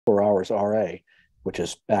hours RA, which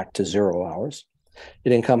is back to 0 hours.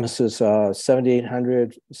 It encompasses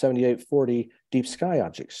 7800, 7840 deep sky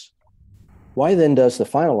objects. Why then does the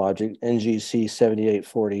final object, NGC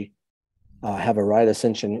 7840, have a right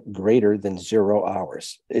ascension greater than 0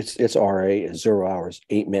 hours? Its RA is 0 hours,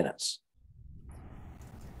 8 minutes.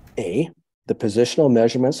 A, the positional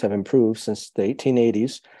measurements have improved since the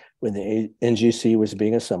 1880s when the NGC was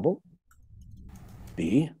being assembled.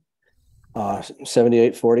 B,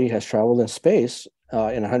 7840 has traveled in space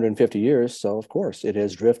in 150 years, so of course it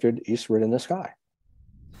has drifted eastward in the sky.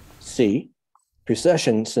 C,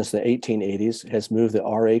 precession since the 1880s has moved the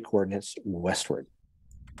RA coordinates westward.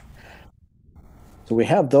 So we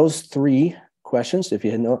have those 3 questions. If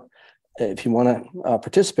you want to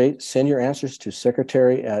participate, send your answers to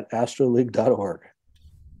secretary@astroleague.org.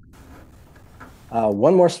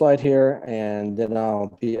 One more slide here, and then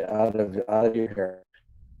I'll be out of your hair.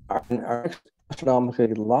 Our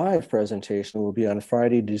Astronomical Live presentation will be on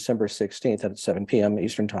Friday, December 16th at 7 p.m.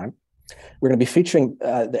 Eastern Time. We're going to be featuring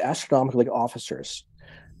the Astronomical League officers.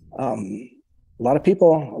 A lot of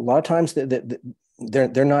people, a lot of times,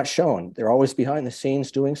 they're not shown. They're always behind the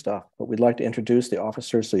scenes doing stuff, but we'd like to introduce the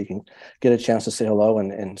officers so you can get a chance to say hello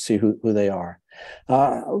and see who they are.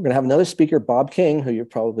 We're going to have another speaker, Bob King, who you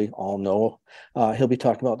probably all know. He'll be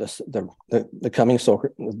talking about the coming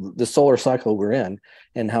the solar cycle we're in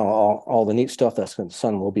and how all the neat stuff that the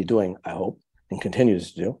sun will be doing, I hope, and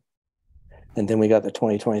continues to do. And then we got the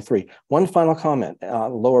 2023. One final comment,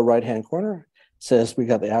 lower right-hand corner says we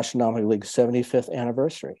got the Astronomical League 75th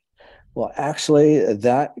anniversary. Well, actually,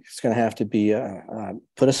 that is going to have to be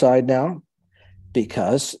put aside now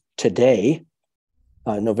because today,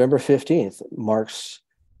 November 15th, marks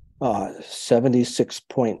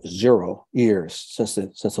 76.0 years since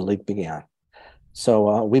the league began.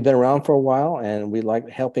 So we've been around for a while, and we like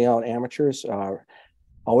helping out amateurs.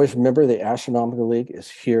 Always remember the Astronomical League is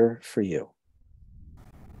here for you.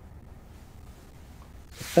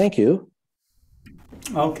 Thank you.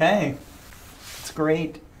 Okay, that's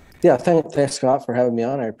great. Yeah, thanks, Scott, for having me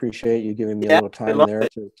on. I appreciate you giving me a little time there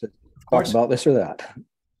to talk about this or that.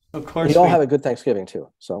 Of course. And you all have a good Thanksgiving too.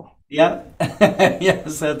 So yeah,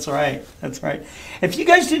 yes, that's right. That's right. If you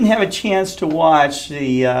guys didn't have a chance to watch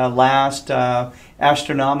the last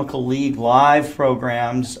Astronomical League live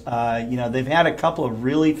programs, they've had a couple of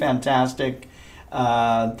really fantastic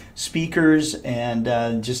speakers,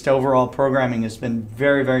 and just overall programming has been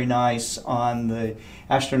very, very nice on the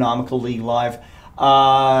Astronomical League live.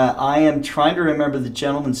 I am trying to remember the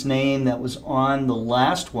gentleman's name that was on the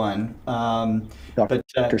last one.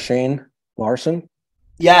 Dr. Shane Larson.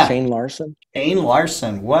 Yeah. Shane Larson. Shane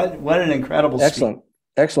Larson. What an incredible excellent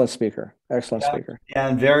speaker. Excellent speaker. Yeah,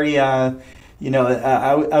 and very, I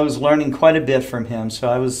was learning quite a bit from him, so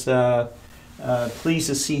I was pleased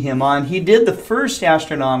to see him on. He did the first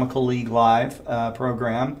Astronomical League live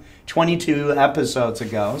program 22 episodes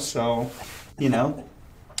ago, so,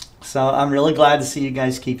 So I'm really glad to see you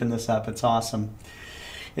guys keeping this up. It's awesome.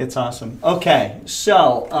 It's awesome. Okay,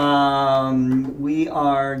 so we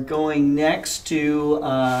are going next to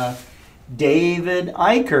David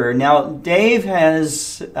Eicher. Now, Dave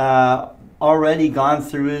has already gone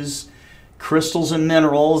through his crystals and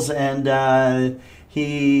minerals, and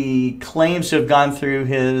he claims to have gone through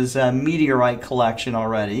his meteorite collection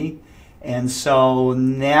already. And so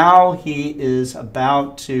now he is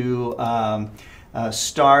about to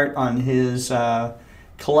start on his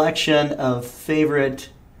collection of favorite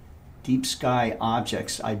deep sky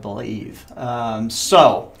objects, I believe. And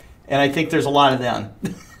I think there's a lot of them.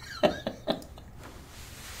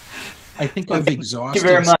 I think I've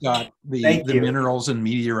exhausted, Scott, the minerals and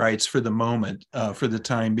meteorites for the moment, for the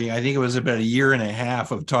time being. I think it was about a year and a half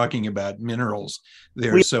of talking about minerals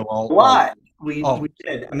there. We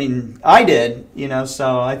did. I mean, I did,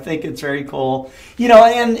 so I think it's very cool.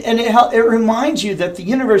 And it reminds you that the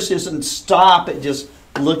universe doesn't stop at just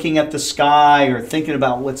looking at the sky or thinking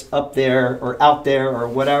about what's up there or out there or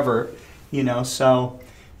whatever, so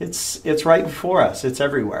it's right before us. It's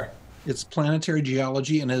everywhere. It's planetary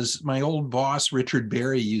geology, and as my old boss Richard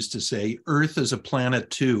Berry used to say, Earth is a planet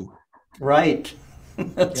too. Right.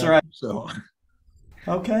 That's right. So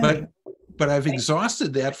okay. But I've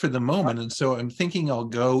exhausted that for the moment, and so I'm thinking I'll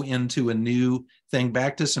go into a new thing,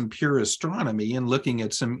 back to some pure astronomy and looking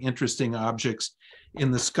at some interesting objects in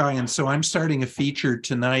the sky. And so I'm starting a feature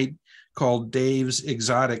tonight called Dave's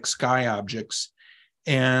Exotic Sky Objects.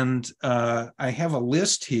 And I have a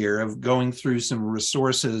list here of going through some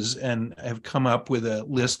resources and have come up with a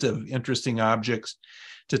list of interesting objects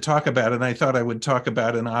to talk about. And I thought I would talk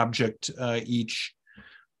about an object each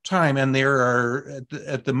time. And there are,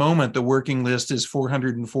 at the moment, the working list is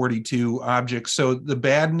 442 objects. So the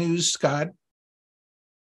bad news, Scott,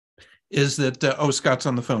 is that, oh, Scott's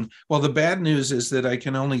on the phone. Well, the bad news is that I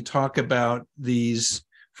can only talk about these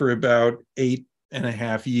for about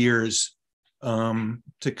 8.5 years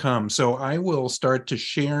to come. So I will start to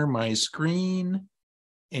share my screen,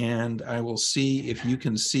 and I will see if you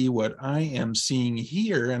can see what I am seeing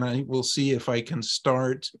here, and I will see if I can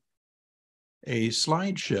start a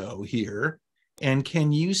slideshow here. And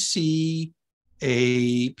can you see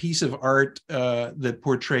a piece of art that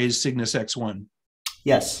portrays Cygnus X1?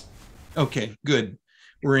 Yes. Okay, good.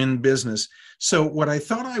 We're in business. So what I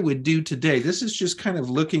thought I would do today, this is just kind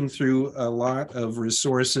of looking through a lot of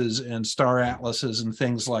resources and star atlases and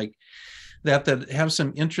things like that have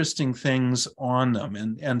some interesting things on them.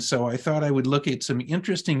 And so I thought I would look at some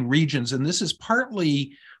interesting regions. And this is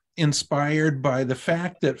partly inspired by the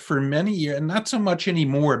fact that for many years, and not so much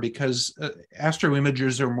anymore, because astro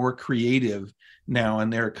imagers are more creative now,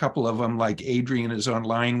 and there are a couple of them, like Adrian is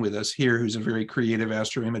online with us here, who's a very creative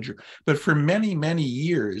astro imager. But for many, many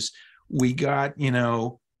years, we got, you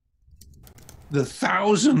know, the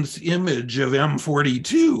 1,000th image of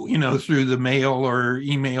M42, you know, through the mail or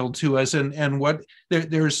email to us. And what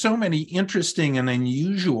there are so many interesting and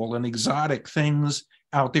unusual and exotic things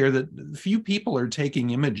out there that few people are taking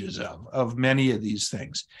images of many of these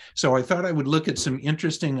things. So I thought I would look at some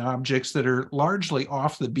interesting objects that are largely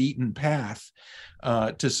off the beaten path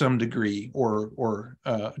to some degree, or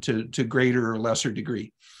to greater or lesser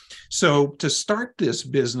degree. So to start this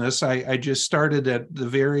business, I just started at the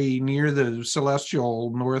very near the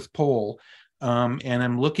celestial North Pole, and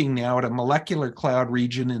I'm looking now at a molecular cloud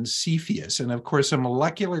region in Cepheus. And of course, a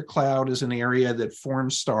molecular cloud is an area that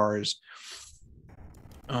forms stars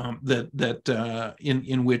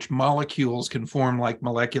in which molecules can form like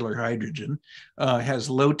molecular hydrogen, has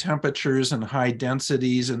low temperatures and high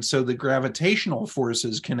densities, and so the gravitational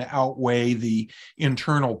forces can outweigh the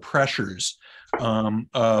internal pressures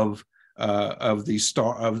of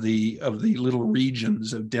the little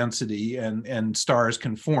regions of density, and stars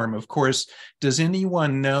can form. Of course, does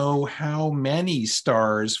anyone know how many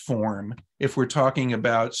stars form, if we're talking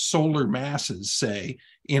about solar masses, say,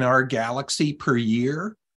 in our galaxy per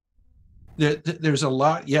year? There's a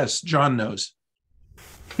lot. Yes, John knows.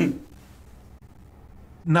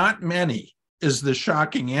 Not many is the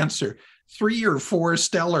shocking answer. 3 or 4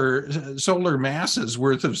 stellar solar masses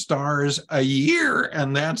worth of stars a year,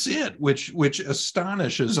 and that's it, which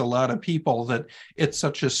astonishes a lot of people that it's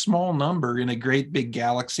such a small number in a great big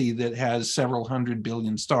galaxy that has several 100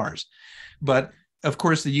 billion stars. But of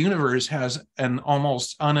course, the universe has an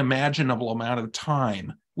almost unimaginable amount of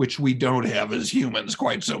time, which we don't have as humans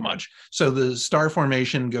quite so much. So the star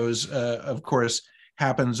formation goes, of course,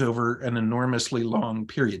 happens over an enormously long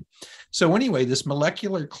period. So anyway, this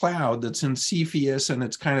molecular cloud that's in Cepheus, and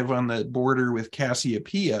it's kind of on the border with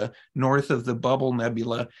Cassiopeia, north of the Bubble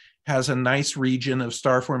Nebula, has a nice region of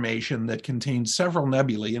star formation that contains several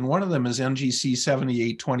nebulae, and one of them is NGC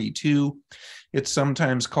 7822. It's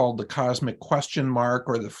sometimes called the cosmic question mark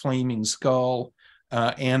or the flaming skull,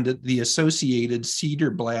 and the associated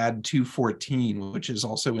Cedarblad 214, which is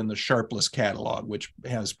also in the Sharpless catalog, which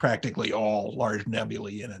has practically all large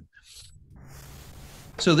nebulae in it.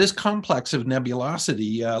 So this complex of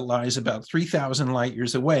nebulosity lies about 3,000 light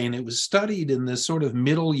years away, and it was studied in the sort of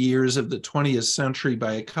middle years of the 20th century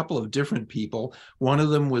by a couple of different people. One of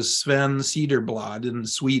them was Sven Cedarblad in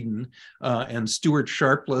Sweden, and Stuart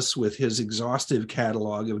Sharpless with his exhaustive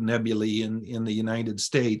catalog of nebulae in the United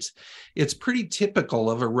States. It's pretty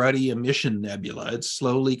typical of a ruddy emission nebula. It's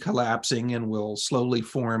slowly collapsing and will slowly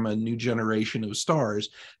form a new generation of stars.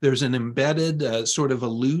 There's an embedded, sort of a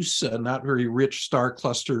loose, not very rich star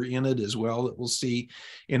cluster in it as well that we'll see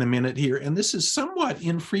in a minute here. And this is somewhat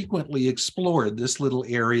infrequently explored, this little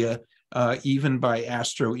area, even by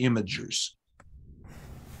astro imagers.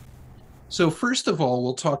 So first of all,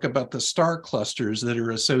 we'll talk about the star clusters that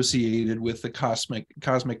are associated with the cosmic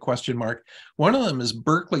question mark. One of them is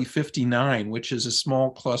Berkeley 59, which is a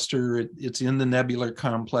small cluster. It's in the nebular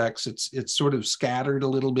complex. It's sort of scattered a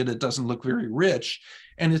little bit. It doesn't look very rich,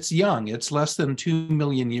 and it's young. It's less than 2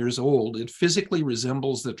 million years old. It physically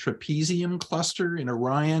resembles the trapezium cluster in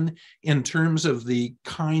Orion in terms of the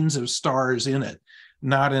kinds of stars in it,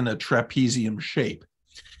 not in a trapezium shape.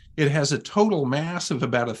 It has a total mass of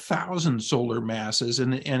about 1,000 solar masses,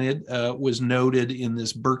 and it was noted in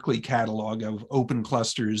this Berkeley catalog of open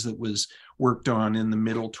clusters that was worked on in the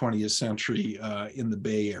middle 20th century in the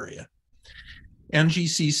Bay Area.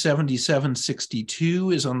 NGC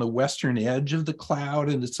 7762 is on the western edge of the cloud,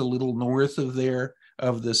 and it's a little north of there.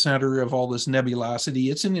 of the center of all this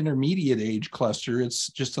nebulosity. It's an intermediate age cluster. It's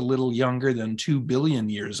just a little younger than 2 billion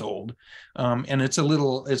years old. And it's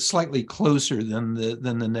slightly closer than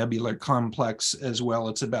the nebular complex as well.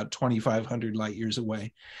 It's about 2,500 light years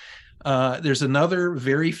away. There's another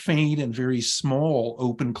very faint and very small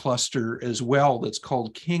open cluster as well that's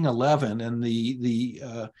called King 11, and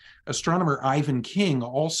the astronomer Ivan King,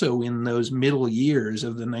 also in those middle years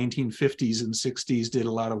of the 1950s and 60s, did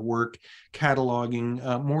a lot of work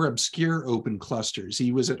cataloging more obscure open clusters.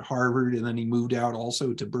 He was at Harvard, and then he moved out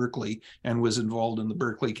also to Berkeley and was involved in the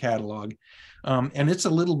Berkeley catalog. And it's a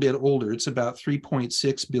little bit older. It's about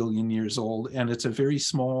 3.6 billion years old, and it's a very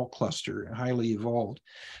small cluster, highly evolved.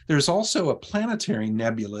 There's also a planetary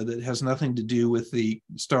nebula that has nothing to do with the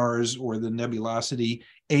stars or the nebulosity,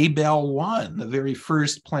 Abell 1, the very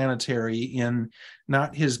first planetary in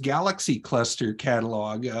not his galaxy cluster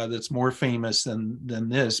catalog that's more famous than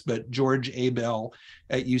this, but George Abell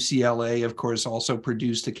at UCLA, of course, also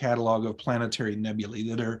produced a catalog of planetary nebulae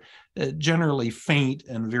that are generally faint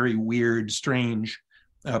and very weird, strange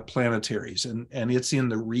planetaries, and it's in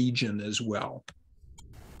the region as well.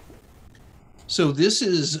 So this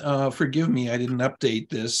is, forgive me, I didn't update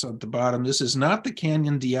this at the bottom. This is not the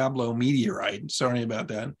Canyon Diablo meteorite. Sorry about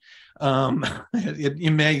that.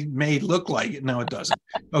 It may look like it. No, it doesn't.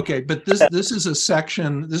 Okay, but this is a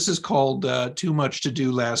section. This is called Too Much to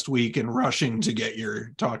Do Last Week and Rushing to Get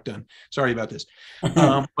Your Talk Done. Sorry about this.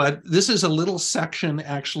 But this is a little section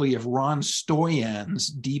actually of Ron Stoyan's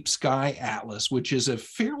Deep Sky Atlas, which is a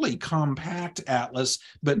fairly compact atlas,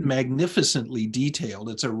 but magnificently detailed.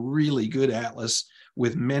 It's a really good atlas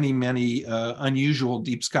with many, many unusual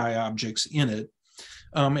deep sky objects in it.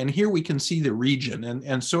 And here we can see the region,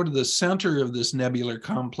 and sort of the center of this nebular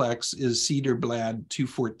complex is Cedarblad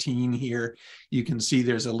 214 here. You can see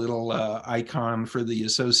there's a little icon for the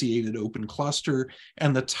associated open cluster,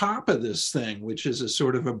 and the top of this thing, which is a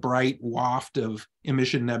sort of a bright waft of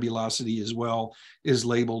emission nebulosity as well, is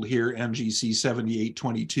labeled here MGC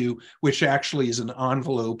 7822, which actually is an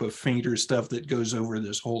envelope of fainter stuff that goes over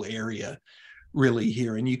this whole area really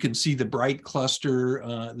here. And you can see the bright cluster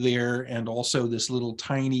there, and also this little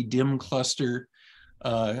tiny dim cluster,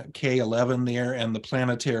 K11 there, and the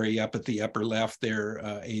planetary up at the upper left there,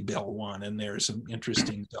 Abell 1. And there's some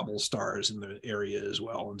interesting double stars in the area as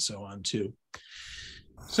well, and so on too.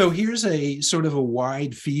 So here's a sort of a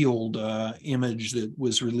wide field image that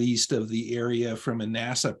was released of the area from a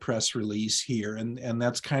NASA press release here. And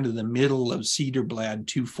that's kind of the middle of Cedarblad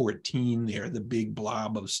 214 there, the big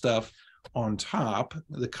blob of stuff on top.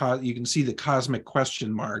 You can see the cosmic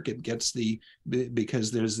question mark. It gets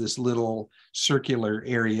because there's this little circular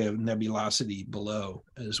area of nebulosity below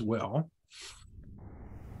as well.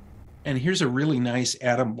 And here's a really nice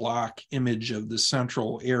atom block image of the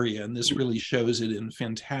central area, and this really shows it in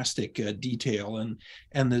fantastic detail.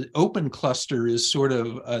 And the open cluster is sort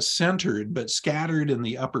of centered, but scattered in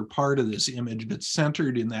the upper part of this image, but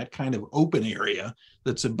centered in that kind of open area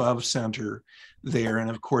that's above center there. And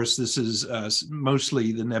of course, this is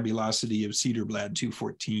mostly the nebulosity of Cedarblad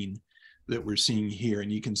 214 that we're seeing here.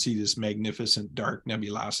 And you can see this magnificent dark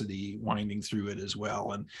nebulosity winding through it as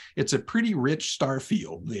well. And it's a pretty rich star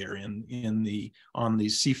field there on the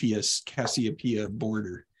Cepheus Cassiopeia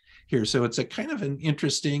border here. So it's a kind of an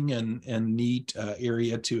interesting and neat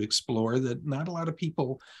area to explore that not a lot of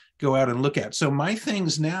people go out and look at. So my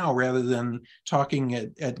things now, rather than talking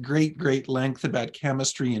at great length about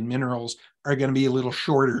chemistry and minerals, are going to be a little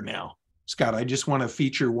shorter now. Scott, I just want to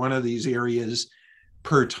feature one of these areas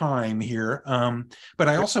per time here. But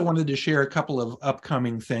I also wanted to share a couple of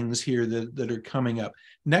upcoming things here that are coming up.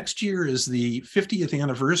 Next year is the 50th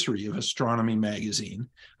anniversary of Astronomy magazine.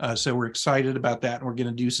 So we're excited about that, and we're going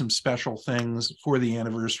to do some special things for the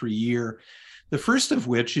anniversary year. The first of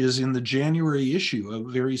which is in the January issue,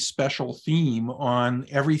 a very special theme on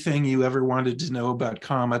everything you ever wanted to know about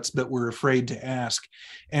comets, but were afraid to ask.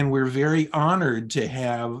 And we're very honored to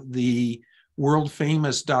have the world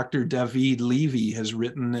famous Dr. David Levy has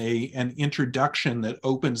written an introduction that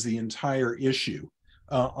opens the entire issue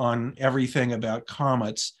on everything about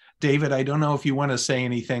comets. David, I don't know if you want to say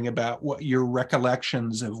anything about what your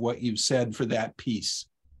recollections of what you've said for that piece.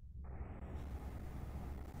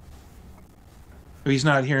 Oh, he's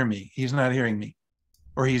not hearing me. He's not hearing me,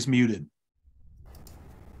 or he's muted.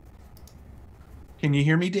 Can you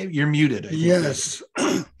hear me, Dave? You're muted. Yes.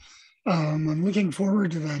 I'm looking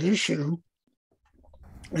forward to that issue.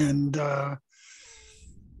 And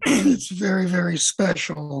it's very, very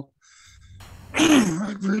special.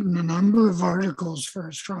 I've written a number of articles for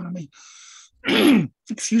Astronomy.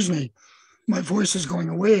 Excuse me. My voice is going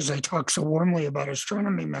away as I talk so warmly about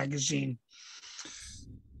Astronomy magazine.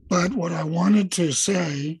 But what I wanted to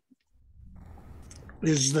say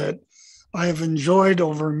is that I have enjoyed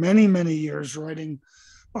over many, many years writing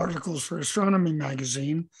articles for Astronomy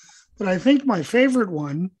magazine. But I think my favorite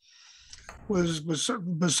one was,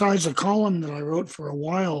 besides a column that I wrote for a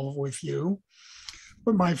while with you,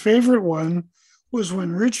 but my favorite one was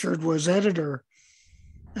when Richard was editor,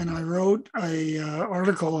 and I wrote a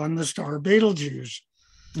article on the star Betelgeuse.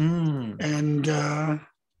 And,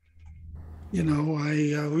 you know,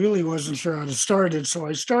 I really wasn't sure how to start it. So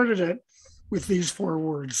I started it with these 4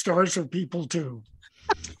 words: stars are people too.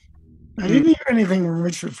 I didn't hear anything from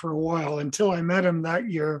Richard for a while until I met him that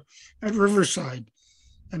year at Riverside.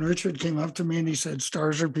 And Richard came up to me and he said,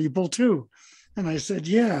 "Stars are people too." And I said,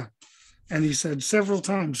 "Yeah." And he said several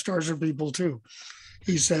times, "Stars are people too."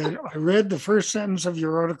 He said, "I read the first sentence of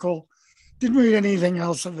your article, didn't read anything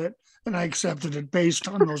else of it, and I accepted it based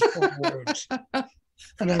on those 4 words."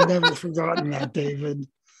 And I've never forgotten that, David.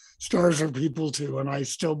 Stars are people too, and I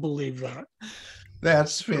still believe that.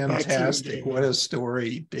 That's So back to you, fantastic. David. What a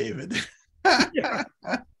story, David. Yeah.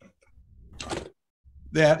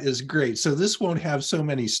 That is great. So this won't have so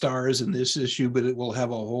many stars in this issue, but it will have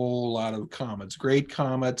a whole lot of comets, great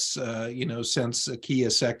comets, you know, since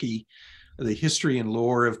Kiyosaki, the history and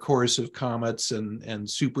lore, of course, of comets and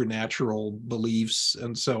supernatural beliefs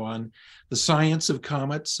and so on. The Science of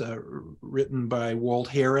Comets, written by Walt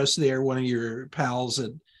Harris there, one of your pals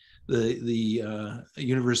at the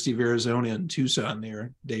University of Arizona in Tucson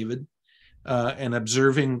there, David. And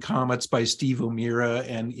Observing Comets by Steve O'Meara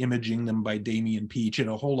and Imaging Them by Damian Peach, and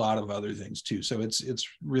a whole lot of other things too. So it's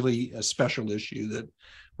really a special issue that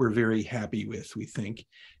we're very happy with, we think.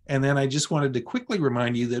 And then I just wanted to quickly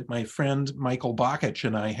remind you that my friend Michael Bakich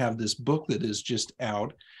and I have this book that is just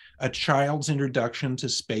out, A Child's Introduction to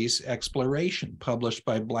Space Exploration, published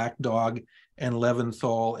by Black Dog and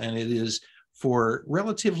Leventhal, and it is for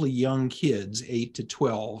relatively young kids, 8 to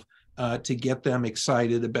 12, to get them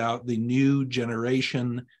excited about the new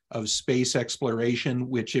generation of space exploration,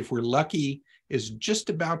 which, if we're lucky, is just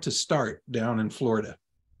about to start down in Florida.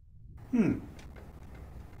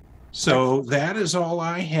 So that is all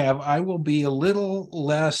I have. I will be a little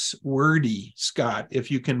less wordy, Scott, if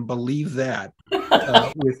you can believe that,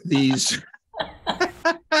 with these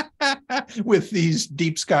with these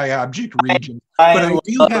deep sky object regions. But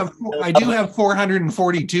I do have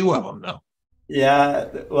 442 of them, though. Yeah,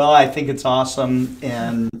 well, I think it's awesome,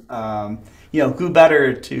 and you know, who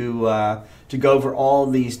better to go over all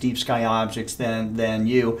these deep sky objects than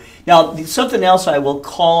you? Now, something else I will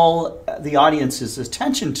call the audience's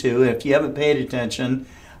attention to, if you haven't paid attention,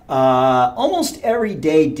 almost every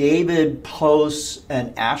day David posts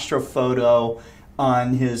an astrophoto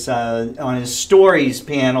on his stories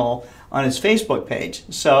panel on his Facebook page.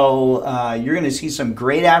 So you're going to see some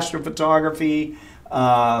great astrophotography.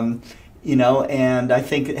 You know, and I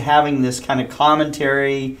think having this kind of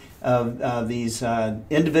commentary of these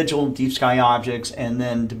individual deep sky objects, and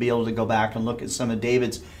then to be able to go back and look at some of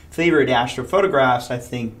David's favorite astrophotographs, I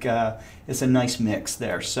think it's a nice mix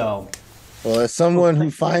there. So, well, as someone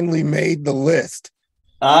who finally made the list,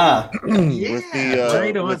 with a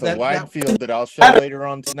wide field that I'll show later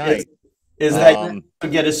on tonight, is that you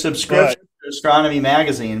get a subscription to Astronomy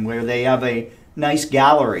magazine, where they have a nice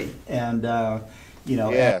gallery, and you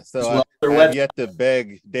know, yeah. So I've yet to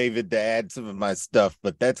beg David to add some of my stuff,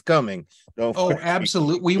 but that's coming. Don't worry.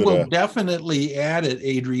 Absolutely. We will definitely add it,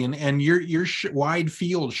 Adrian. And your wide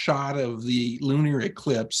field shot of the lunar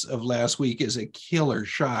eclipse of last week is a killer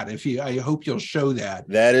shot. I hope you'll show that.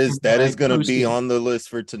 That is going to be on the list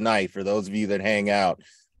for tonight for those of you that hang out.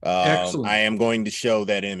 Excellent. I am going to show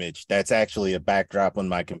that image. That's actually a backdrop on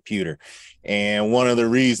my computer. And one of the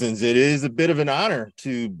reasons it is a bit of an honor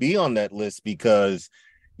to be on that list, because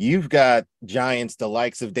you've got giants, the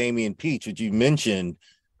likes of Damian Peach, which you mentioned.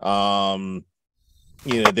 You know,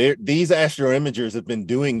 these astro imagers have been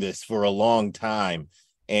doing this for a long time,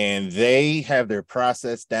 and they have their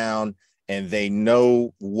process down, and they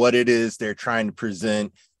know what it is they're trying to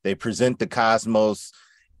present. They present the cosmos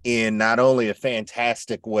in not only a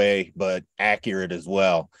fantastic way, but accurate as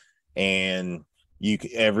well. And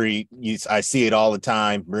I see it all the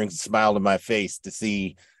time, brings a smile to my face to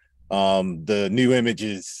see the new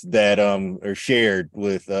images that are shared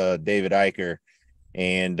with David Eicher.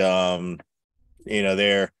 And you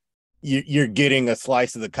know, you're getting a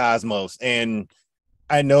slice of the cosmos. And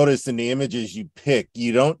I noticed in the images you pick,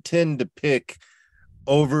 you don't tend to pick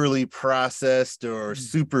overly processed or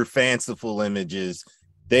super fanciful images.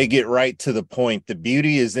 They get right to the point. The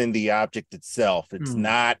beauty is in the object itself. It's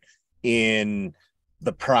not in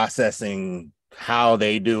the processing, how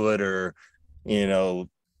they do it, or, you know,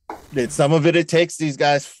 some of it takes these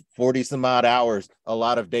guys 40 some odd hours, a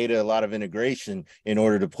lot of data, a lot of integration in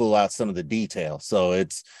order to pull out some of the detail. So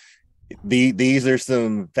these are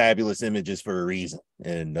some fabulous images for a reason.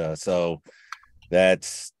 And so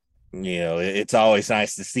that's, it's always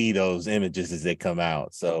nice to see those images as they come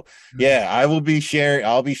out. So yeah, I'll be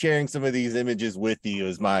sharing some of these images with you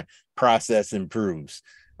as my process improves.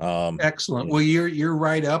 Excellent. Well, you're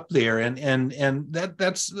right up there, and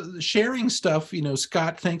that's sharing stuff.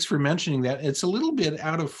 Scott, thanks for mentioning that. It's a little bit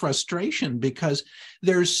out of frustration because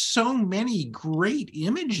there's so many great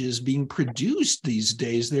images being produced these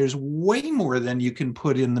days. There's way more than you can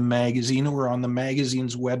put in the magazine or on the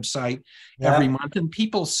magazine's website every month, and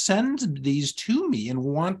people send these to me and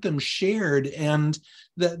want them shared, and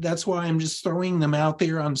that's why I'm just throwing them out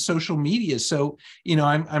there on social media. So,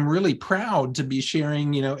 I'm really proud to be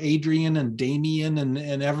sharing, Adrian and Damien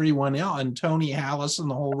and everyone else, and Tony Hallis and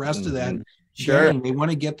the whole rest of that. Sure. They want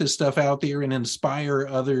to get this stuff out there and inspire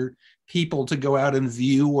other people to go out and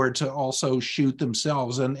view or to also shoot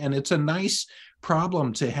themselves. And it's a nice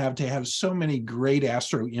problem to have so many great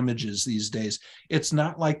astro images these days. It's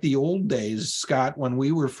not like the old days, Scott, when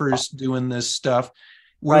we were first doing this stuff.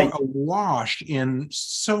 We're awash in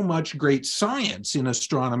so much great science in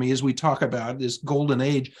astronomy, as we talk about this golden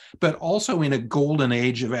age, but also in a golden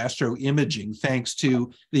age of astro imaging, thanks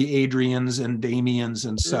to the Adrians and Damians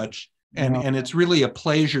and such. And it's really a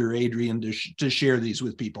pleasure, Adrian, to share these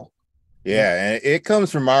with people. Yeah, and it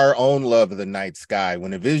comes from our own love of the night sky.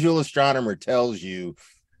 When a visual astronomer tells you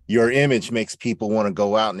your image makes people want to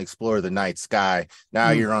go out and explore the night sky,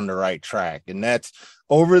 now you're on the right track. And that's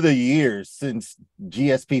over the years since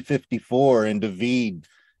GSP 54 and David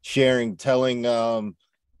telling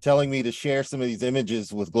me to share some of these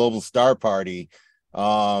images with Global Star Party.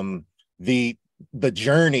 The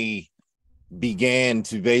journey began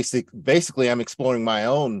to basically I'm exploring my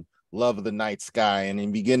own love of the night sky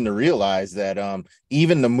and begin to realize that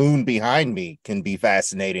even the moon behind me can be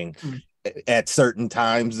fascinating at certain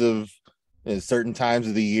times of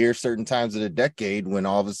the year, certain times of the decade, when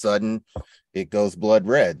all of a sudden it goes blood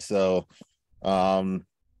red. So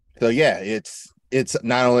yeah, it's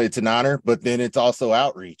not only it's an honor, but then it's also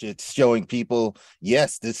outreach. It's showing people,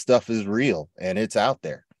 yes, this stuff is real and it's out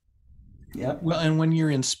there. Yeah. Well, and when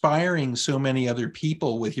you're inspiring so many other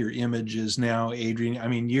people with your images now, Adrian, I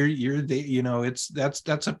mean,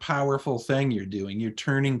 that's a powerful thing you're doing. You're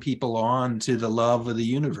turning people on to the love of the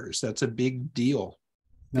universe. That's a big deal.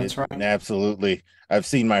 That's right. Absolutely. I've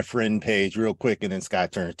seen my friend page real quick, and then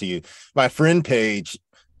Scott turns to you. My friend page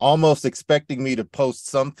almost expecting me to post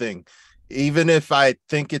something, even if I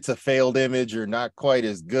think it's a failed image or not quite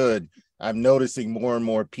as good. I'm noticing more and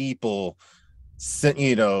more people,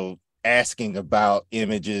 asking about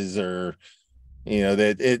images, or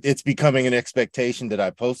that it's becoming an expectation that I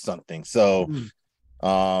post something. So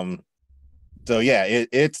yeah,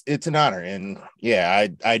 it's an honor. And yeah,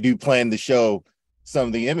 I do plan to show some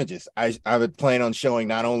of the images. I would plan on showing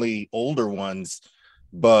not only older ones,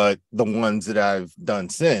 but the ones that I've done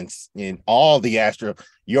since. In all the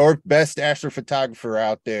your best astrophotographer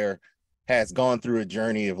out there has gone through a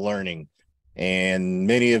journey of learning, and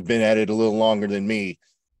many have been at it a little longer than me.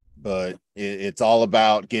 But it's all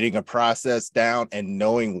about getting a process down and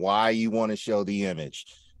knowing why you want to show the image.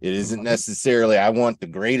 It isn't necessarily, I want the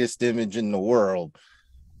greatest image in the world.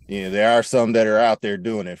 There are some that are out there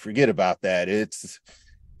doing it. Forget about that. It's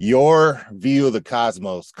your view of the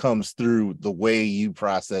cosmos comes through the way you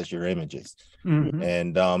process your images.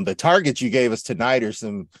 And the targets you gave us tonight are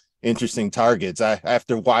some interesting targets. I have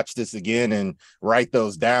to watch this again and write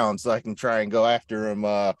those down so I can try and go after them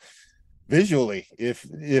visually.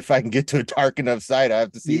 If I can get to a dark enough site, I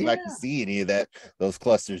have to see if I can see any of those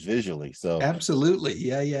clusters visually. So absolutely.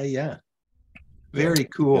 Yeah. Very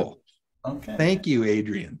cool. Okay. Thank you,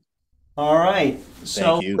 Adrian. All right.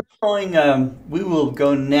 So we will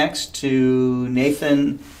go next to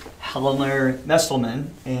Nathan Hellner-Mestelman,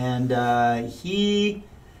 and he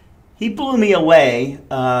blew me away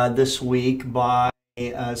this week by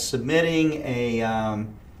submitting a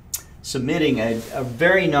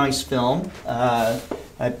very nice film.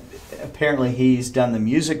 Apparently, he's done the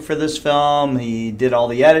music for this film. He did all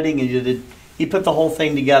the editing. He put the whole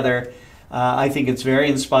thing together. I think it's very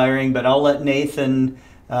inspiring. But I'll let Nathan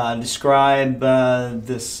describe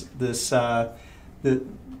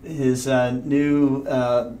his new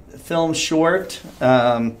film short.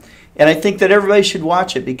 And I think that everybody should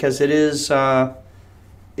watch it because it is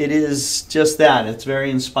just that. It's very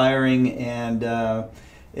inspiring, and I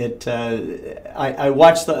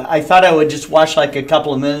thought I would just watch like a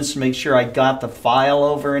couple of minutes to make sure I got the file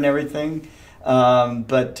over and everything.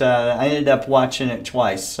 but I ended up watching it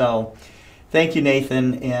twice. So thank you,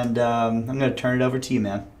 Nathan, and I'm going to turn it over to you,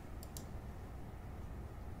 man.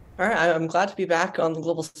 All right, I'm glad to be back on the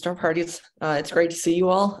Global Star Parties. It's great to see you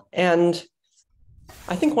all. And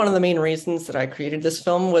I think one of the main reasons that I created this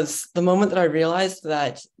film was the moment that I realized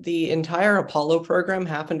that the entire Apollo program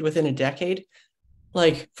happened within a decade.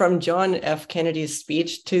 Like, from John F. Kennedy's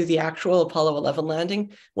speech to the actual Apollo 11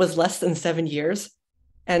 landing was less than 7 years.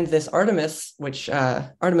 And this Artemis, which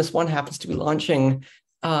Artemis 1 happens to be launching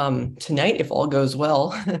tonight, if all goes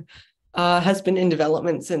well, has been in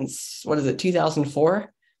development since,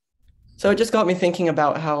 2004? So it just got me thinking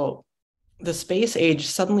about how the space age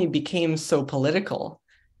suddenly became so political.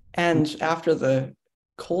 And after the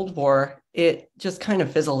Cold War, it just kind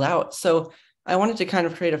of fizzled out. So I wanted to kind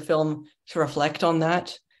of create a film to reflect on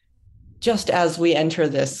that, just as we enter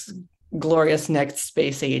this glorious next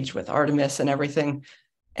space age with Artemis and everything.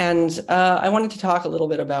 And I wanted to talk a little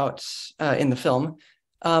bit about, in the film,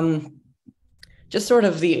 just sort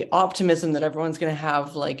of the optimism that everyone's going to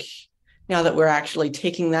have, like, now that we're actually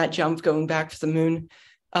taking that jump, going back to the moon.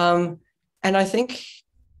 And I think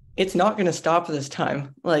it's not going to stop this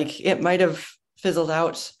time. Like, it might have fizzled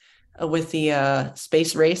out with the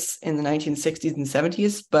space race in the 1960s and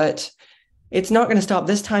 70s, but it's not going to stop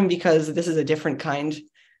this time because this is a different kind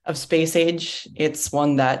of space age. It's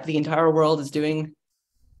one that the entire world is doing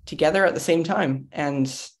together at the same time, and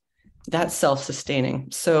that's self-sustaining.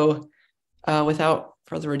 So without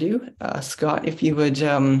further ado, Scott, if you would,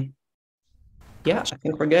 yeah, I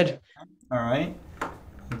think we're good. All right,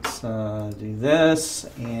 let's do this,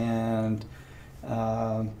 and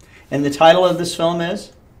the title of this film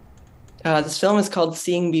is? This film is called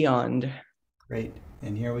Seeing Beyond. Great,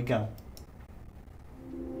 and here we go.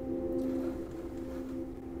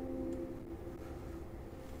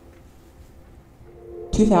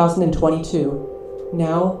 (2022).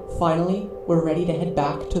 Now, finally, we're ready to head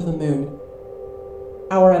back to the moon.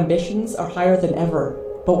 Our ambitions are higher than ever,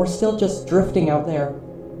 but we're still just drifting out there.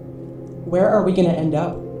 Where are we going to end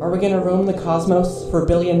up? Are we going to roam the cosmos for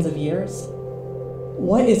billions of years?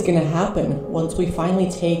 What is going to happen once we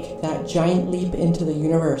finally take that giant leap into the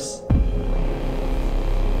universe?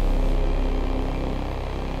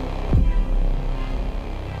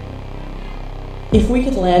 If we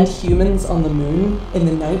could land humans on the moon in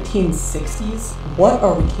the 1960s, what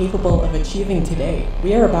are we capable of achieving today?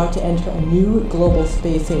 We are about to enter a new global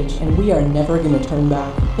space age, and we are never going to turn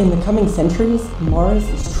back. In the coming centuries, Mars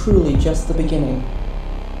is truly just the beginning.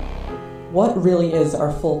 What really is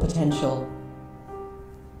our full potential?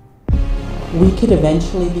 We could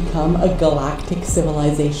eventually become a galactic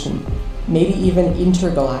civilization, maybe even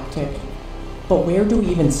intergalactic. But where do we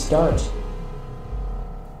even start?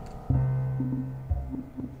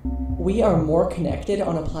 We are more connected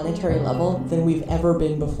on a planetary level than we've ever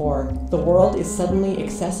been before. The world is suddenly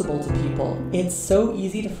accessible to people. It's so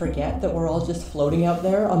easy to forget that we're all just floating out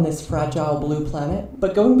there on this fragile blue planet.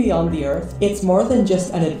 But going beyond the Earth, it's more than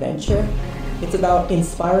just an adventure. It's about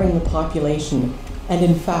inspiring the population. And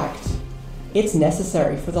in fact, it's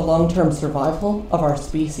necessary for the long-term survival of our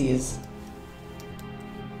species.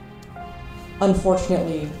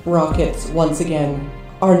 Unfortunately, rockets, once again,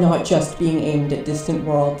 are not just being aimed at distant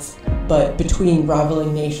worlds, but between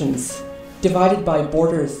rivaling nations, divided by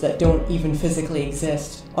borders that don't even physically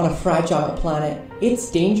exist on a fragile planet.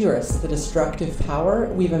 It's dangerous, the destructive power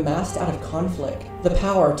we've amassed out of conflict, the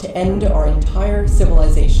power to end our entire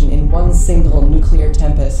civilization in one single nuclear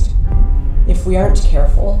tempest. If we aren't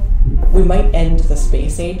careful, we might end the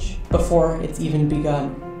space age before it's even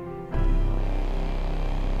begun.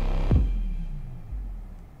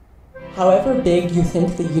 However big you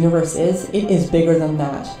think the universe is, it is bigger than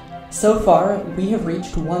that. So far, we have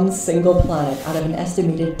reached one single planet out of an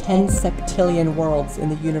estimated 10 septillion worlds in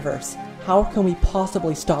the universe. How can we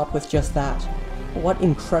possibly stop with just that? What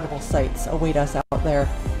incredible sights await us out there.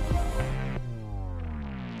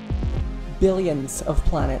 Billions of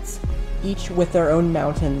planets, each with their own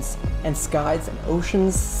mountains and skies and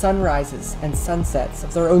oceans, sunrises and sunsets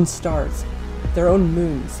of their own stars, their own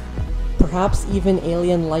moons, perhaps even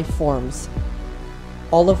alien life forms,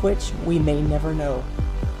 all of which we may never know.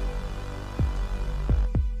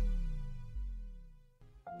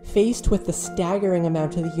 Faced with the staggering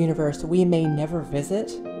amount of the universe we may never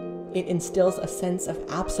visit, it instills a sense of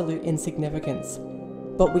absolute insignificance.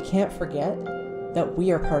 But we can't forget that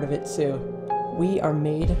we are part of it too. We are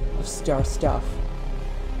made of star stuff.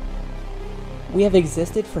 We have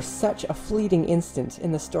existed for such a fleeting instant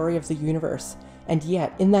in the story of the universe, and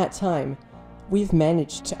yet, in that time, we've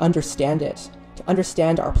managed to understand it, to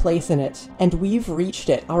understand our place in it, and we've reached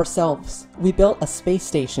it ourselves. We built a space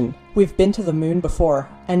station, we've been to the moon before,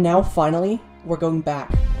 and now finally, we're going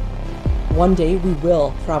back. One day we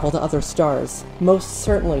will travel to other stars. Most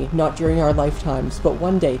certainly not during our lifetimes, but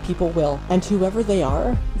one day people will. And whoever they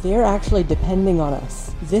are, they're actually depending on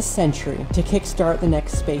us, this century, to kickstart the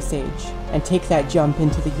next space age, and take that jump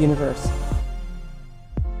into the universe.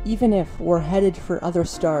 Even if we're headed for other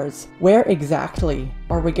stars, where exactly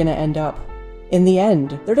are we gonna end up? In the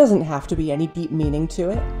end, there doesn't have to be any deep meaning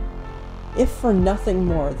to it. If for nothing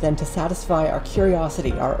more than to satisfy our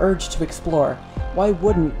curiosity, our urge to explore, why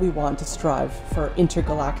wouldn't we want to strive for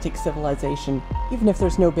intergalactic civilization? Even if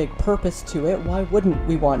there's no big purpose to it, why wouldn't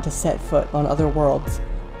we want to set foot on other worlds,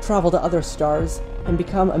 travel to other stars, and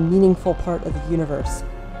become a meaningful part of the universe?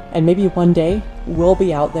 And maybe one day, we'll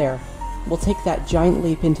be out there. We'll take that giant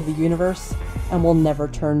leap into the universe, and we'll never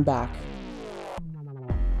turn back.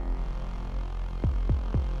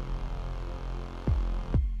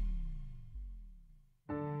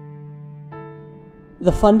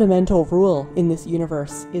 The fundamental rule in this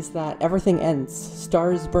universe is that everything ends.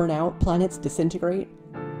 Stars burn out, planets disintegrate.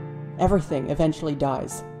 Everything eventually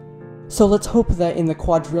dies. So let's hope that in the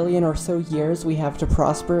quadrillion or so years we have to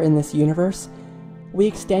prosper in this universe, we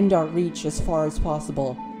extend our reach as far as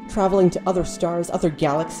possible, traveling to other stars, other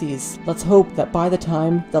galaxies. Let's hope that by the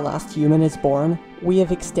time the last human is born, we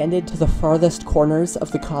have extended to the farthest corners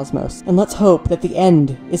of the cosmos. And let's hope that the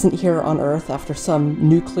end isn't here on Earth after some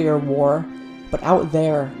nuclear war, but out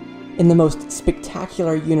there, in the most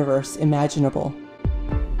spectacular universe imaginable.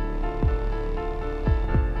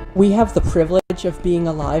 We have the privilege of being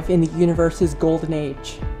alive in the universe's golden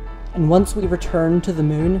age, and once we return to the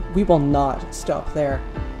moon, we will not stop there.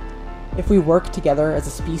 If we work together as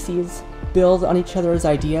a species, build on each other's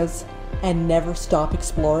ideas, and never stop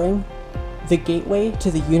exploring, the gateway to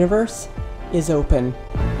the universe is open.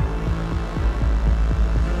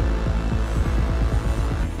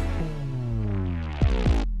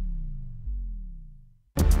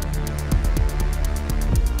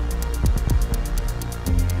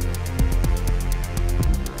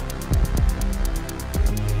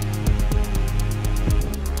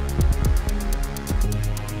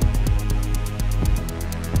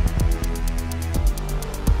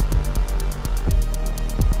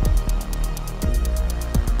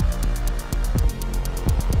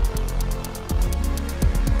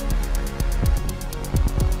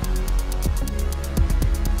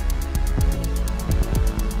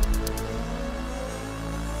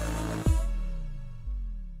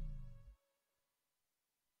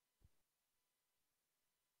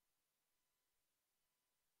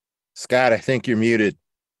 Scott, I think you're muted.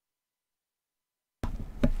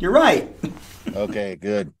 You're right. Okay,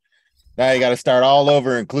 good. Now you got to start all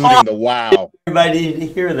over, including the wow. Everybody needed to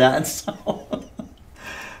hear that. So,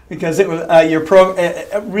 because it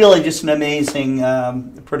was really just an amazing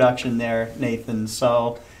production there, Nathan.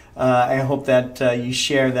 So I hope that you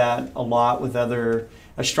share that a lot with other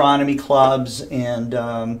astronomy clubs and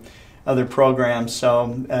other programs. So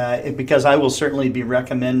because I will certainly be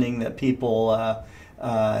recommending that people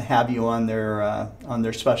have you on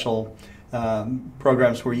their special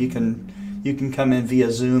programs where you can come in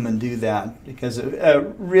via Zoom and do that, because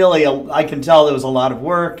really I can tell there was a lot of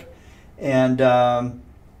work, and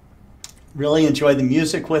really enjoyed the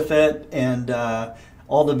music with it, and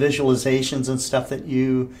all the visualizations and stuff that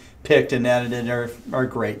you picked and edited are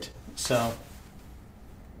great. So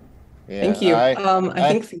Yeah, thank you.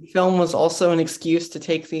 I think the film was also an excuse to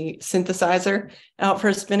take the synthesizer out for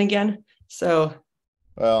a spin again. So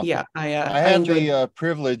well, yeah, I had enjoyed the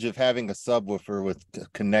privilege of having a subwoofer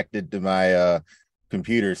connected to my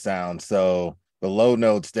computer sound, so the low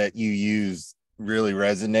notes that you use really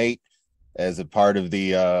resonate as a part of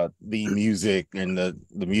the music and the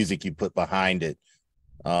music you put behind it.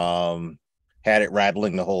 Had it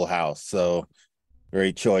rattling the whole house, so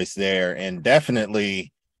great choice there. And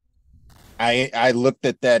definitely I looked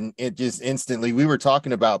at that and it just instantly, we were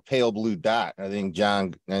talking about pale blue dot. I think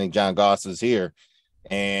John Goss was here,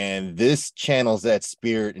 and this channels that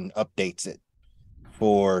spirit and updates it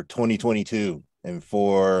for 2022 and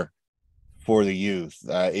for the youth.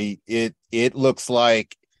 It looks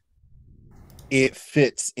like it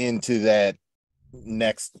fits into that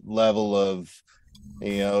next level of,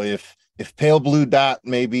 if pale blue dot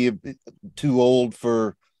may be a bit too old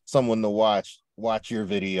for someone to watch your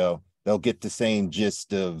video, they'll get the same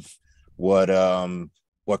gist of what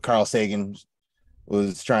Carl Sagan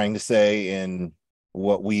was trying to say, and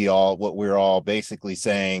what we're all basically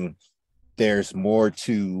saying. There's more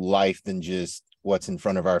to life than just what's in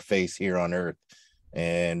front of our face here on Earth.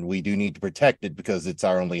 and we do need to protect it because it's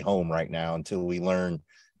our only home right now until we learn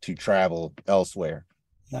to travel elsewhere.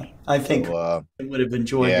 Yeah, I think I would have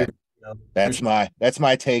enjoyed yeah, your video. That's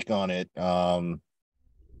my take on it.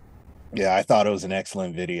 Yeah, I thought it was an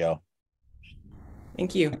excellent video.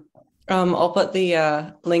 Thank you. I'll put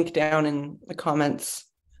the link down in the comments.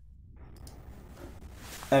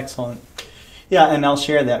 Excellent. Yeah, and I'll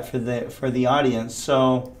share that for the audience.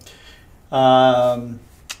 So,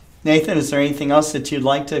 Nathan, is there anything else that you'd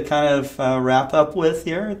like to kind of wrap up with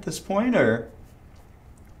here at this point, or?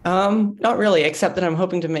 Not really, except that I'm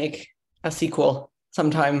hoping to make a sequel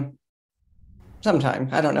sometime.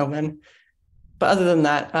 I don't know when. But other than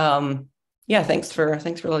that, yeah, thanks for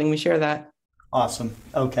letting me share that. Awesome.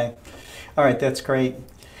 Okay. All right, that's great.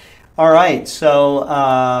 All right,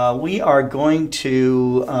 so we are going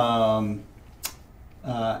to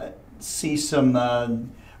see some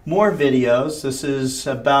more videos. This is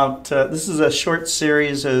about this is a short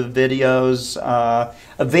series of videos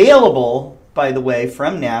available, by the way,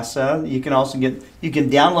 from NASA. You can also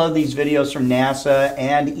download these videos from NASA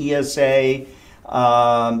and ESA.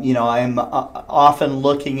 You know, I'm often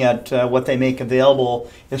looking at what they make available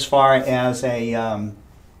as far as a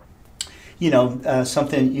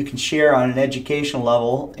something you can share on an educational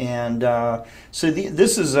level. And so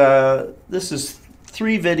this is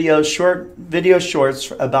 3 videos, short video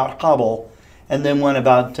shorts about Hubble, and then one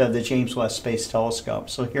about the James Webb Space Telescope.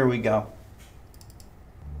 So here we go.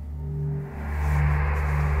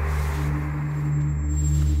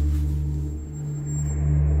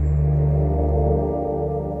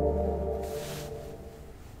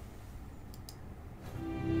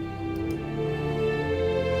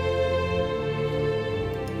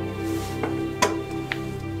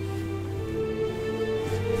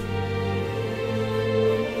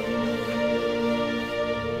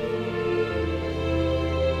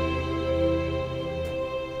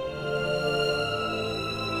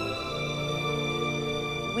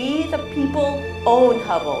 We, the people, own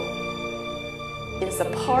Hubble. It is a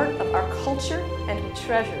part of our culture and we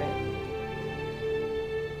treasure it.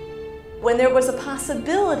 When there was a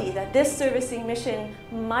possibility that this servicing mission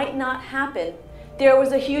might not happen, there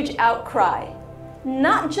was a huge outcry,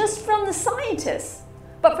 not just from the scientists,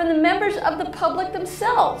 but from the members of the public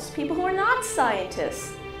themselves, people who are not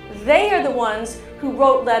scientists. They are the ones who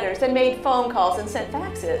wrote letters and made phone calls and sent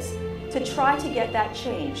faxes to try to get that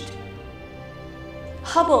changed.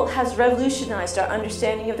 Hubble has revolutionized our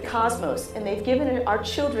understanding of the cosmos, and they've given our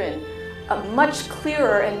children a much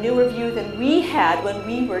clearer and newer view than we had when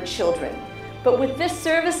we were children. But with this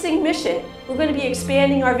servicing mission, we're going to be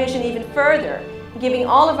expanding our vision even further, giving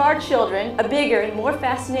all of our children a bigger and more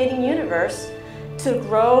fascinating universe to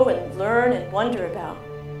grow and learn and wonder about.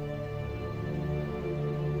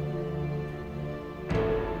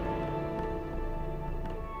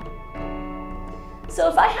 So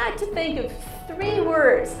if I had to think of 3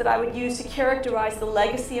 words that I would use to characterize the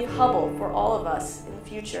legacy of Hubble for all of us in the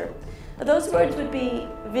future, those words would be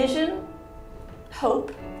vision,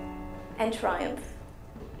 hope, and triumph.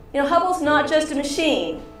 You know, Hubble's not just a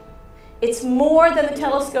machine. It's more than the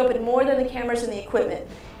telescope and more than the cameras and the equipment.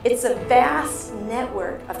 It's a vast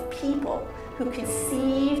network of people who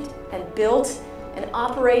conceived and built and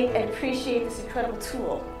operate and appreciate this incredible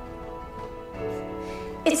tool.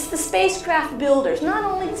 It's the spacecraft builders, not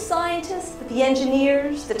only the scientists, but the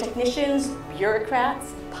engineers, the technicians,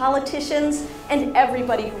 bureaucrats, politicians, and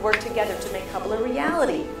everybody who worked together to make Hubble a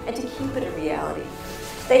reality and to keep it a reality.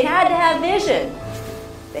 They had to have vision.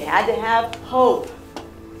 They had to have hope.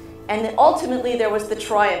 And then ultimately there was the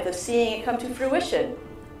triumph of seeing it come to fruition.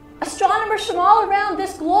 Astronomers from all around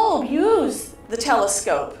this globe use the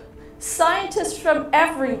telescope. Scientists from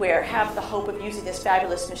everywhere have the hope of using this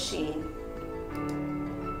fabulous machine.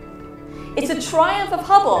 It's a triumph of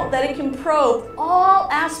Hubble that it can probe all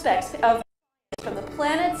aspects of, from the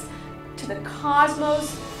planets to the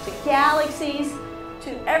cosmos to galaxies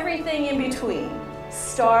to everything in between.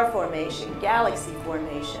 Star formation, galaxy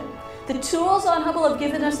formation. The tools on Hubble have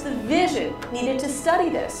given us the vision needed to study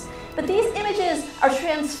this. But these images are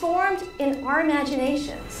transformed in our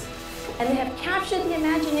imaginations, and they have captured the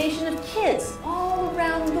imagination of kids all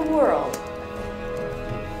around the world.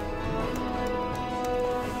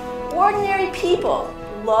 Ordinary people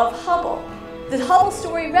love Hubble. The Hubble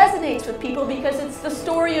story resonates with people because it's the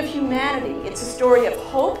story of humanity. It's a story of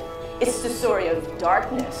hope. It's the story of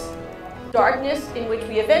darkness. Darkness in which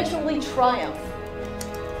we eventually triumph.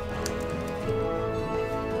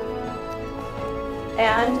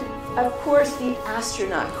 And Of course, the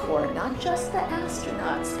astronaut corps, not just the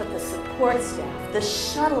astronauts, but the support staff, the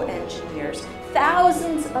shuttle engineers,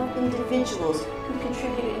 thousands of individuals who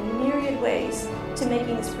contributed in myriad ways to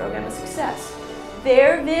making this program a success.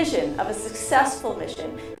 Their vision of a successful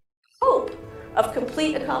mission, hope of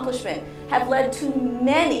complete accomplishment, have led to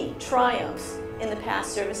many triumphs in the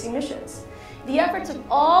past servicing missions. The efforts of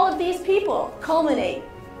all of these people culminate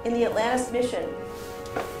in the Atlantis mission.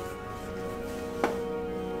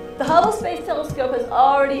 The Hubble Space Telescope has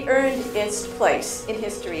already earned its place in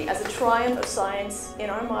history as a triumph of science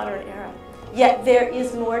in our modern era. Yet there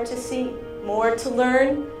is more to see, more to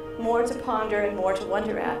learn, more to ponder, and more to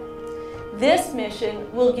wonder at. This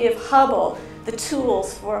mission will give Hubble the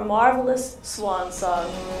tools for a marvelous swan song.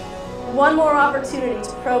 One more opportunity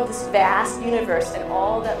to probe this vast universe and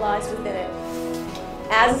all that lies within it.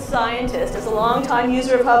 As a scientist, as a longtime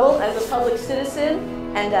user of Hubble, as a public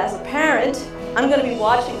citizen, and as a parent, I'm going to be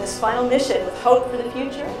watching this final mission with hope for the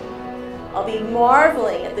future. I'll be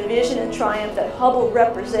marveling at the vision and triumph that Hubble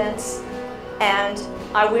represents, and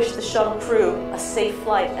I wish the shuttle crew a safe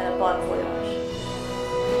flight and a bon voyage.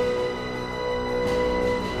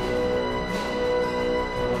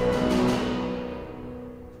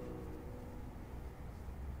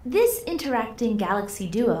 This interacting galaxy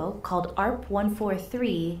duo, called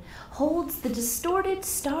ARP-143, holds the distorted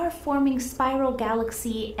star-forming spiral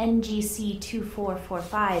galaxy NGC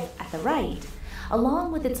 2445 at the right,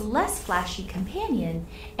 along with its less flashy companion,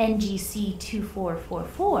 NGC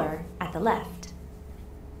 2444, at the left.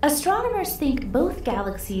 Astronomers think both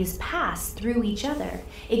galaxies pass through each other,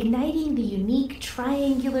 igniting the unique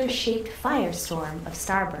triangular-shaped firestorm of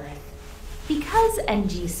starbirth. Because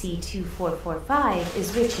NGC 2445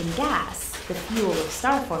 is rich in gas, the fuel of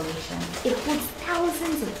star formation, it holds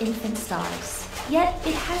thousands of infant stars. Yet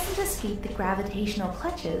it hasn't escaped the gravitational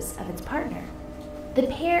clutches of its partner. The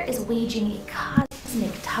pair is waging a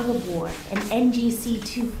cosmic tug-of-war, and NGC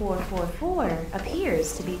 2444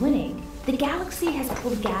 appears to be winning. The galaxy has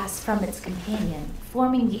pulled gas from its companion,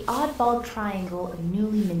 forming the oddball triangle of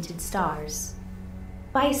newly minted stars.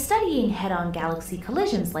 By studying head-on galaxy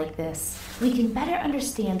collisions like this, we can better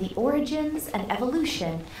understand the origins and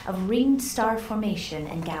evolution of ringed star formation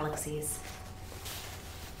in galaxies.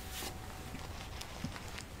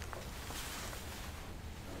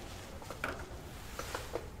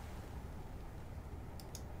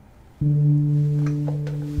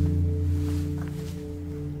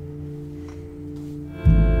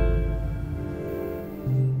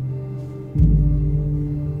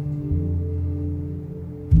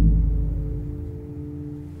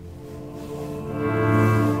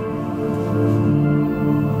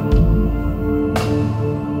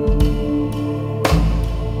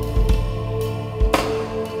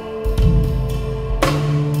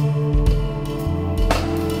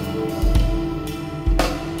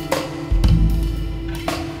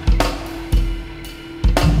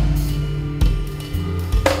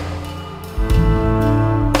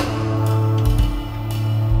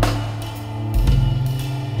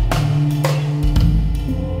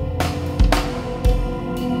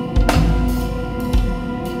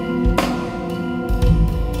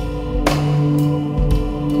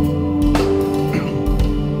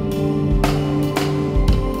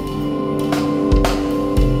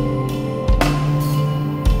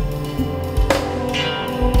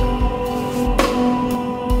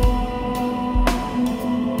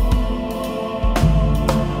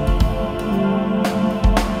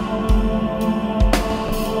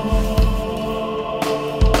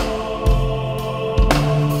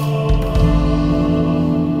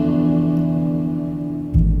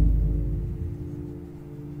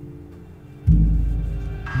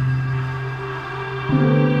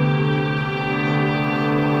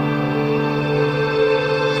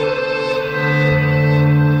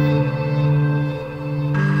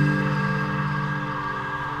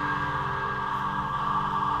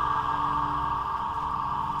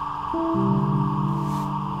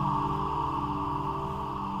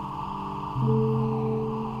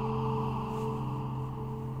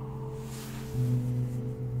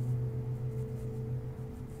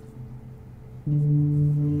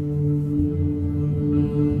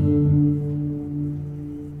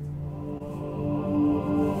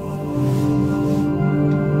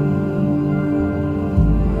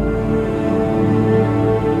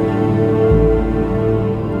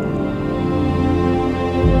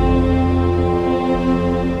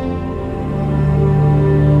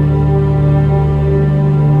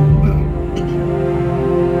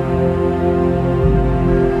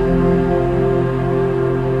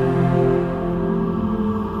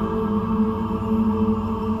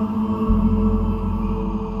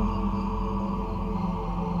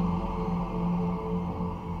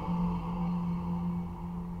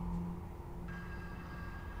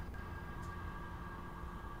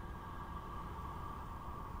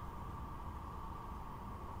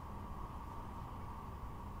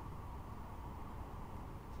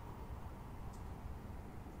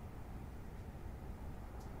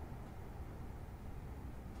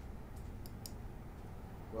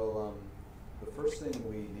 Well, the first thing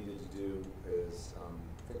we needed to do is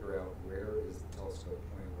figure out where is the telescope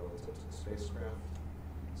pointing relative to the spacecraft.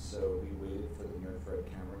 So we waited for the near-infrared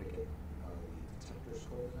camera to get the detectors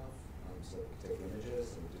cold enough so it could take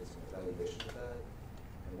images, and we did some evaluation of that.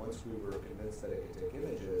 And once we were convinced that it could take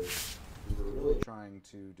images, we were really trying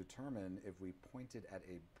to determine if we pointed at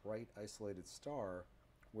a bright isolated star,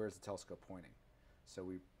 where's the telescope pointing? So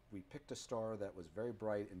we picked a star that was very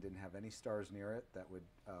bright and didn't have any stars near it that would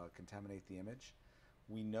contaminate the image.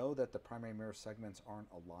 We know that the primary mirror segments aren't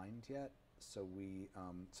aligned yet, so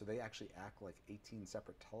so they actually act like 18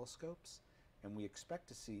 separate telescopes, and we expect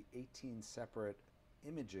to see 18 separate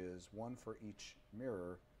images, one for each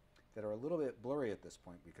mirror, that are a little bit blurry at this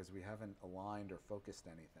point because we haven't aligned or focused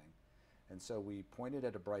anything. And so we pointed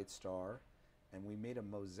at a bright star, and we made a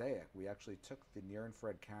mosaic. We actually took the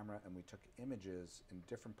near-infrared camera and we took images in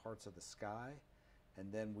different parts of the sky, and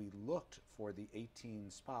then we looked for the 18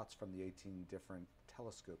 spots from the 18 different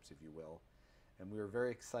telescopes, if you will, and we were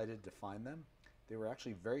very excited to find them. They were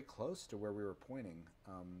actually very close to where we were pointing,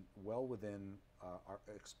 well within our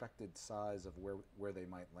expected size of where they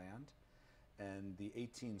might land. And the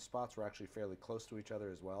 18 spots were actually fairly close to each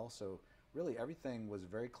other as well. So really everything was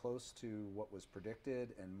very close to what was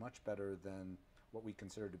predicted and much better than what we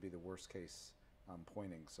considered to be the worst case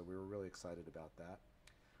pointing. So we were really excited about that.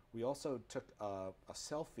 We also took a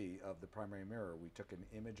selfie of the primary mirror. We took an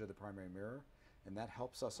image of the primary mirror, and that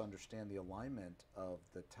helps us understand the alignment of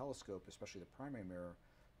the telescope, especially the primary mirror,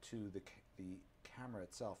 to the camera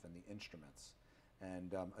itself and the instruments.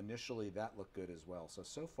 And initially that looked good as well.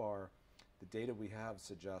 So far, the data we have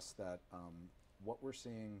suggests that what we're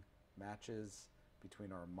seeing matches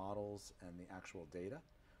between our models and the actual data.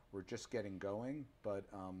 We're just getting going, but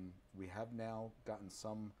we have now gotten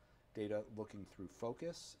some data looking through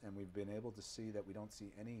focus, and we've been able to see that we don't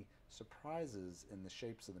see any surprises in the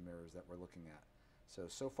shapes of the mirrors that we're looking at.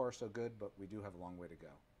 So far so good, but we do have a long way to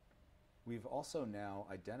go. We've also now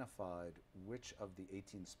identified which of the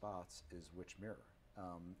 18 spots is which mirror.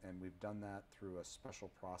 And we've done that through a special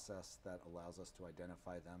process that allows us to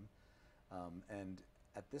identify them. And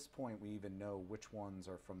at this point, we even know which ones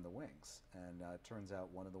are from the wings. And it turns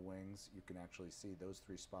out one of the wings, you can actually see those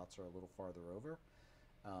 3 spots are a little farther over.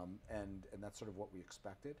 And that's sort of what we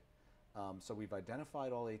expected. So we've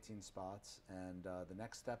identified all 18 spots, and the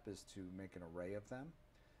next step is to make an array of them.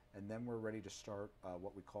 And then we're ready to start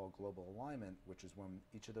what we call global alignment, which is when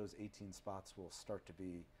each of those 18 spots will start to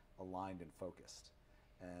be aligned and focused.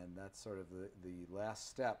 And that's sort of the last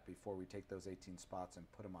step before we take those 18 spots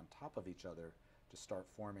and put them on top of each other to start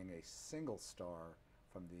forming a single star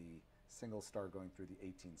from the single star going through the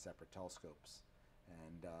 18 separate telescopes.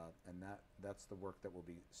 And that's the work that will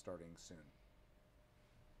be starting soon.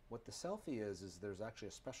 What the selfie is there's actually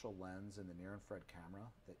a special lens in the near-infrared camera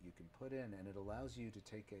that you can put in, and it allows you to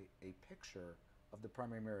take a picture of the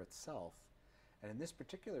primary mirror itself. And in this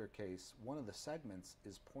particular case, one of the segments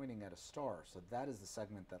is pointing at a star, so that is the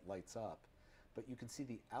segment that lights up. But you can see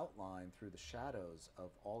the outline through the shadows of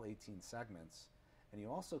all 18 segments, and you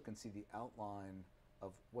also can see the outline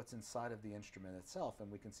of what's inside of the instrument itself,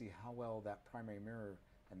 and we can see how well that primary mirror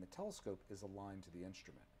and the telescope is aligned to the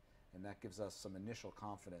instrument. And that gives us some initial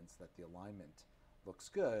confidence that the alignment looks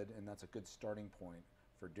good, and that's a good starting point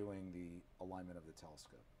for doing the alignment of the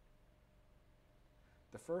telescope.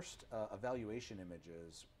 The first evaluation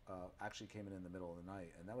images actually came in the middle of the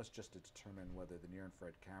night, and that was just to determine whether the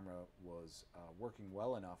near-infrared camera was working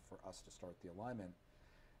well enough for us to start the alignment.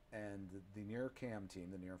 And the NearCam team,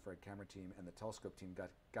 the near-infrared camera team, and the telescope team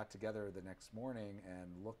got together the next morning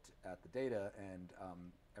and looked at the data, and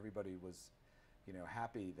everybody was,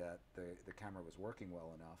 happy that the camera was working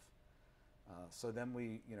well enough. So then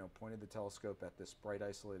we, pointed the telescope at this bright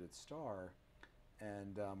isolated star,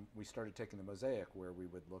 and we started taking the mosaic where we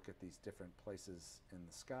would look at these different places in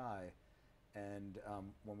the sky. And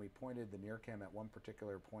when we pointed the NearCam at one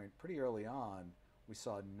particular point pretty early on, we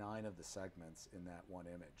saw 9 of the segments in that one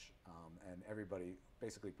image. And everybody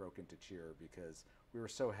basically broke into cheer because we were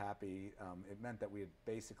so happy. It meant that we had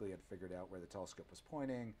basically figured out where the telescope was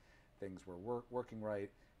pointing, things were working right,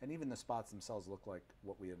 and even the spots themselves looked like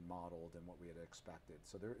what we had modeled and what we had expected.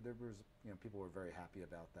 So there was, people were very happy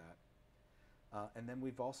about that. And then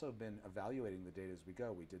we've also been evaluating the data as we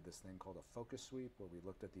go. We did this thing called a focus sweep where we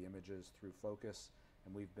looked at the images through focus,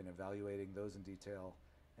 and we've been evaluating those in detail.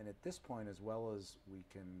 And at this point, as well as we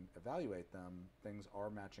can evaluate them, things are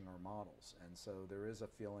matching our models. And so there is a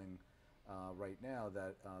feeling right now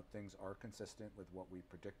that things are consistent with what we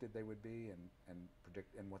predicted they would be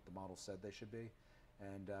and what the model said they should be.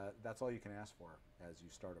 And that's all you can ask for as you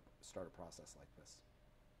start a process like this.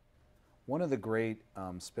 One of the great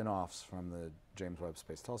spin-offs from the James Webb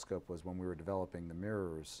Space Telescope was when we were developing the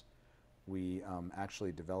mirrors, we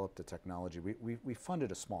actually developed a technology. We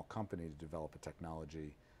funded a small company to develop a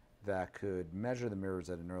technology that could measure the mirrors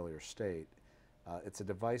at an earlier state. It's a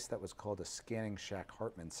device that was called a scanning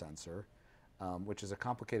Shack-Hartman sensor, which is a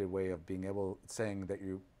complicated way of being able, saying that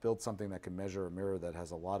you build something that can measure a mirror that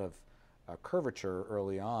has a lot of curvature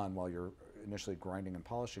early on while you're initially grinding and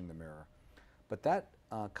polishing the mirror. But that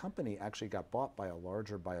company actually got bought by a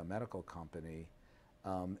larger biomedical company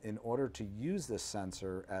in order to use this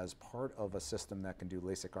sensor as part of a system that can do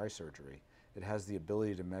LASIK eye surgery. It has the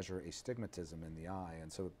ability to measure astigmatism in the eye,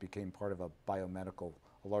 and so it became part of a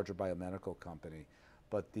larger biomedical company.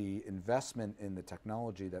 But the investment in the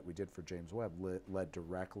technology that we did for James Webb led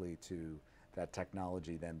directly to that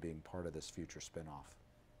technology then being part of this future spin-off.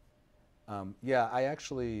 Yeah, I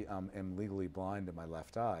actually am legally blind in my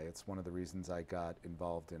left eye. It's one of the reasons I got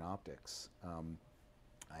involved in optics.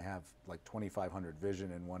 I have like 2,500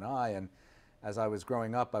 vision in one eye, and as I was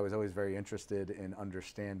growing up, I was always very interested in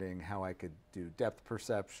understanding how I could do depth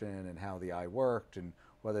perception and how the eye worked, and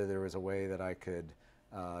whether there was a way that I could,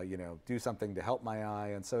 you know, do something to help my eye.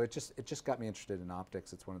 And so it just got me interested in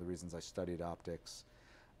optics. It's one of the reasons I studied optics.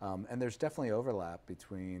 And there's definitely overlap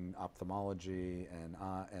between ophthalmology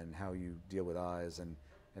and how you deal with eyes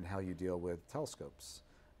and how you deal with telescopes.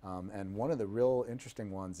 And one of the real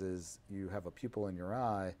interesting ones is you have a pupil in your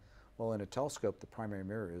eye. Well, in a telescope, the primary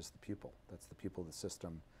mirror is the pupil. That's the pupil of the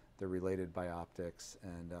system. They're related by optics.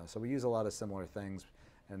 And so we use a lot of similar things.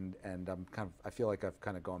 And I feel like I've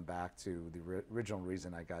kind of gone back to the original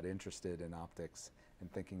reason I got interested in optics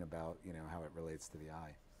and thinking about, you know, how it relates to the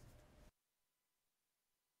eye.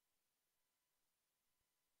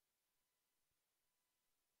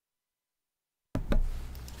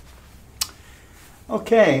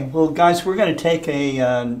 Okay, well, guys, we're going to take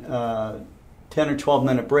a 10 or 12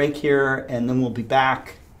 minute break here, and then we'll be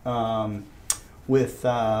back with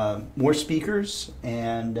more speakers.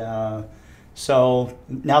 And so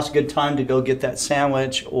now's a good time to go get that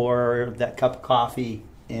sandwich or that cup of coffee,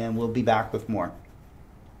 and we'll be back with more.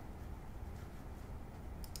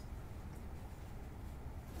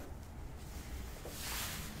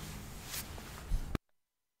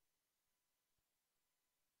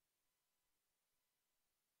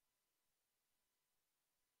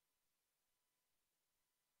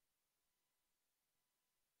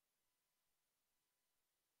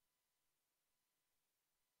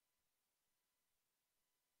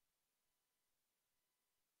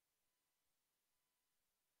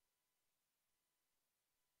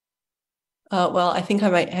 Well, I think I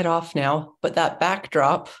might head off now, but that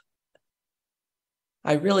backdrop,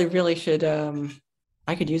 I really, really should,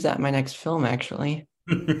 I could use that in my next film, actually.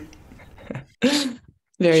 Very,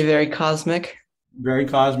 very cosmic. Very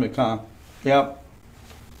cosmic, huh? Yep.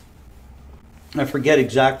 I forget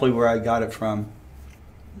exactly where I got it from,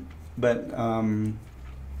 but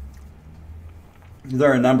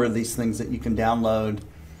there are a number of these things that you can download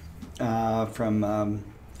from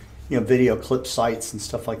you know, video clip sites and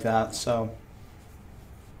stuff like that. So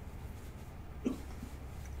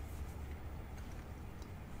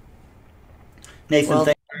Nathan, Well,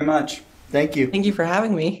 thank you very much. Thank you. Thank you for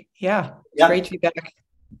having me. Yeah, it's Yep. great to be back.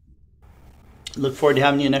 Look forward to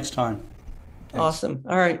having you next time. Thanks. Awesome.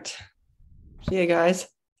 All right. See you guys.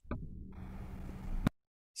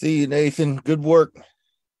 See you, Nathan. Good work.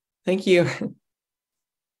 Thank you.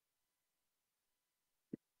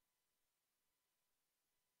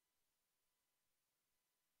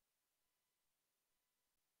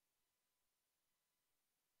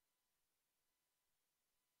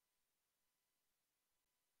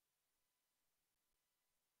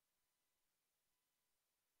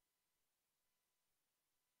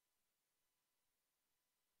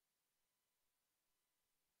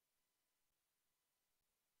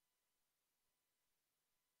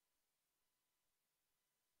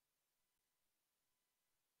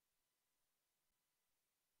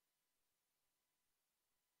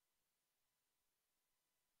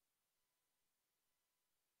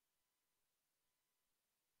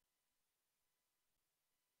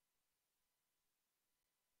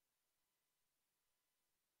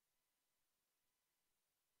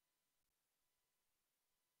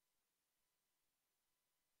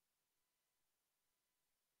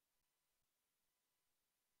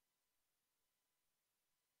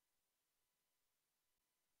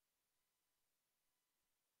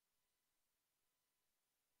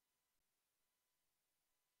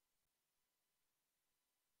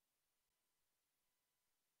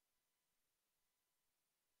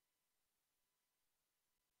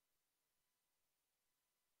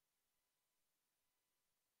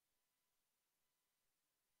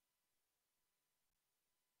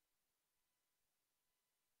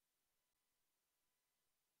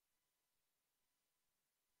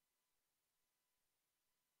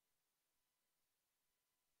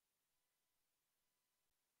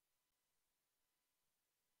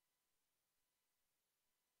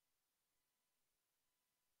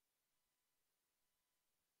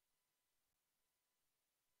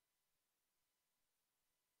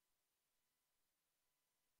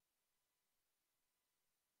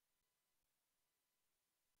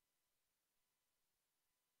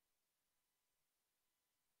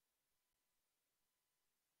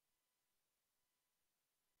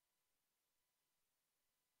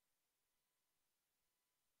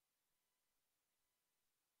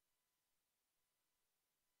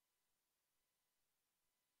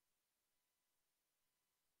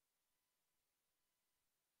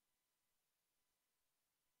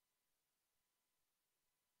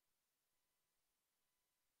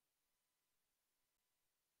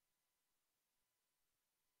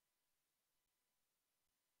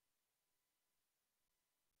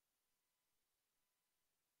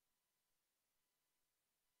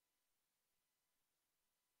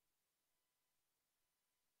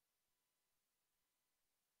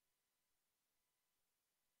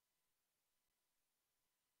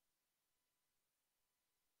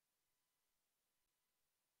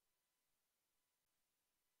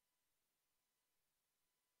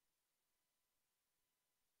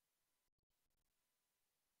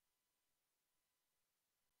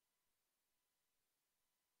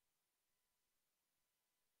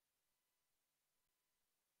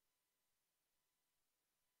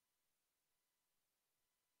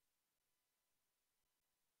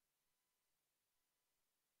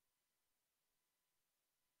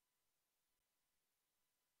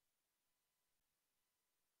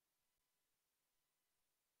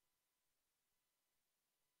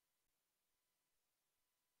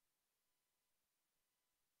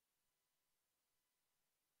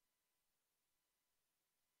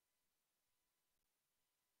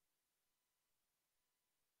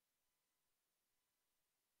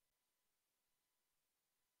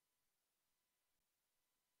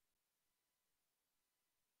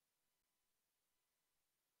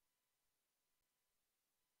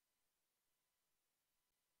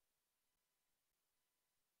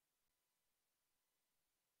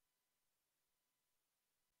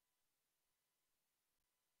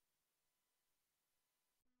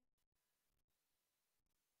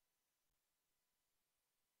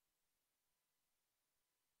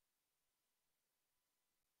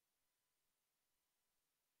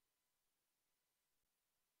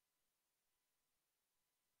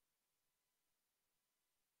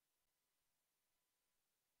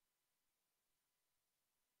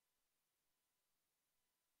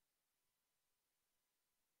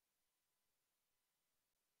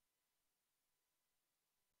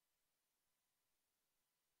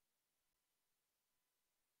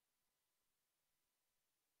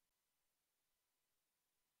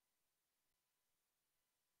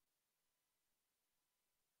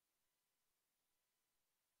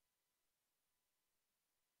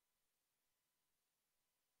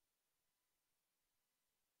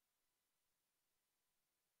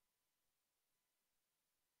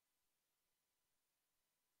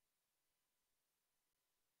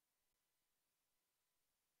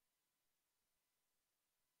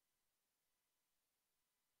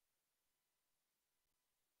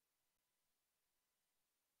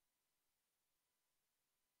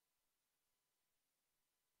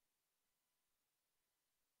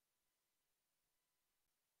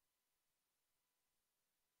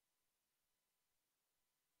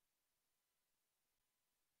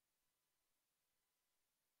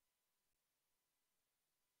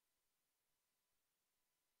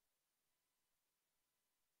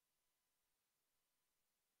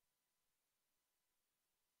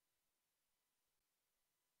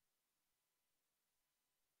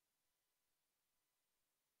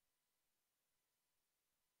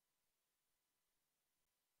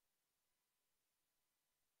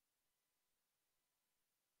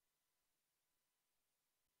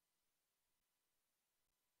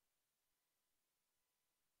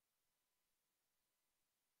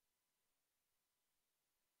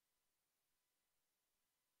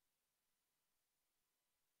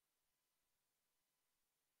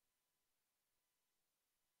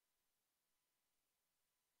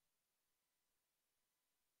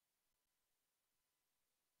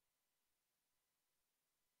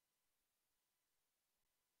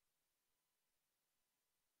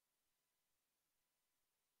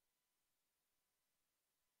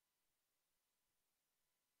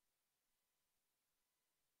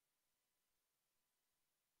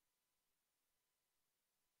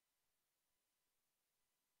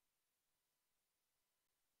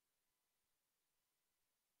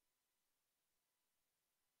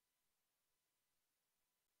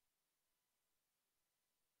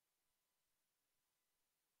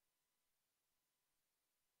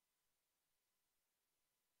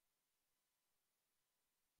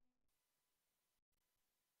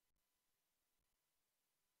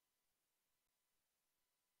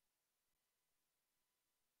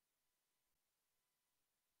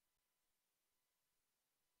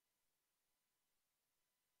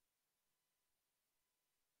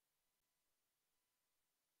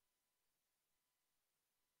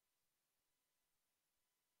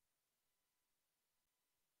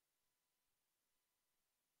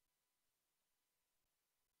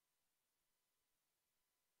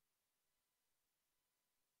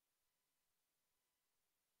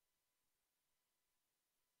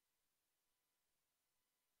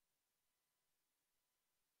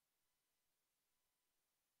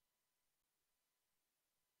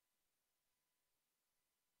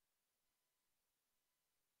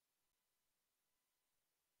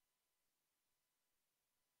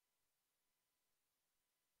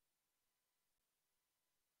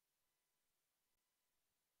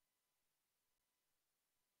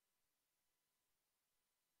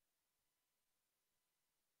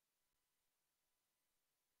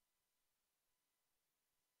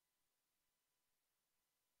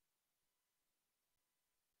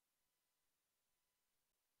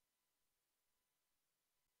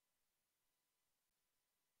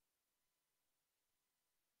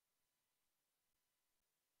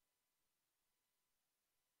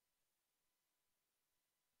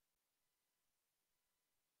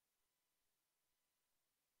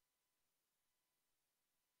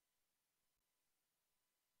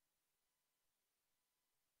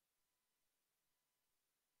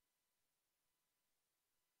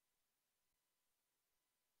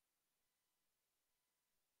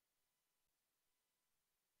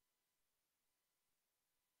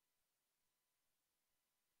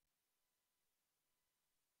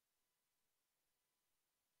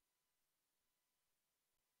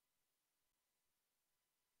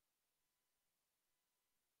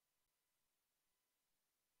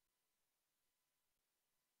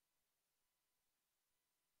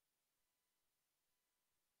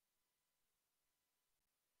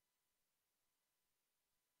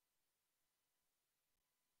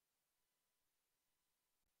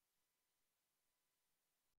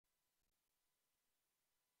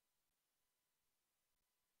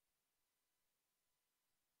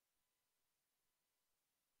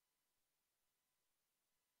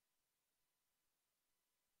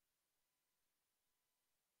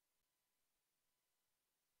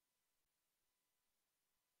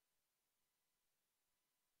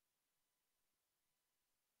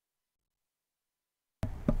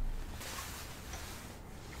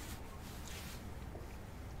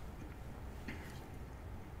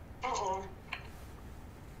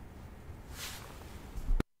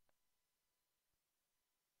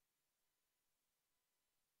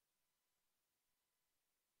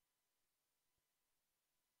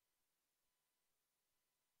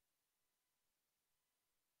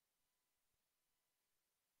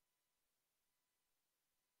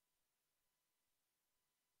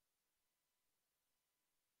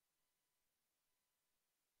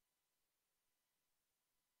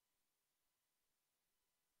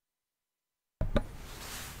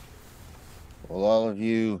 Well, all of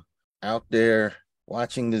you out there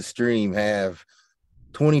watching the stream have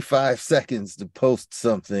 25 seconds to post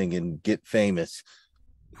something and get famous.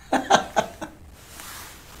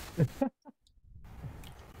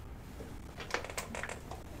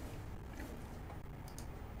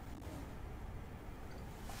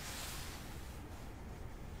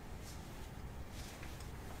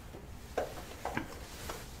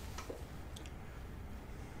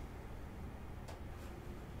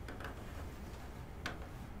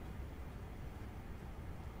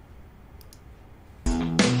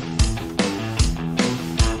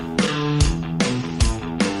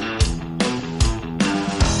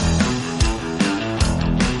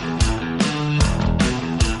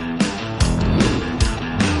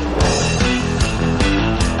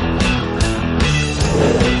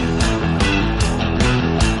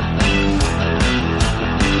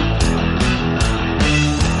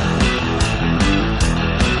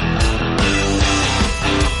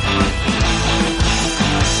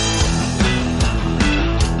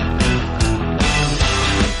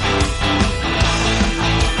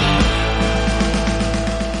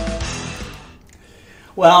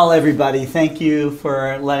 Well, everybody, thank you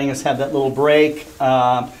for letting us have that little break.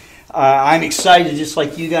 I'm excited, just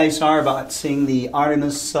like you guys are, about seeing the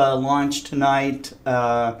Artemis launch tonight.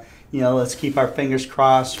 Let's keep our fingers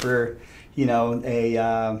crossed for,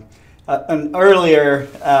 an earlier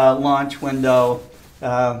launch window,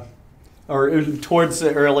 or towards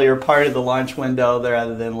the earlier part of the launch window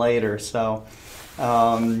rather than later. So,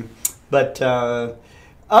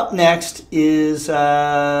 up next is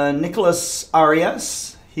Nicolas Arias.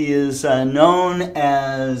 He is known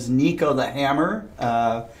as Nico the Hammer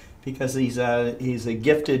because he's a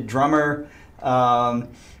gifted drummer. One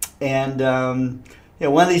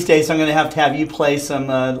of these days I'm going to have you play some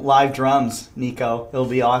live drums, Nico. It'll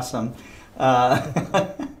be awesome.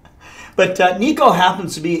 But Nico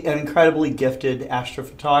happens to be an incredibly gifted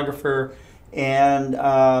astrophotographer.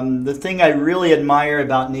 And the thing I really admire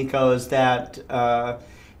about Nico is that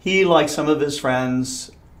he, like some of his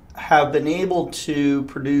friends, have been able to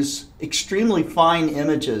produce extremely fine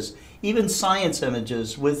images, even science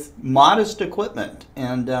images, with modest equipment.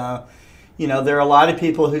 And, there are a lot of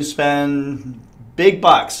people who spend big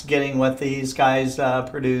bucks getting what these guys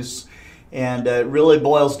produce, and it really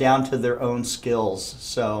boils down to their own skills.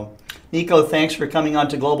 So, Nico, thanks for coming on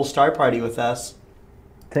to Global Star Party with us.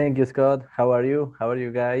 Thank you, Scott. How are you? How are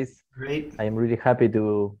you guys? Great. I'm really happy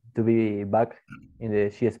to be back in the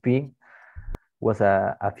CSP. Was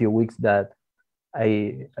a few weeks that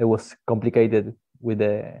I was complicated with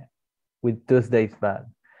Tuesdays, but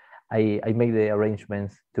I made the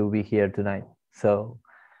arrangements to be here tonight. So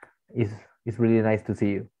it's really nice to see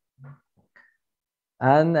you.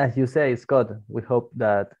 And as you say, Scott, we hope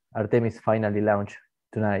that Artemis finally launch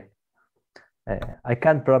tonight. I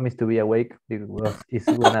can't promise to be awake because it's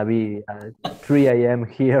gonna be 3 a.m.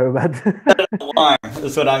 here, but alarm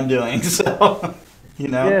is what I'm doing. So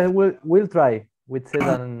yeah, we'll try. We'd set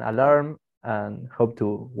an alarm and hope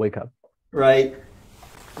to wake up. Right.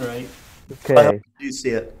 Okay. I hope you see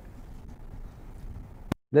it.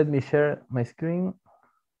 Let me share my screen.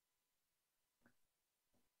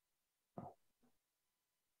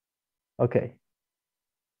 Okay.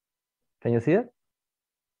 Can you see it?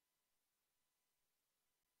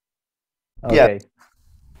 Okay.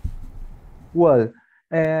 Yeah. Well,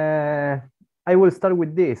 I will start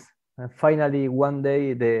with this. Finally, one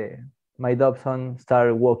day my Dobson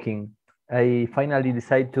started walking. I finally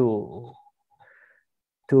decided to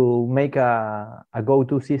make a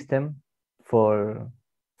go-to system for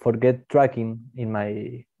get tracking in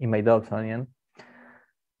my Dobson.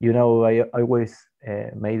 I always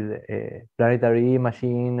made a planetary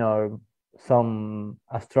imaging or some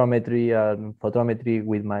astrometry and photometry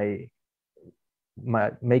with my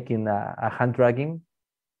making a hand tracking.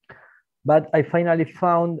 But I finally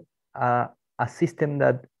found a system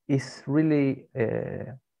that is really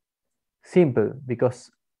simple,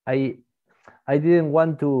 because I didn't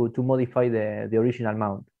want to modify the original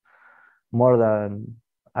mount more than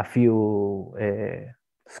a few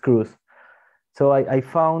screws. So I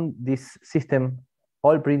found this system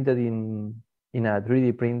all printed in in a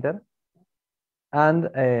 3D printer, and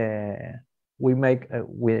we make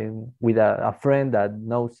with a friend that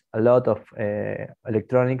knows a lot of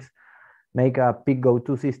electronics, make a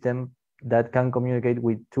pick-go-to system that can communicate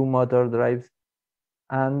with 2 motor drives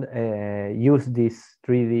and use these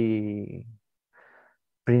 3D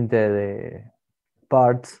printed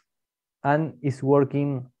parts, and it's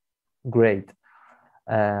working great.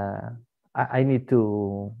 I need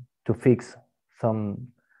to fix some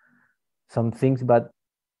things, but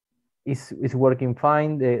it's working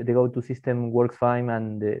fine. The go-to system works fine,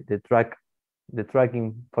 and the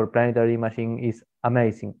tracking for planetary imaging is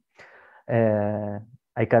amazing.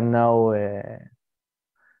 I can now.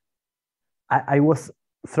 I was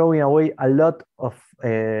throwing away a lot of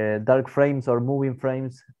dark frames or moving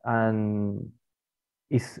frames, and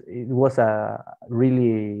it was a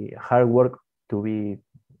really hard work to be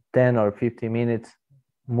 10 or 15 minutes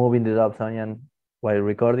moving the Dobsonian while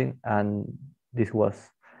recording, and this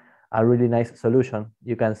was a really nice solution.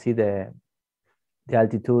 You can see the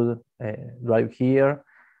altitude drive here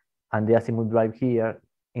and the azimuth drive here.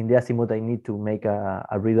 In the azimuth, I need to make a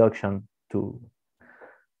reduction to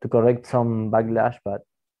correct some backlash, but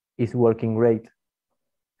it's working great.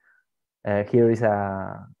 Here is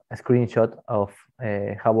a screenshot of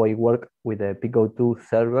how I work with the Pico2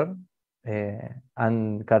 server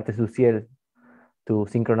and Cartes du Ciel to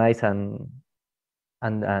synchronize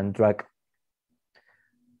and track.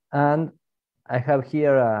 And I have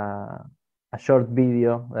here a short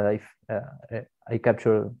video that I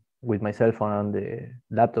captured with my cell phone on the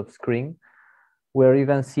laptop screen, where you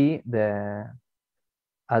can see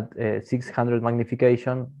at 600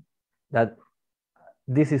 magnification that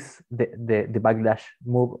this is the backlash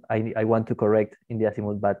move I want to correct in the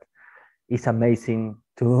azimuth, but it's amazing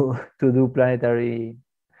to do planetary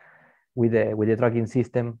with the tracking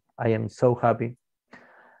system. I am so happy.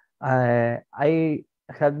 I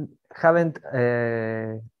haven't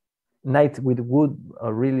night with good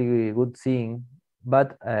or really good seeing,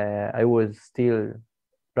 but I was still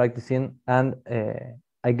practicing, and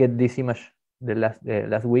I get this image the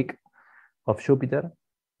last week of Jupiter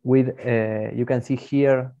with you can see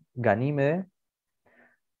here Ganymede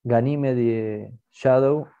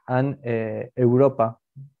shadow, and Europa,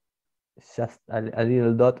 just a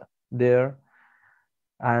little dot there,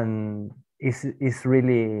 and it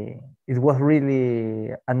was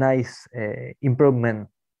really a nice improvement.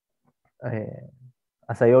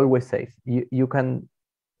 As I always say, you can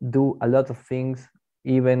do a lot of things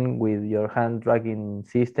even with your hand tracking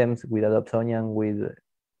systems, with Dobsonian, with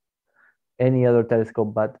any other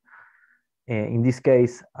telescope, but in this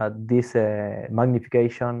case, this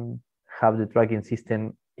magnification, have the tracking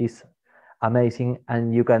system is amazing,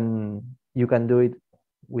 and you can do it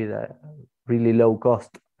with a really low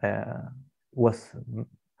cost. Was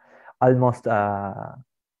almost a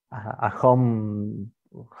home.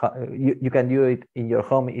 You can do it in your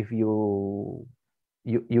home if you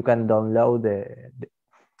can download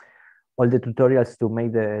all the tutorials to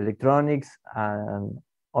make the electronics, and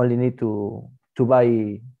only need to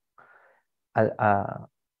buy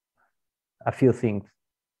a few things.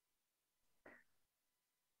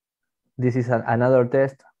 This is another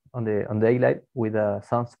test on daylight with a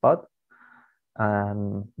sunspot,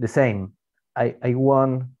 and the same. I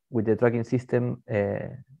won with the tracking system.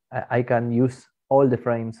 I can use all the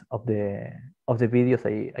frames of the videos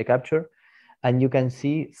I capture, and you can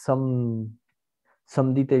see some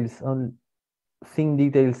details, on thin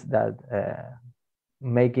details that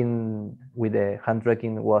making with the hand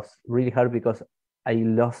tracking was really hard, because I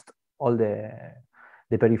lost all the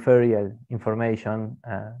peripheral information.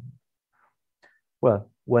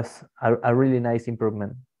 Well, was a really nice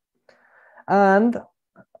improvement. And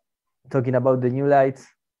talking about the new lights,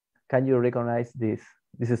 can you recognize this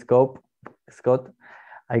scope, Scott?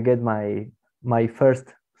 I get my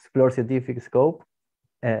first Explore Scientific scope.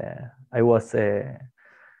 I was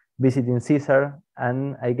visiting Cesar,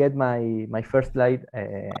 and I get my first light,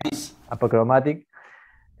 apochromatic,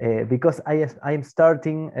 because I'm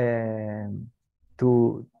starting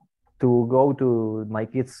to go to my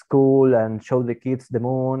kids' school and show the kids the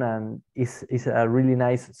moon, and it's a really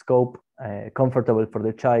nice scope, comfortable for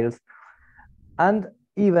the child. And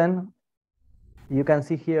even you can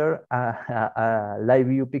see here a live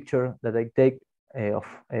view picture that I take of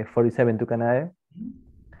 47 Tucanae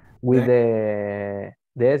with the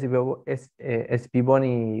SP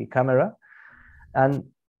Boni camera, and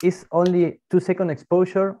it's only 2-second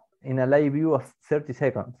exposure in a live view of 30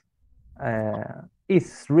 seconds.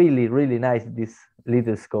 It's really nice, this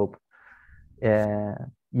little scope.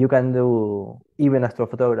 You can do even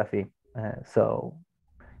astrophotography. So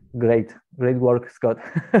great work, Scott.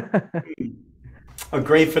 A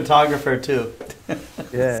great photographer too.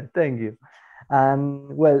 Yeah, thank you.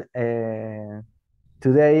 And well,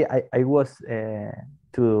 today I was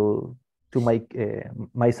to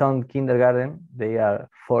my son kindergarten. They are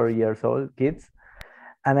 4 years old kids,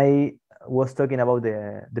 and I was talking about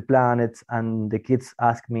the planets, and the kids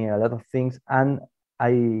ask me a lot of things, and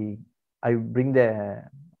I bring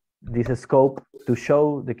this scope to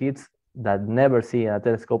show the kids that never see a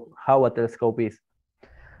telescope how a telescope is,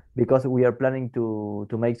 because we are planning to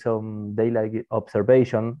make some daylight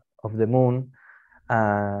observation of the moon,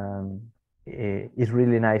 and it's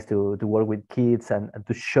really nice to work with kids and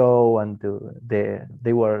to show, and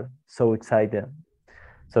they were so excited.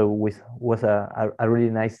 So it was a really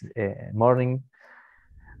nice morning.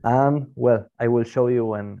 And well, I will show you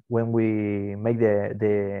when we make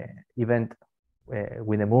the event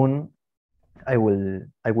with the moon. I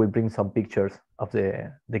will bring some pictures of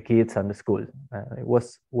the kids and the school. It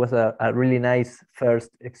was a really nice first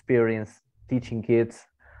experience teaching kids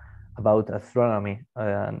about astronomy,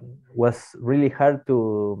 and was really hard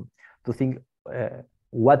to think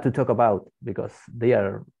what to talk about, because they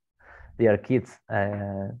are kids,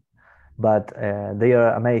 but they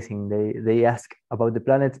are amazing. They ask about the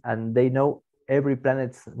planets, and they know every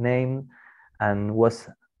planet's name, and was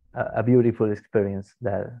a beautiful experience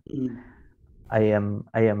that I am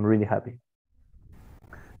really happy.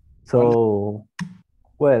 So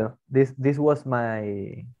well, this was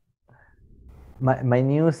my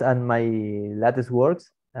news and my latest works,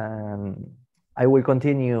 and I will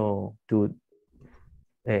continue to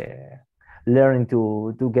learning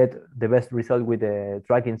to get the best result with the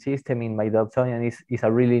tracking system in my Dobsonian. Is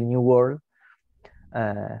a really new world,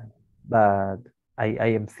 but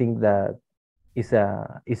I think that is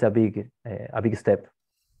a big step.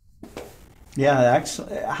 Yeah,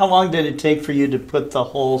 how long did it take for you to put the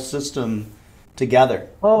whole system together?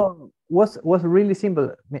 Oh, was really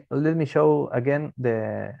simple. Let me show again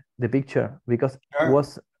the picture, because Sure. it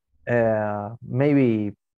was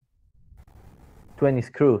maybe 20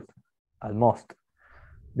 screws almost,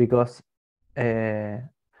 because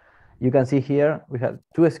you can see here we have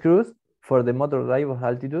 2 screws for the motor drive of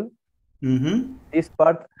altitude. Mm-hmm. This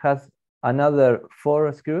part has another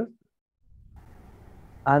 4 screws,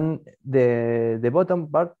 and the bottom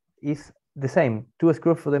part is the same, 2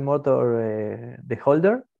 screws for the motor, the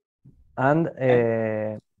holder, and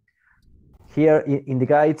here in the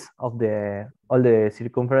guides of all the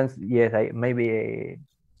circumference, yes, maybe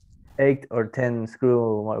 8 or 10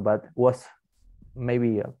 screw more, but was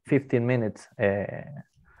maybe 15 minutes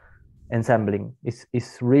ensembling.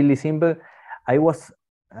 It's really simple. I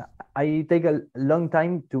take a long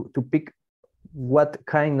time to pick what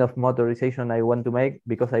kind of motorization I want to make,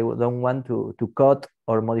 because I don't want to cut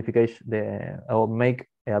or modification or make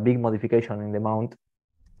a big modification in the mount.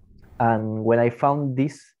 And when I found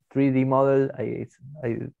this 3D model, I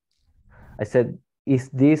said, is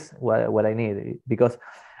this what I need? Because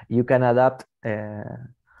you can adapt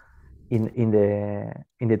in the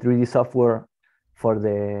 3D software for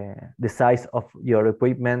the size of your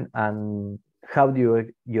equipment and how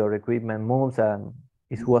your equipment moves, and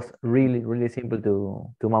it was really simple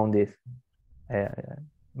to mount this,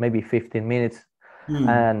 maybe 15 minutes.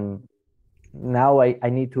 And now I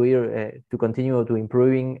need to continue to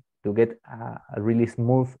improving to get a really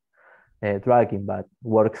smooth tracking, but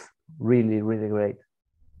works really great.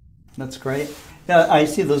 That's great. Now I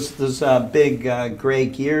see those big gray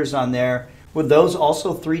gears on there. Were those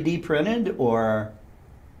also 3D printed, or?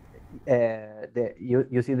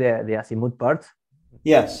 You see the azimuth parts?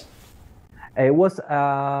 Yes. It was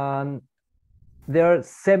there are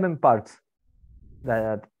 7 parts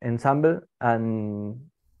that ensemble, and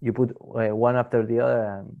you put one after the other.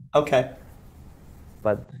 And, okay.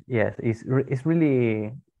 But yes, it's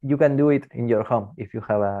really, you can do it in your home if you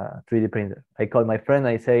have a 3D printer. I call my friend,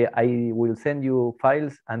 I say, I will send you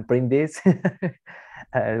files and print this.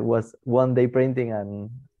 It was one day printing, and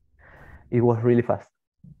it was really fast.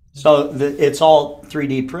 So it's all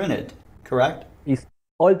 3D printed, correct? It's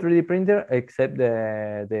all 3D printer except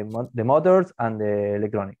the motors and the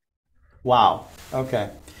electronics. Wow. Okay.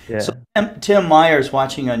 Yeah. So Tim Myers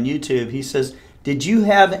watching on YouTube, he says, did you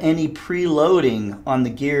have any preloading on the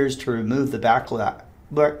gears to remove the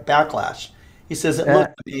backlash? He says it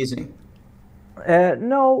looked amazing.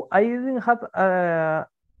 No, I didn't have.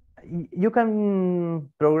 You can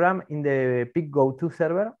program in the PickGo2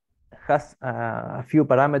 server, has a few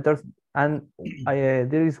parameters, and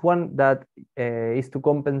there is one that is to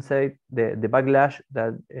compensate the backlash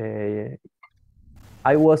that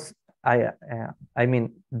I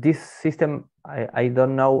mean, this system, I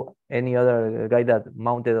don't know any other guy that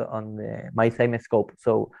mounted on my same scope.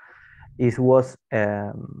 So It was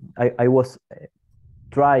I was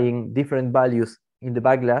trying different values in the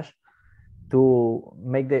backlash to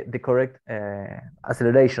make the correct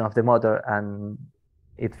acceleration of the motor, and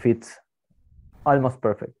it fits almost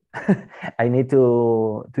perfect. I need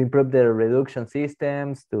to improve the reduction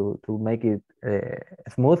systems to make it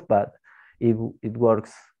smooth, but it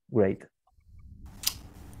works great.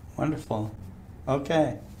 Wonderful.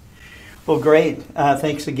 Okay. Well, great.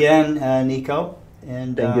 Thanks again, Nico.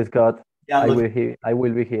 And Thank you, Scott. yeah, I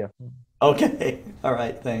will be here. Okay. All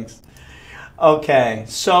right. Thanks. Okay.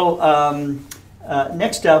 So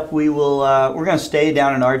next up, we're going to stay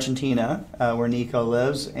down in Argentina, where Nico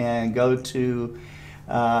lives, and go to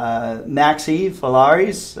Maxi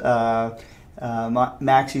Falieres.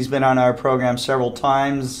 Maxi's been on our program several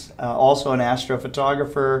times, also an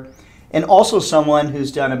astrophotographer, and also someone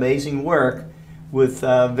who's done amazing work with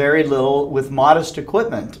very little, with modest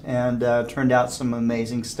equipment, and turned out some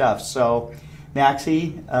amazing stuff. So,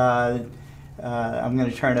 Maxi, I'm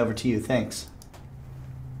going to turn it over to you. Thanks.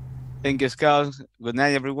 Thank you, Scott. Good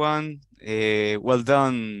night, everyone. Well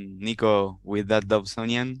done, Nico, with that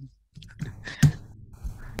Dobsonian.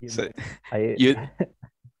 So,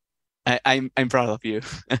 I'm proud of you.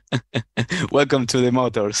 Welcome to the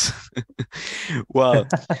motors. Well,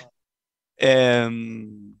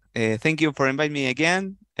 thank you for inviting me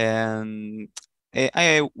again. And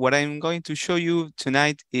what I'm going to show you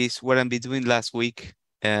tonight is what I've been doing last week.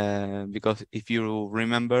 Because if you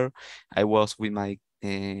remember, I was with my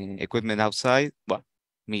equipment outside. Well,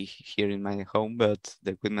 me here in my home, but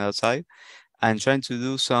the equipment outside, and trying to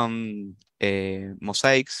do some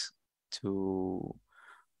mosaics to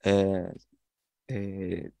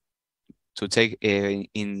take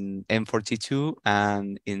in M42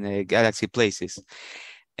 and in galaxy places.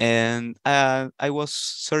 And I was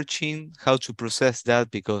searching how to process that,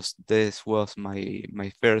 because this was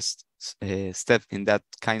my first step in that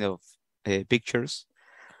kind of pictures.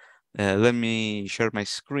 Let me share my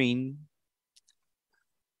screen.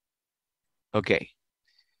 Okay.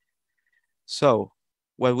 So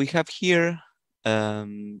what we have here,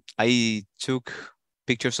 I took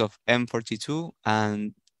pictures of M42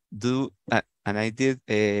 and I did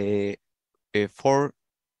 4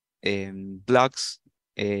 blocks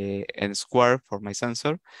and square for my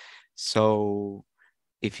sensor. So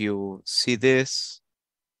if you see this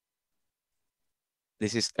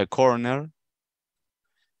is a corner.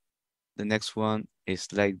 The next one is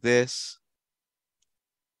like this.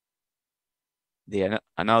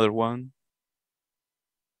 Another one.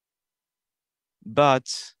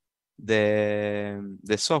 But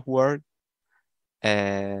the software,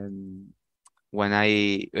 when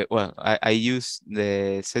I use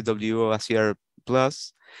the CWACR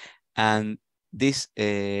Plus, and this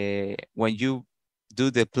when you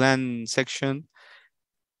do the plan section,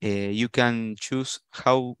 you can choose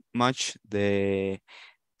how much the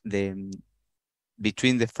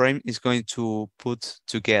between the frame is going to put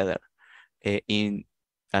together in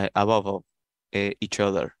above of each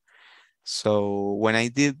other. So when I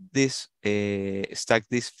did this, stack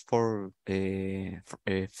these 4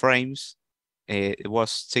 frames, it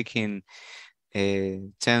was taking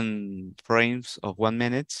 10 frames of 1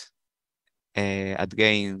 minute at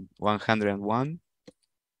gain 101.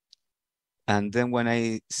 And then when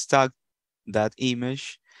I stack that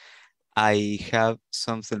image, I have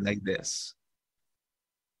something like this.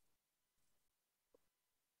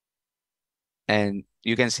 And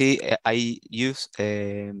you can see I use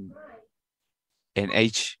an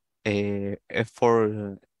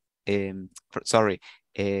f4,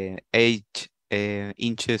 8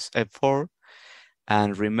 inches f4,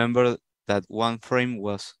 and remember that one frame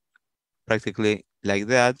was practically like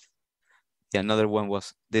that. The another one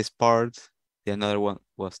was this part. The another one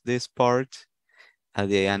was this part. And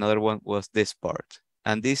the another one was this part.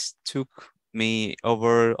 And this took me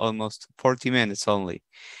over almost 40 minutes only.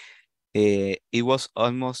 It was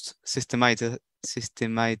almost systematized,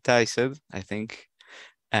 I think.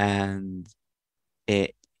 And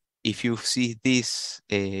if you see this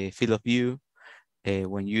field of view,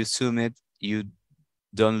 when you zoom it, you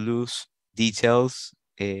don't lose details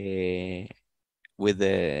with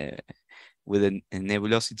the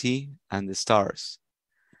nebulosity and the stars.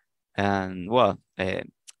 And well,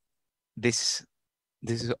 this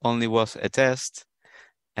only was a test.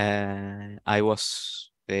 I was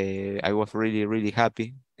really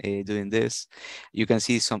happy doing this. You can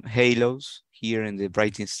see some halos here in the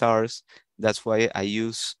brightening stars. That's why I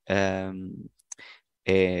use IR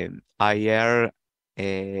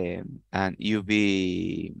and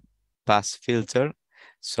UV pass filter.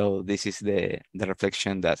 So this is the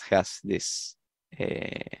reflection that has this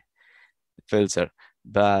filter.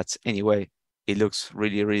 But anyway, it looks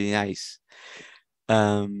really, really nice.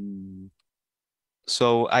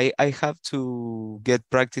 So I have to get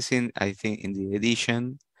practicing, I think, in the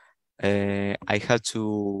edition. I had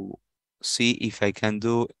to see if I can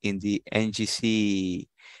do in the NGC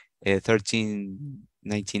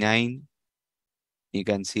 1399. You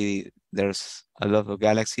can see there's a lot of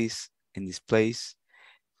galaxies in this place.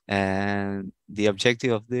 And the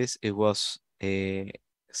objective of this, it was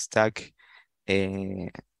stuck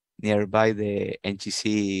nearby the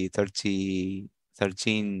NGC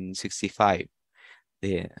 1365.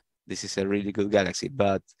 This is a really good galaxy,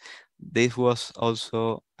 but this was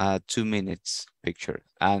also a 2 minutes picture,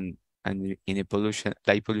 and in a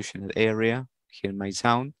light pollution area here in my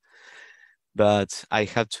town. But I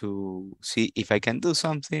had to see if I can do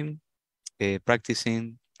something,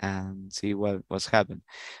 practicing and see what's happened.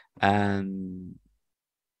 And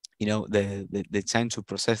the time to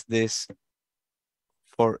process this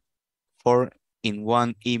for in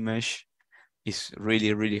one image is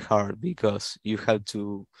really, really hard, because you have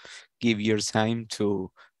to give your time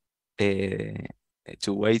to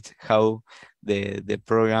wait how the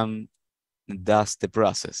program does the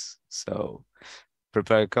process. So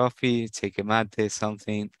prepare coffee, take a mate,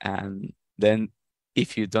 something, and then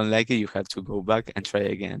if you don't like it, you have to go back and try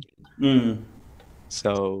again.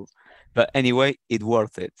 So, but anyway, it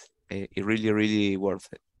worth it. It really, really worth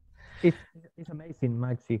it. It's amazing,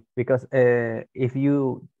 Maxi, because if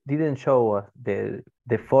you didn't show us the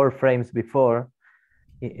 4 frames before,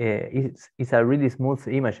 it's a really smooth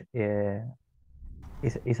image.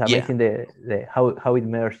 It's amazing the how it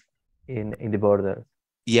merged in the borders.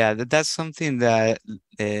 Yeah, that's something that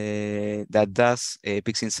that does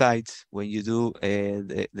PixInsight when you do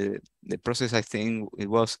the process. I think it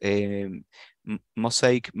was a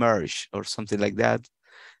mosaic merge or something like that.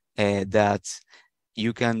 That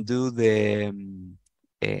you can do the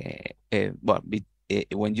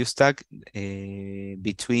when you stack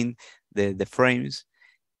between the frames,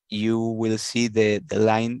 you will see the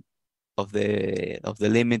line of the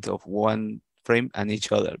limit of one frame and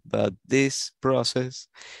each other. But this process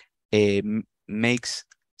makes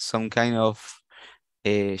some kind of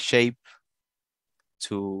shape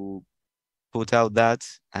to put out that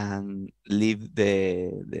and leave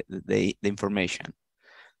the information.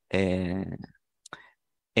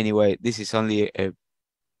 Anyway, this is only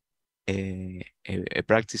a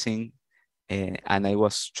practicing, and I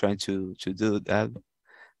was trying to do that.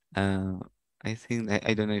 I think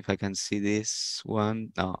I don't know if I can see this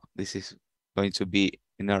one. No, this is going to be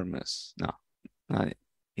enormous. No,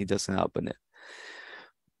 it doesn't open it.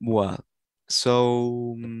 Well,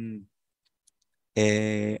 so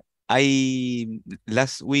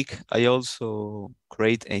last week I also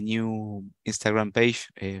create a new Instagram page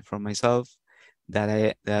for myself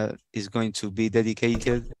that is going to be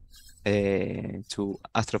dedicated to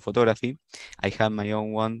astrophotography. I have my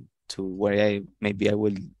own one to where I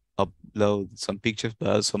will upload some pictures, but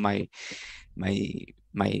also my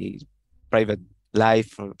private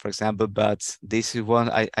life, for example. But this is one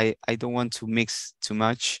I don't want to mix too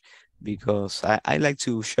much, because I like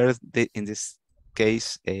to share in this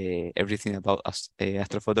case everything about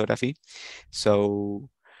astrophotography. So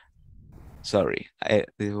sorry,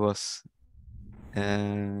 this was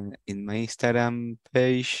in my Instagram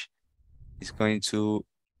page. It's going to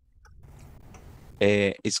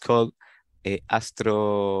it's called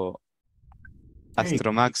Astromax.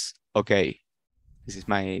 Okay, this is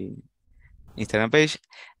my Instagram page,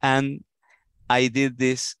 and I did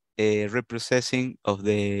this reprocessing of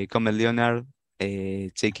the Comet Leonard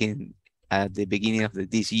taken at the beginning of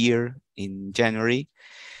this year in January,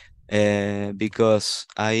 because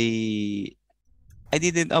I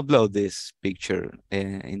didn't upload this picture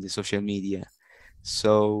in the social media.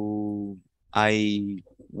 So I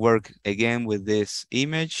work again with this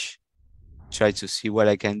image, try to see what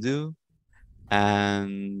I can do,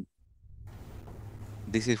 and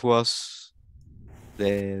this was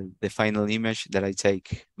the final image that I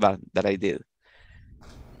did.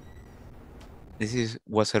 This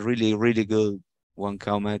was a really, really good one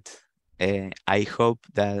comet. I hope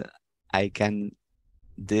that I could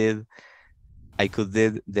did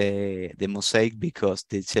the mosaic, because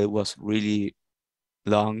the tail was really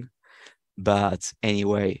long. But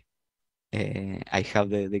anyway, I have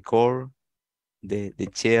the core, the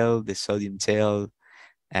tail, the sodium tail,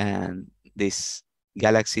 and these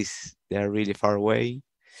galaxies, they are really far away.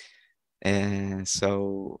 And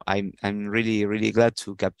so I'm really, really glad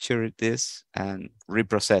to capture this and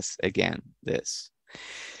reprocess again this.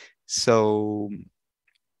 So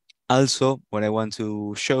also what I want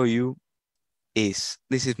to show you is,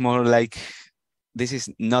 this is more like, this is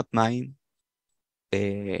not mine.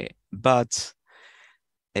 but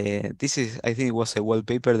this is, I think it was a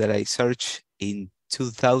wallpaper that I searched in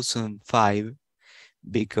 2005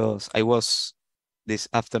 because I was this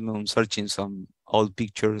afternoon searching some old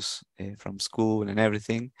pictures from school and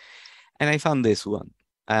everything, and I found this one.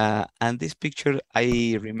 And this picture,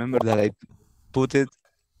 I remember that I put it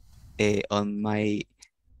on my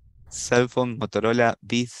cell phone Motorola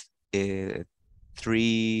Beat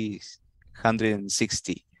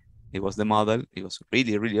 360. It was the model. It was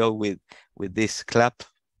really, really old with this clap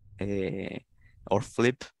or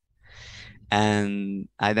flip. And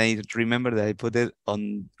I remember that I put it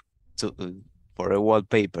on for a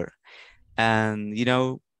wallpaper. And, you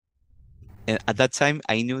know, at that time,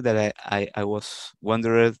 I knew that I was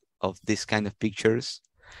wondering of this kind of pictures.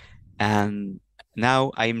 And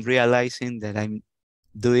now I'm realizing that I'm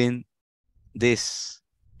doing this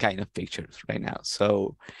kind of pictures right now.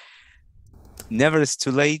 So never is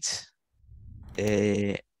too late.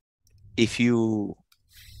 If you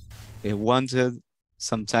wanted,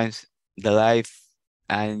 sometimes the life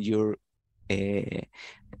and your the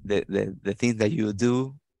thing that you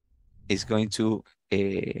do is going to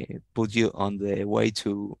put you on the way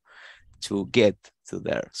to get to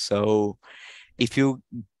there. So if you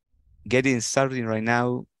getting started right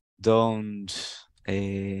now, don't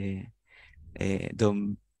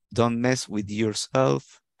mess with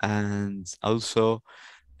yourself. And also,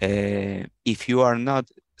 if you are not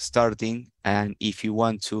starting and if you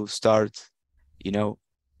want to start, you know,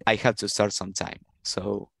 I have to start sometime.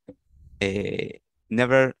 So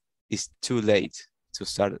never is too late to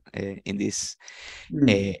start in this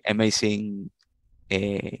amazing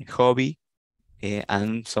hobby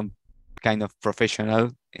and some kind of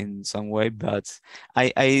professional in some way. But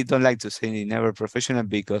I don't like to say never professional,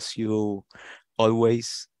 because you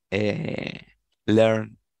always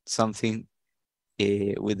learn something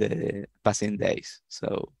with the passing days.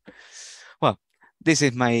 So, well, this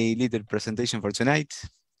is my little presentation for tonight.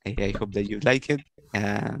 I hope that you like it,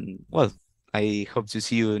 and well, I hope to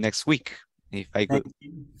see you next week if I could.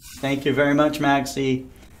 Thank you very much, Maxi.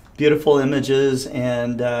 Beautiful images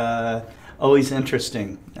and always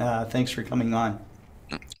interesting. Thanks for coming on.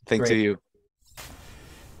 Thanks to you.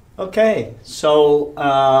 Okay, so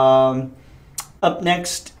up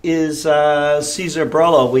next is Cesar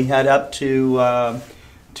Brollo. We head up to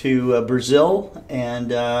Brazil,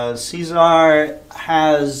 and Cesar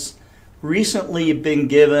has recently been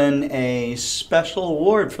given a special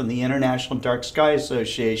award from the International Dark Sky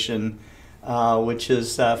Association, which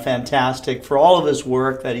is fantastic for all of his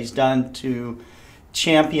work that he's done to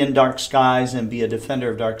champion dark skies and be a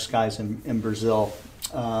defender of dark skies in Brazil.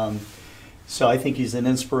 So I think he's an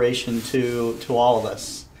inspiration to all of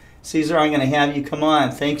us. Cesar, I'm going to have you come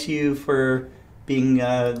on. Thanks you for being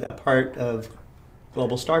a part of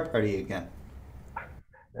Global Star Party again.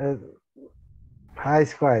 Hi,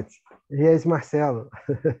 Scott. Here is Marcelo.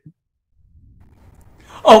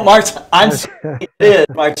 Oh, I'm sorry, it is.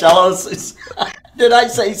 Marcelo. Did I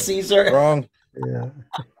say Cesar? Wrong. Yeah.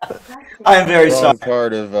 I'm very Wrong sorry.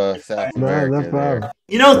 part of South America. No problem.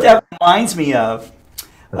 You know what that reminds me of?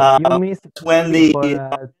 You missed When the for,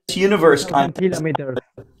 universe 1,000 contest, kilometers.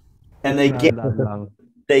 and It's not that long.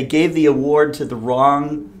 they gave the award to the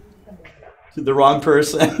wrong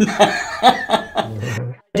person.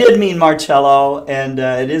 I did mean Marcelo, and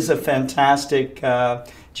it is a fantastic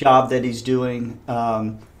job that he's doing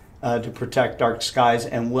to protect dark skies,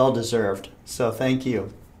 and well deserved. So thank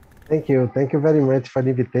you. Thank you. Thank you very much for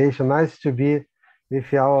the invitation. Nice to be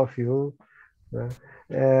with all of you.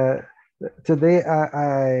 Today,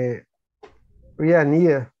 we are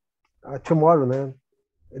near tomorrow, man.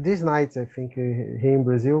 This night, I think, here in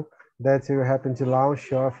Brazil, that will happen to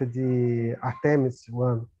launch of the Artemis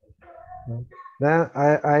 1. Then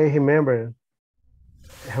I remember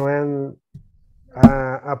when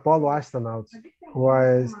Apollo astronaut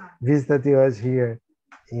was visiting us here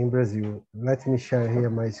in Brazil. Let me share here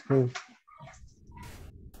my screen.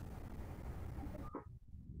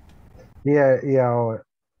 Here our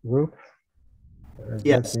group.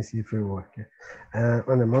 Yes. Let me see if it works.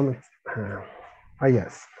 On a moment.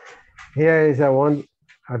 Yes. Here is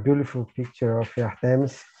a beautiful picture of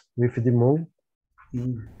Artemis with the moon.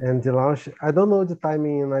 And the launch. I don't know the time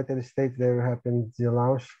in the United States that will happen the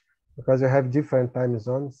launch, because we have different time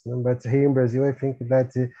zones. But here in Brazil, I think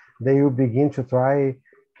that they will begin to try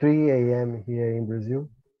 3 a.m. here in Brazil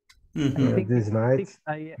this night.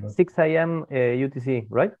 6 a.m. UTC,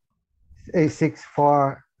 right? 6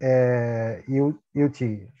 for UT,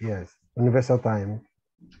 yes, Universal Time.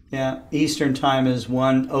 Yeah, Eastern Time is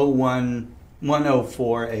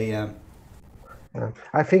 1:04 a.m.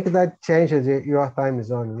 I think that changes your time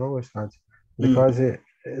zone, no, Scott? because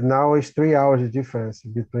now it's 3 hours difference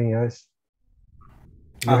between us.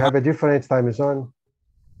 You have a different time zone.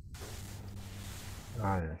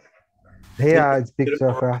 Ah, yes. Here is picture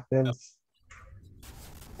of Artemis.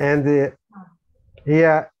 And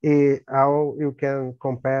here how you can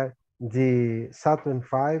compare the Saturn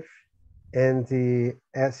V and the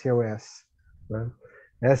SOS.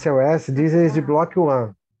 SOS, this is the block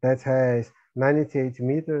 1 that has 98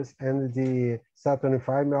 meters, and the Saturn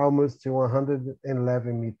V almost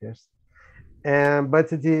 111 meters. But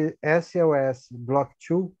the SOS block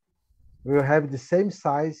 2 will have the same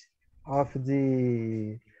size of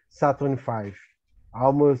the Saturn V,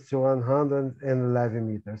 almost 111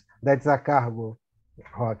 meters. That's a cargo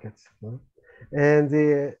rocket. And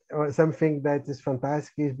something that is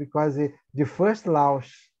fantastic is because the first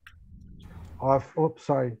launch of,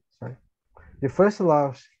 the first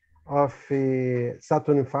launch of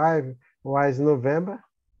Saturn V was November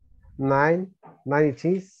 9,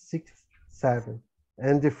 1967.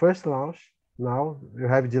 And the first launch, now you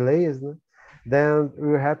have delays, no? Then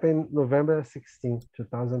will happen November 16,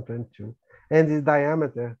 2022. And the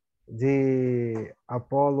diameter, the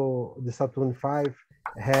Apollo, the Saturn V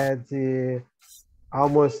had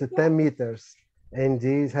almost 10 meters, and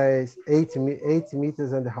this has 8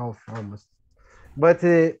 meters and a half almost. But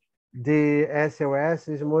the SOS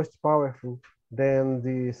is most powerful than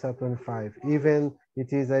the Saturn V, even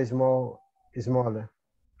it is a smaller.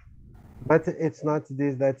 But it's not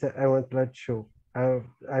this that I want to show.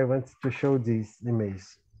 I want to show this image.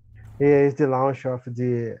 Here is the launch of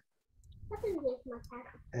the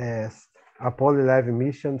Apollo 11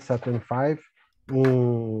 mission, Saturn V,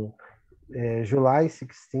 in July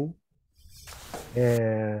 16,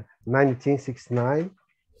 1969.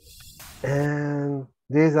 And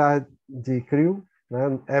these are the crew,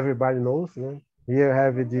 everybody knows. Here you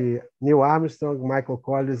have the Neil Armstrong, Michael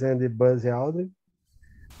Collins, and the Buzz Aldrin.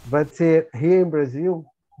 But here in Brazil,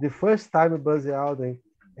 the first time Buzz Aldrin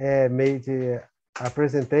made a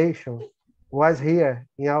presentation was here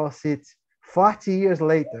in our city, 40 years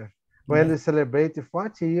later, when we celebrated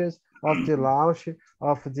 40 years of the launch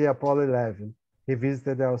of the Apollo 11. He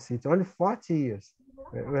visited our city, only 40 years.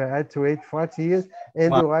 We had to wait 40 years,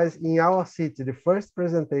 and it was in our city, the first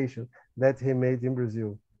presentation that he made in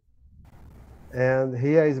Brazil. And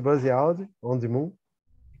here is Buzz Aldrin on the moon.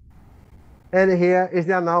 And here is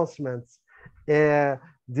the announcement.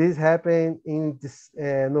 This happened in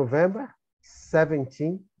November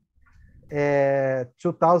 17,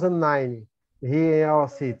 2009, here in our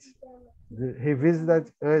city. He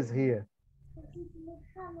visited us here.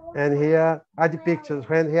 And here are the pictures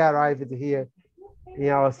when he arrived here in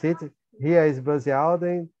our city. Here is Buzz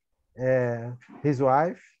Aldrin, his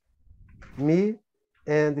wife, me,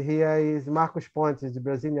 and here is Marcos Pontes, the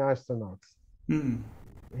Brazilian astronauts.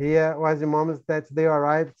 Here was the moment that they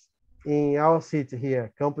arrived in our city here,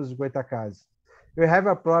 Campus Goitacazes. We have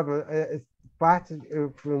a problem. Part,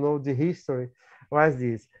 if you know the history, was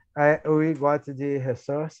this. We got the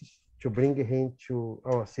resources to bring him to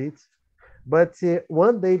our city. But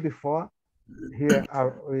one day before here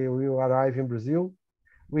we arrived in Brazil,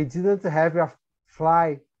 we didn't have a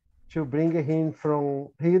flight to bring him from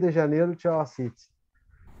Rio de Janeiro to our city.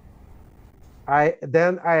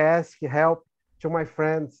 Then I asked help to my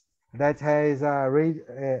friends that has a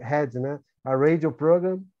radio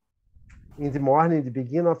program in the morning, the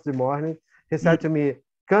beginning of the morning. He said to me,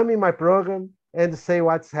 come in my program and say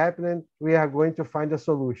what's happening. We are going to find a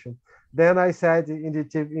solution. Then I said in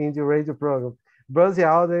the radio program, Buzz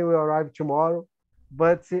Aldrin will arrive tomorrow,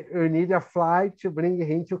 but we need a flight to bring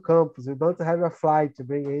him to campus. We don't have a flight to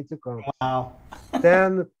bring him to campus. Wow.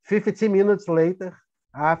 Then 15 minutes later,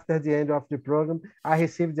 after the end of the program, I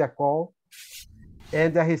received a call,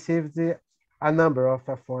 and I received a number of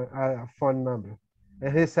a phone number.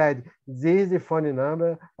 And he said, this is the phone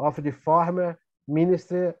number of the former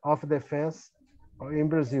Minister of Defense in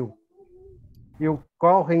Brazil. You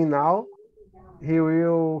call him now, he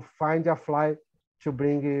will find a flight to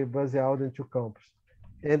bring Buzz Aldrin to campus.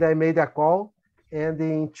 And I made a call, and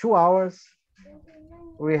in 2 hours,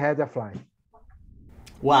 we had a flight.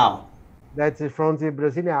 Wow. That's from the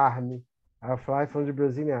Brazilian Army, a flight from the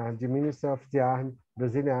Brazilian Army, the Minister of the Army,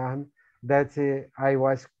 Brazilian Army, that I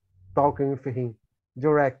was talking with him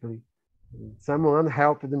directly. Someone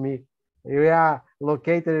helped me. We are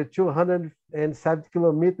located 270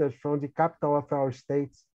 kilometers from the capital of our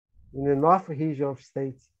state, in the north region of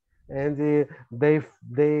states. And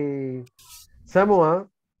someone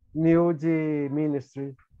knew the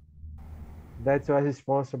ministry that was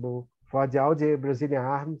responsible for all the Brazilian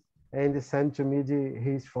armies, and sent to me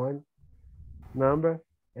his phone number,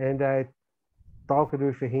 and I talked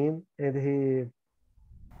with him, and he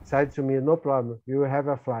said to me, no problem, you will have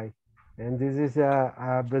a flight. And this is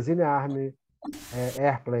a Brazilian Army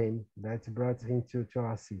airplane that brought him to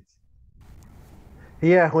our city.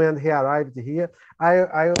 Here, when he arrived here,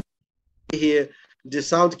 I hear the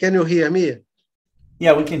sound. Can you hear me?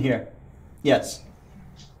 Yeah, we can hear. Yes.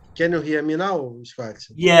 Can you hear me now, Scott?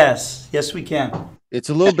 Yes. Yes, we can. It's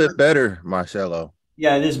a little bit better, Marcelo.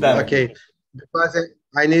 Yeah, it is better. Okay, because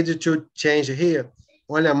I need to change here.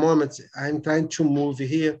 Only a moment, I'm trying to move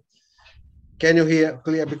here. Can you hear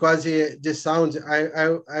clear? Because the sound,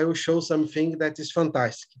 I will show something that is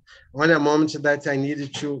fantastic. Only a moment that I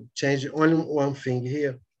needed to change only one thing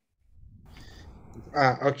here.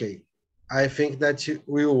 Okay. I think that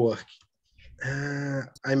will work.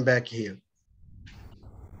 I'm back here.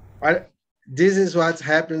 This is what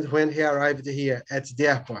happened when he arrived here at the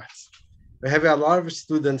airport. We have a lot of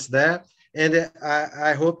students there, and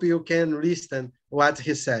I hope you can listen what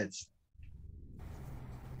he said.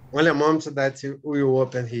 Only a moment that we will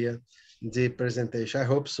open here the presentation. I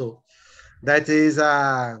hope so. That is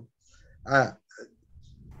a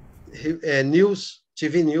news,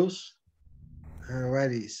 TV news.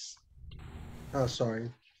 Where is? Oh,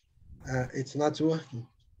 sorry. It's not working.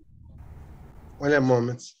 Only a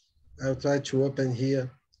moment. I'll try to open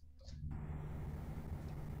here.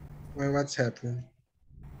 Well, what's happening?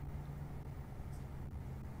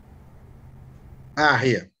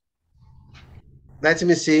 Here. Let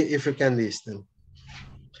me see if you can listen.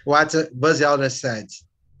 What Buzz Aldrin said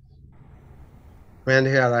when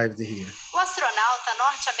he arrived here. O astronauta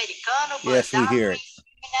norte-americano Yes, we hear it.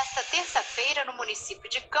 nesta terça-feira no município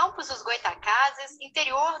de Campos dos Goytacazes,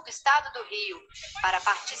 interior do estado do Rio, para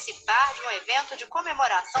participar de um evento de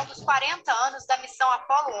comemoração dos 40 anos da missão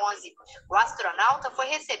Apollo 11. O astronauta foi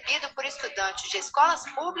recebido por estudantes de escolas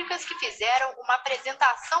públicas que fizeram uma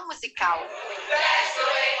apresentação musical.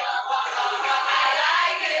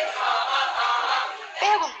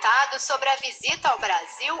 Perguntado sobre a visita ao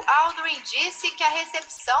Brasil, Aldrin disse que a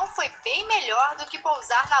recepção foi bem melhor do que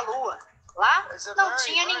pousar na Lua. Lá não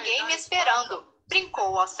tinha ninguém me esperando,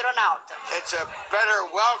 brincou o astronauta. It's a better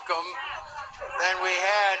welcome than we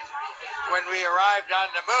had when we arrived on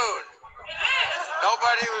the moon.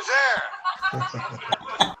 Nobody was there.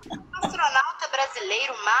 O astronauta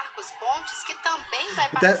brasileiro Marcos Pontes, que também vai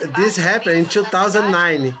participar. This happened in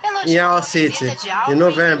 2009 in our city, in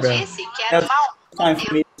November. Disse que era uma Time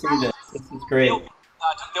for me to see this. This is great.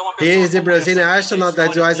 He is the Brazilian astronaut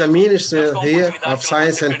that was a minister here of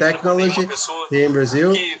science and technology here in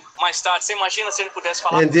Brazil.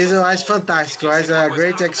 And this was fantastic. It was a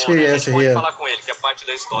great experience here. And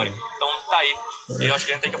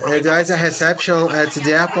there was a reception at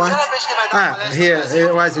the airport. Here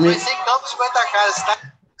it was me.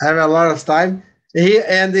 I have a lot of time. He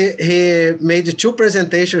made 2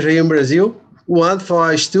 presentations here in Brazil. One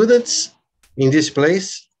for students in this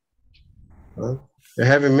place. You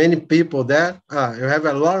have many people there. You have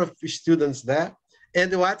a lot of students there.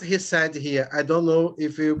 And what he said here, I don't know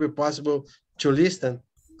if it will be possible to listen.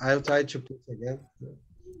 I'll try to put it again.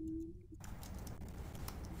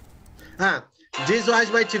 This was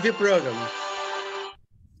my TV program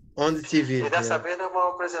on the TV.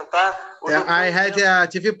 I had a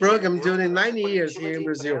TV program during 9 years here in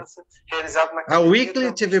Brazil. A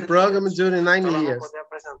weekly TV program during 9 years.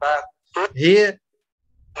 Here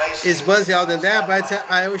is Buzz Aldrin there, but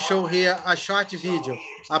I will show here a short video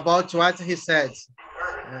about what he said.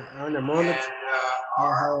 On a moment,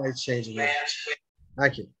 how I change it.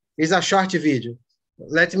 Okay, it's a short video.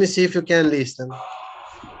 Let me see if you can listen.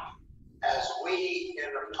 As we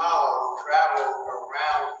in Apollo travel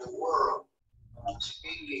around the world,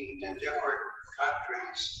 speaking to different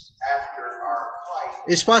countries after our flight.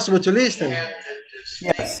 It's possible to listen?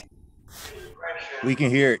 Yes. We can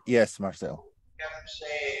hear it. Yes, Marcelo. Kept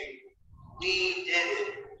saying, we did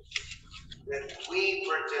it, that we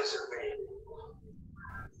participated.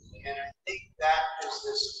 And I think that is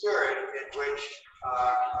the spirit in which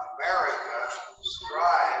America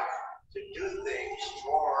strives to do things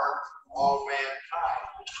for all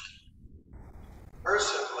mankind.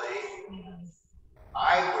 Personally,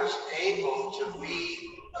 I was able to be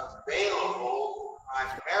available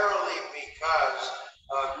primarily because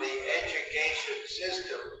of the education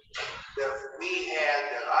system that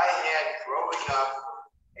I had growing up,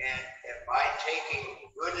 and by taking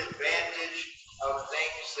good advantage of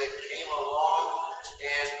things that came along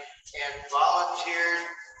and volunteered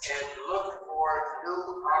and looked for new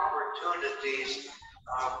opportunities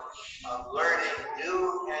of learning new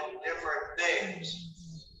and different things.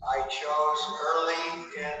 I chose early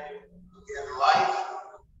in life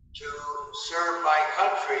to serve my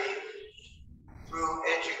country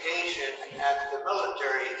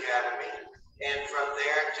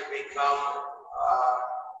become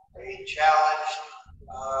a challenged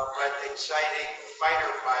but exciting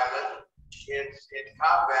fighter pilot in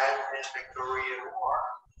combat in the Korean War.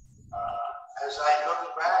 As I look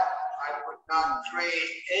back, I would not trade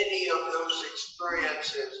any of those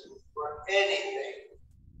experiences for anything.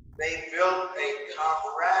 They built a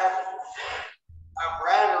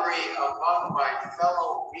camaraderie among my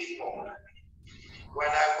fellow people. When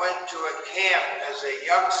I went to a camp as a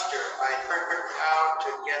youngster, I learned how to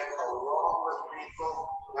get along with people,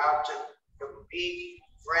 how to compete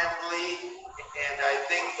friendly, and I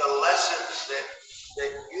think the lessons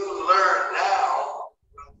that you learn now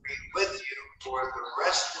will be with you for the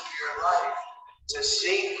rest of your life, to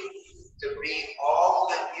seek to be all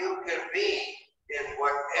that you can be in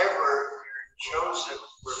whatever your chosen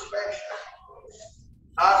profession.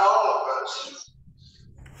 Not all of us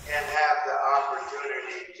can have the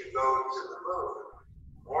opportunity to go to the moon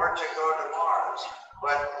or to go to Mars,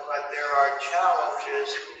 but there are challenges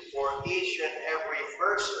for each and every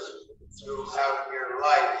person throughout your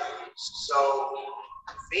life. So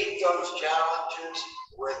meet those challenges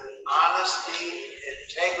with honesty,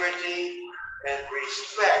 integrity, and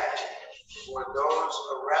respect for those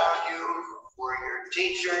around you, for your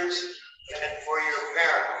teachers, and for your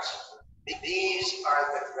parents. These are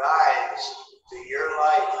the guides to your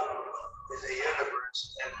life in the universe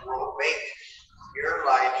and will make your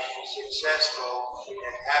life successful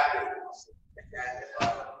and happy. And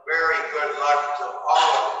very good luck to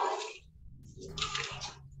all of you.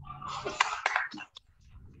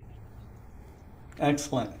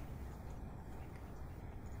 Excellent.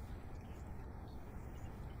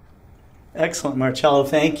 Excellent, Marcelo.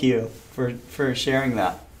 Thank you for sharing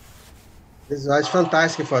that. This was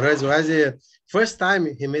fantastic for us. It was the first time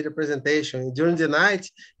he made a presentation. During the night,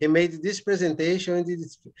 he made this presentation in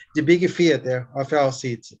the big theater of our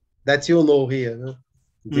city that you know here, no?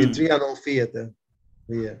 The Trianon Theater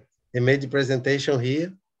here. He made the presentation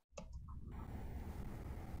here.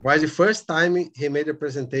 It was the first time he made a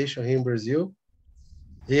presentation here in Brazil.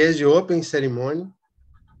 Here's the opening ceremony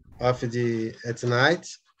of at night.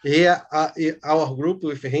 Here, our group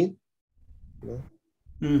with him, you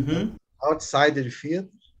know, outside the theater.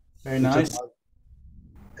 Very nice.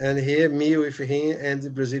 And here, me with him and the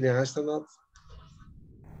Brazilian astronauts.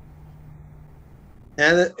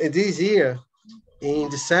 And this year, in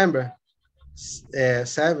December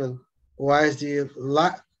 7, was the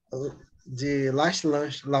last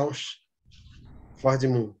launch for the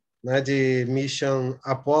moon, the mission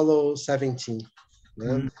Apollo 17.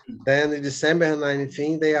 Then in December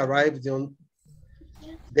 19, they arrived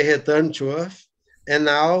they returned to Earth, and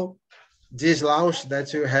now this launch that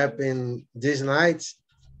will happen this night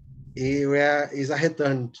is a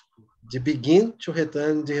return, the begin to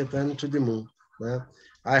return to the moon.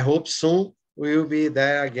 I hope soon we will be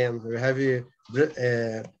there again. We have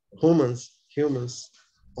humans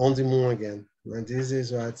on the moon again. And this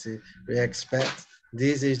is what we expect.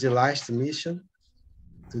 This is the last mission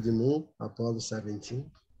to the moon, Apollo 17.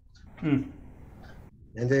 And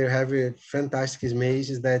they have fantastic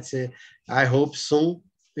images that I hope soon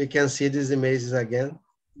we can see these images again.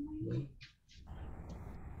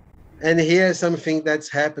 And here's something that's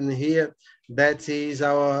happening here. That is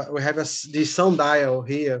we have the sundial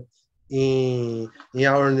here in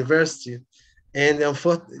our university. And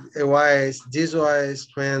unfortunately, this was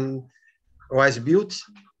when it was built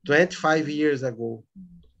 25 years ago.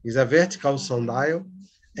 It's a vertical sundial.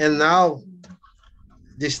 And now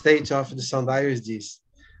the state of the sundial is this.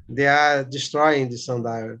 They are destroying the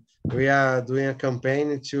sundial. We are doing a campaign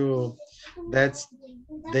that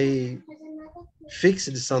they fix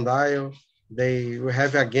the sundial. We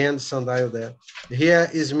have again the sundial there. Here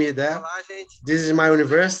is me there. This is my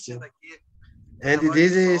university. And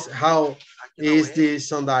this is how is the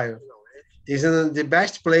sundial. It's in the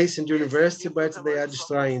best place in the university, but they are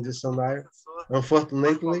destroying the sundial,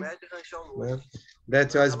 unfortunately.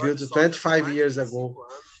 That was built 25 years ago.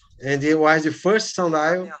 And it was the first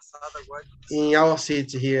sundial in our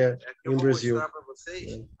city here in Brazil.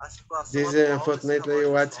 This is unfortunately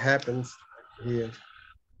what happens here.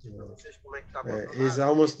 It's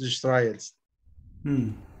almost destroyed.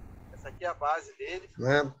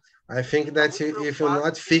 I think that if you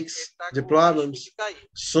not fix the problems,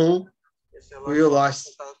 soon we will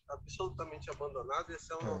lose.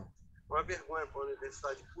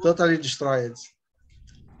 Totally destroyed.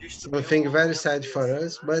 Something very sad for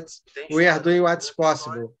us, but we are doing what's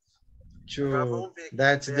possible to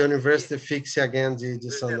that the university fix again the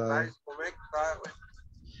sundial.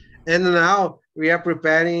 And now we are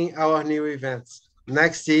preparing our new events.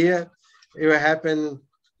 Next year, it will happen,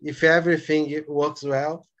 if everything works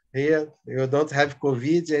well, here. You don't have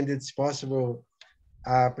COVID and it's possible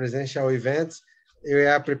presential events. We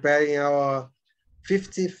are preparing our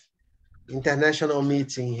 50th international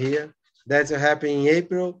meeting here. That will happen in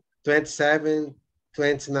April 27,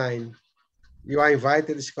 29. You are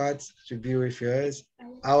invited, Scott, to be with us.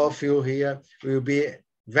 All of you here will be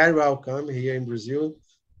very welcome here in Brazil.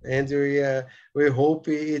 And we hope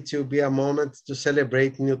it will be a moment to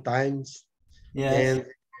celebrate new times. Yes.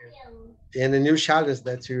 And a new challenge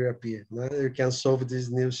that will appear. No? You can solve this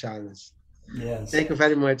new challenge. Yes. Thank you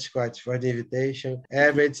very much, Scott, for the invitation.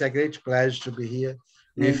 Ever, it's a great pleasure to be here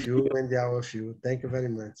with you and all of you. Thank you very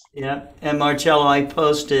much. Yeah, and Marcelo, I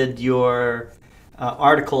posted your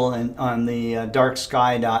article on the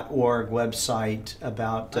darksky.org website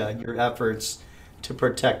about your efforts to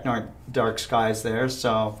protect dark skies there.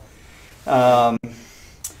 So, yeah,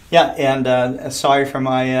 and sorry for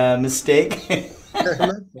my mistake.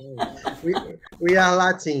 we are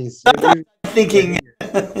Latins. Thinking,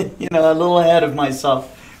 a little ahead of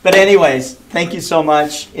myself. But anyways, thank you so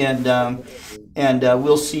much, and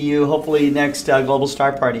we'll see you hopefully next Global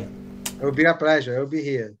Star Party. It will be a pleasure. I'll be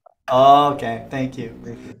here. Okay, thank you.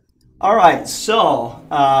 All right, so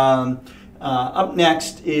up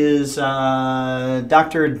next is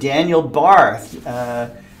Dr. Daniel Barth.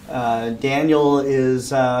 Daniel is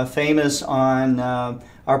famous on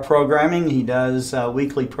our programming. He does a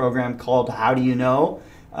weekly program called How Do You Know,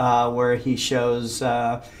 where he shows,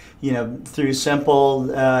 through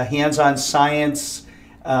simple hands-on science,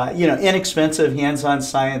 inexpensive hands-on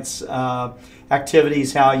science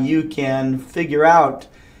activities, how you can figure out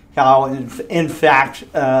how, in fact,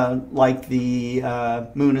 like the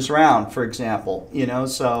moon is round, for example,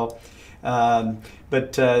 so,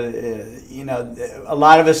 but, a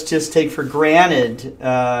lot of us just take for granted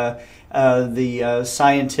the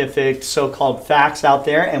scientific so-called facts out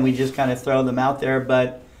there, and we just kind of throw them out there,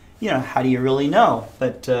 but, how do you really know?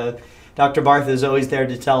 But Dr. Barth is always there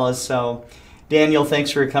to tell us. So, Daniel,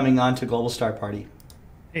 thanks for coming on to Global Star Party.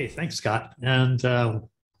 Hey, thanks, Scott. And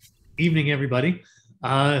evening, everybody.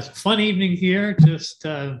 Fun evening here. Just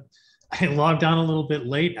I logged on a little bit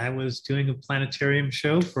late. I was doing a planetarium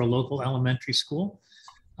show for a local elementary school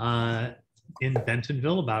in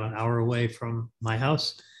Bentonville, about an hour away from my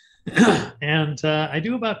house. And I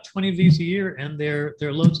do about 20 of these a year, and they're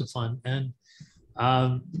loads of fun. And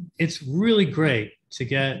it's really great to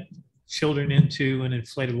get children into an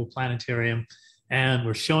inflatable planetarium, and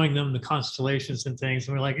we're showing them the constellations and things,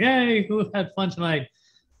 and we're like, hey, who had fun tonight?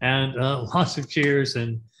 And lots of cheers.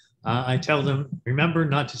 And I tell them, remember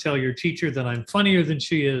not to tell your teacher that I'm funnier than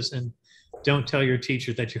she is, and don't tell your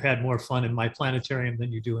teacher that you had more fun in my planetarium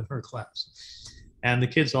than you do in her class. And the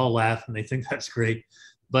kids all laugh, and they think that's great.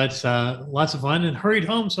 But lots of fun, and hurried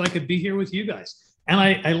home so I could be here with you guys. And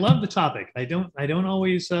I love the topic. I don't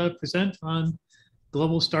always present on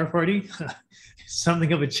Global Star Party.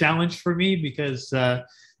 Something of a challenge for me because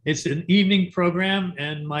it's an evening program,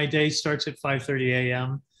 and my day starts at 5:30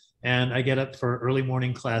 a.m. and I get up for early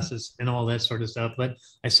morning classes and all that sort of stuff. But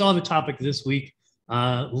I saw the topic this week,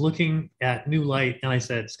 looking at New Light, and I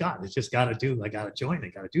said, Scott, I got to join. I got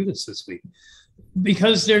to do this week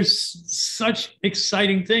because there's such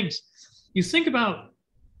exciting things. You think about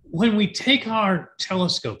when we take our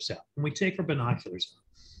telescopes out, when we take our binoculars out,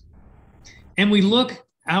 and we look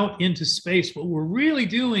out into space, what we're really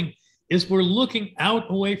doing is we're looking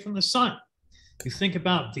out away from the sun. You think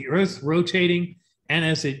about the Earth rotating, and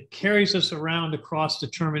as it carries us around across the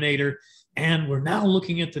terminator, and we're now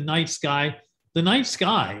looking at the night sky. The night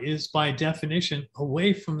sky is by definition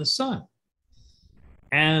away from the sun.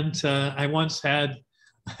 And I once had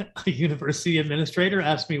a university administrator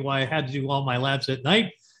ask me why I had to do all my labs at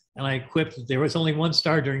night. And I quipped that there was only one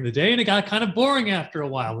star during the day, and it got kind of boring after a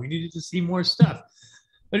while. We needed to see more stuff.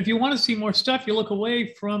 But if you want to see more stuff, you look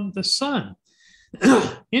away from the sun.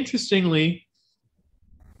 Interestingly,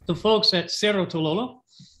 the folks at Cerro Tololo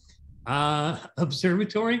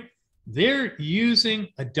Observatory, they're using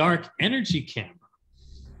a dark energy camera.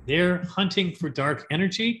 They're hunting for dark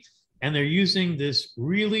energy, and they're using this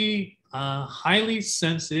really highly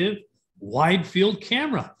sensitive wide field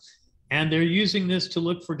camera. And they're using this to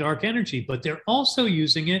look for dark energy, but they're also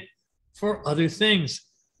using it for other things.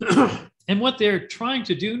 And what they're trying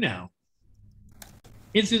to do now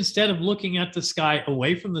is, instead of looking at the sky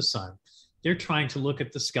away from the sun, they're trying to look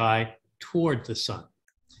at the sky toward the sun.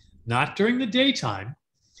 Not during the daytime.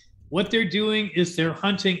 What they're doing is they're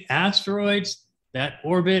hunting asteroids that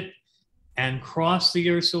orbit and cross the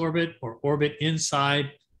Earth's orbit or orbit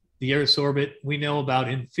inside the Earth's orbit. We know about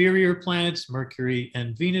inferior planets, Mercury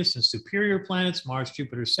and Venus, and superior planets, Mars,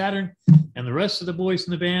 Jupiter, Saturn, and the rest of the boys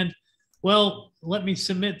in the band. Well, let me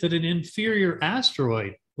submit that an inferior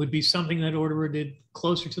asteroid would be something that orbited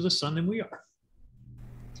closer to the sun than we are.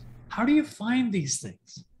 How do you find these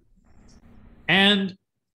things? And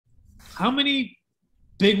how many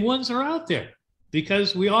big ones are out there?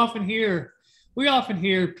 Because we often hear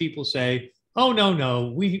people say, oh,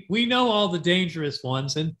 no, we know all the dangerous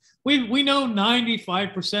ones, and we know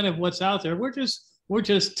 95% of what's out there. We're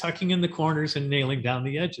just tucking in the corners and nailing down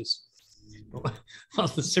the edges. Well,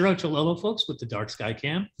 the Cerro Chololo folks with the dark sky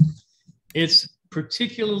cam, it's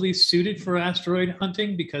particularly suited for asteroid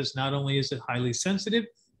hunting because not only is it highly sensitive,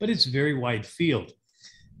 but it's very wide field.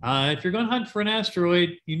 If you're going to hunt for an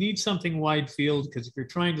asteroid, you need something wide field, because if you're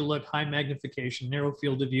trying to look high magnification, narrow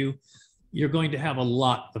field of view, you're going to have a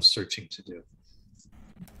lot of searching to do.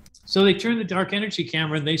 So they turned the dark energy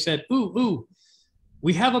camera and they said, ooh,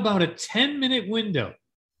 we have about a 10-minute window.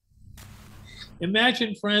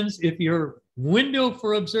 Imagine, friends, if your window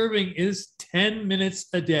for observing is 10 minutes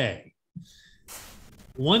a day.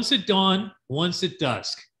 Once at dawn, once at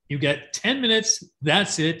dusk. You get 10 minutes,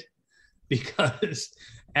 that's it, because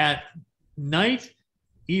at night,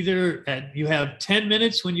 you have 10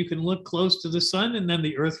 minutes when you can look close to the sun, and then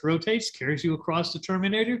the Earth rotates, carries you across the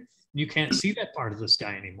terminator, and you can't see that part of the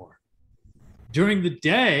sky anymore. During the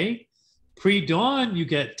day, pre-dawn, you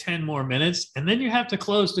get 10 more minutes, and then you have to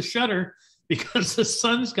close the shutter because the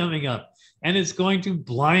sun's coming up, and it's going to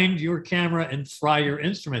blind your camera and fry your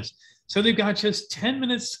instruments. So they've got just 10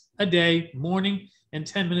 minutes a day, morning, and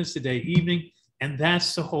 10 minutes a day, evening, and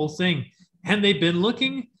that's the whole thing. And they've been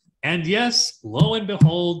looking, and yes, lo and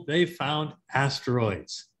behold, they found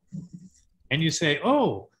asteroids. And you say,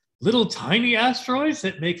 oh, little tiny asteroids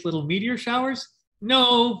that make little meteor showers?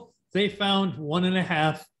 No, they found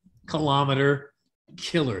 1.5 kilometer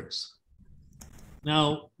killers.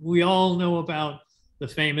 Now, we all know about the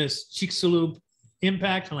famous Chicxulub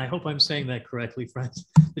impact, and I hope I'm saying that correctly, friends.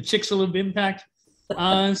 The Chicxulub impact,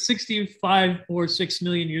 65 or 6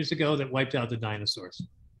 million years ago, that wiped out the dinosaurs.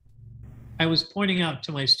 I was pointing out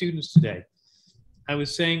to my students today, I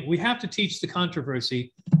was saying we have to teach the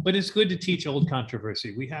controversy, but it's good to teach old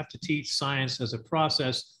controversy. We have to teach science as a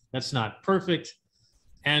process that's not perfect.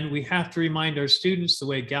 And we have to remind our students, the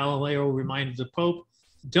way Galileo reminded the Pope,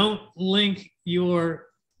 don't link your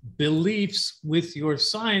beliefs with your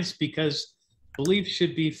science, because beliefs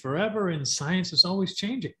should be forever and science is always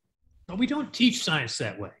changing. But we don't teach science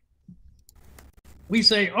that way. We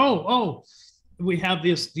say, oh, we have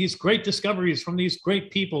these great discoveries from these great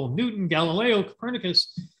people, Newton, Galileo,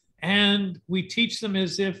 Copernicus, and we teach them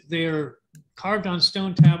as if they're carved on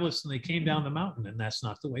stone tablets and they came down the mountain, and that's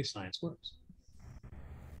not the way science works.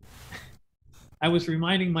 I was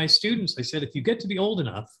reminding my students, I said, if you get to be old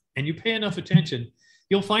enough and you pay enough attention,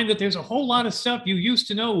 you'll find that there's a whole lot of stuff you used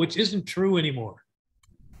to know which isn't true anymore.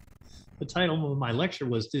 The title of my lecture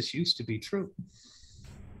was, This Used to Be True.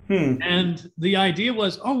 And the idea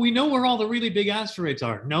was, oh, we know where all the really big asteroids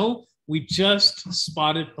are. No, we just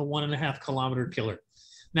spotted a 1.5 kilometer killer.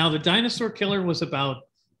 Now, the dinosaur killer was about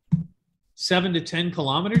 7 to 10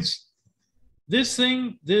 kilometers. This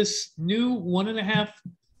thing, this new 1.5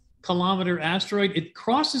 kilometer asteroid, it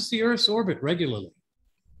crosses the Earth's orbit regularly.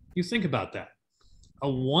 You think about that. A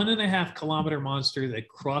 1.5 kilometer monster that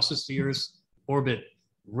crosses the Earth's orbit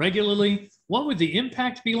regularly. What would the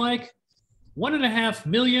impact be like? 1.5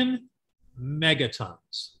 million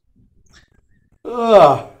megatons.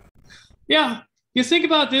 Ugh. Yeah, you think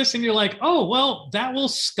about this and you're like, oh, well, that will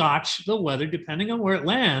scotch the weather depending on where it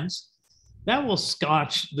lands. That will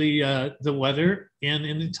scotch the weather in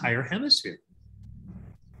an entire hemisphere.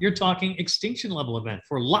 You're talking extinction level event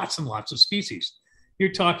for lots and lots of species.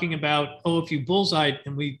 You're talking about, oh, if you bullseyed,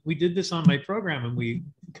 and we did this on my program, and we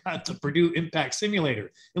got the Purdue Impact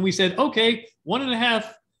Simulator, and we said, okay,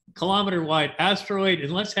 1.5 kilometer wide asteroid,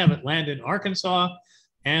 and let's have it land in Arkansas.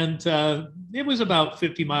 And it was about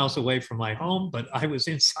 50 miles away from my home, but I was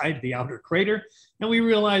inside the outer crater, and we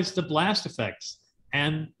realized the blast effects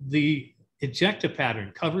and the ejecta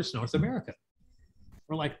pattern covers North America.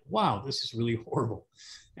 We're like, wow, this is really horrible.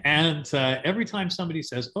 And every time somebody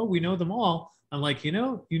says, oh, we know them all, I'm like, you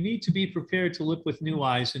know, you need to be prepared to look with new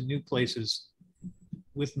eyes in new places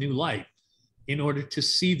with new light in order to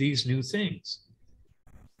see these new things.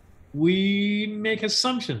 We make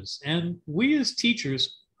assumptions, and we as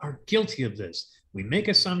teachers are guilty of this. We make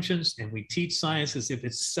assumptions and we teach science as if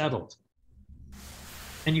it's settled.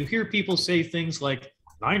 And you hear people say things like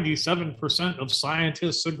 97% of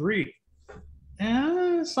scientists agree.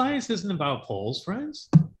 Science isn't about polls, friends.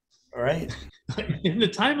 All right. In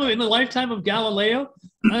the lifetime of Galileo,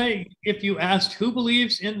 if you asked who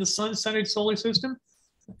believes in the sun-centered solar system,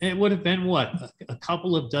 it would have been what, a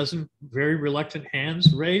couple of dozen very reluctant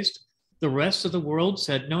hands raised. The rest of the world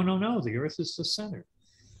said, no, no, no, the Earth is the center.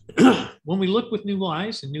 When we look with new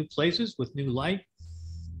eyes in new places with new light,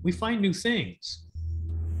 we find new things.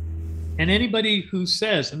 And anybody who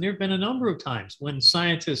says, and there have been a number of times when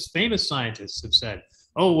scientists, famous scientists have said,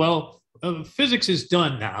 oh, well, physics is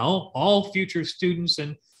done now. All future students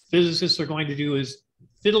and physicists are going to do is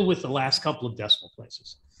fiddle with the last couple of decimal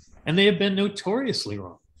places. And they have been notoriously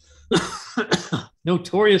wrong.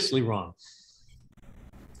 Notoriously wrong.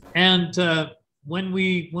 And when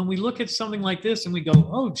we look at something like this and we go,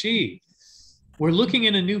 oh, gee, we're looking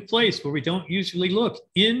in a new place where we don't usually look,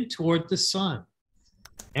 in toward the sun.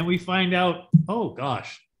 And we find out, oh,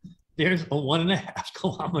 gosh, there's a 1.5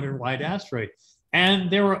 kilometer wide asteroid. And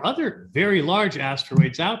there were other very large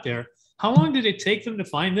asteroids out there. How long did it take them to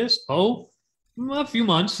find this? Oh, a few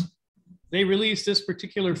months. They released this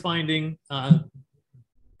particular finding, I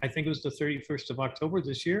think it was the 31st of October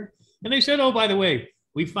this year. And they said, oh, by the way,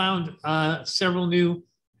 we found several new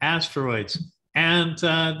asteroids. And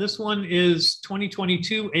this one is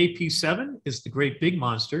 2022 AP7, is the great big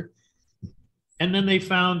monster. And then they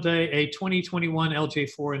found a 2021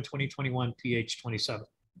 LJ4 and 2021 PH27.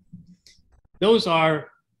 Those are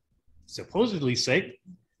supposedly safe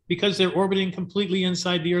because they're orbiting completely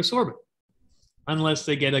inside the Earth's orbit, unless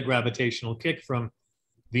they get a gravitational kick from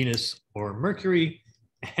Venus or Mercury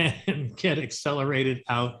and get accelerated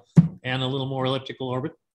out and a little more elliptical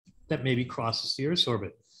orbit that maybe crosses the Earth's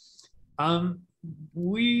orbit.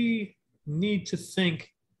 We need to think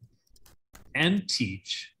and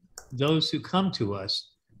teach those who come to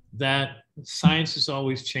us that science is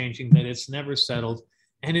always changing, that it's never settled,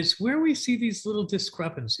 and it's where we see these little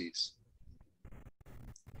discrepancies.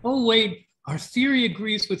 Oh, wait, our theory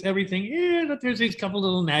agrees with everything. Yeah, but there's these couple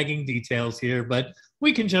little nagging details here, but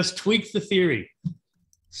we can just tweak the theory.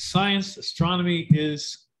 Science, astronomy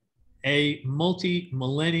is a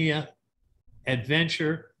multi-millennia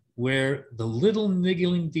adventure where the little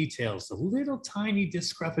niggling details, the little tiny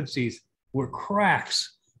discrepancies were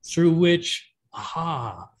cracks through which,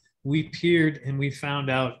 we peered and we found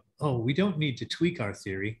out, oh, we don't need to tweak our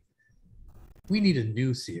theory. We need a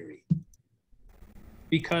new theory.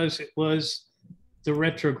 Because it was the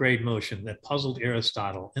retrograde motion that puzzled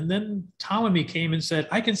Aristotle. And then Ptolemy came and said,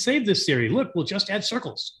 I can save this theory. Look, we'll just add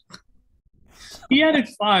circles. He added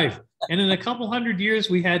 5. And in a couple hundred years,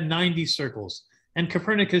 we had 90 circles. And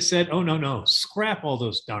Copernicus said, oh, no, no, scrap all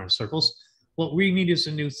those darn circles. What we need is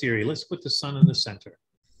a new theory. Let's put the sun in the center.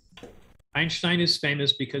 Einstein is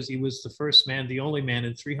famous because he was the first man, the only man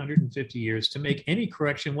in 350 years to make any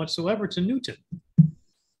correction whatsoever to Newton.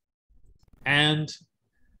 And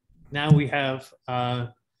now we have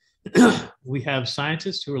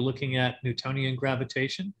scientists who are looking at Newtonian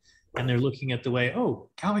gravitation, and they're looking at the way, oh,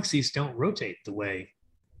 galaxies don't rotate the way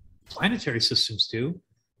planetary systems do.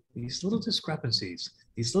 These little discrepancies,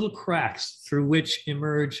 these little cracks through which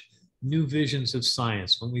emerge new visions of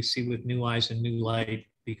science when we see with new eyes and new light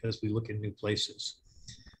because we look in new places.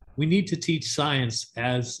 We need to teach science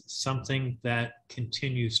as something that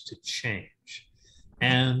continues to change.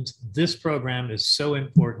 And this program is so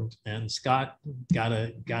important, and Scott,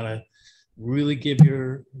 gotta really give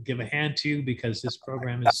a hand to you because this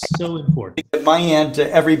program is so important. My hand to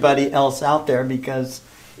everybody else out there, because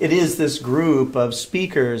it is this group of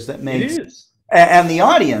speakers that makes, and the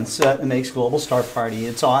audience that makes Global Star Party.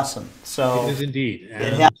 It's awesome. So it is indeed.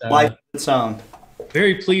 It has life of its own.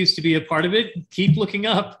 Very pleased to be a part of it. Keep looking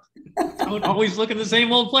up. Don't always look in the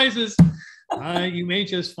same old places. You may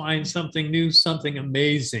just find something new, something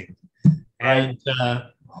amazing. And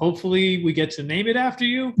hopefully we get to name it after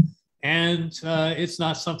you. And it's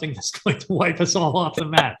not something that's going to wipe us all off the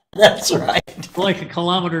map. That's right. Like a 1.5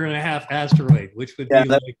 kilometer asteroid, which would be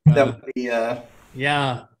like... that would be...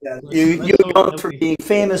 yeah. You go from being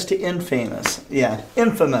famous to infamous. Yeah,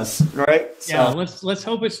 infamous, right? Yeah, so, let's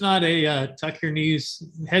hope it's not a tuck your knees,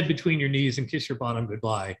 head between your knees and kiss your bottom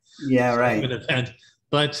goodbye. Yeah, right. Event.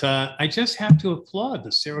 But I just have to applaud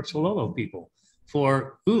the Cerro Chololo people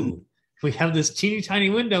for, we have this teeny tiny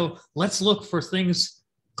window. Let's look for things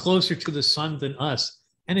closer to the sun than us.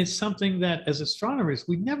 And it's something that as astronomers,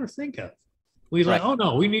 we never think of. We like, oh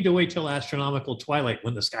no, we need to wait till astronomical twilight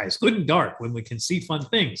when the sky is good and dark, when we can see fun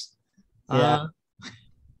things. Yeah.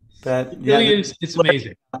 But really is, it's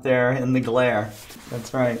amazing. Out there in the glare.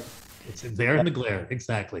 That's right. It's there in the glare,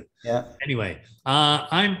 exactly. Yeah. Anyway,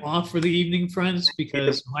 I'm off for the evening, friends,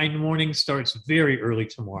 because my morning starts very early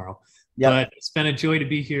tomorrow. Yeah. But it's been a joy to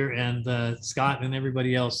be here, and Scott and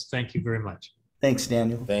everybody else, thank you very much. Thanks,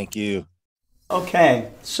 Daniel. Thank you. Okay,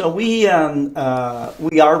 so we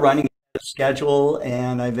are running schedule,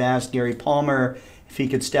 and I've asked Gary Palmer if he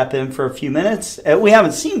could step in for a few minutes. We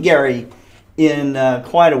haven't seen Gary in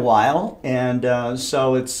quite a while, and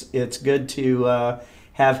so it's good to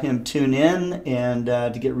have him tune in and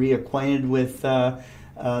to get reacquainted with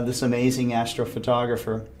this amazing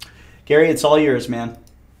astrophotographer. Gary, it's all yours, man.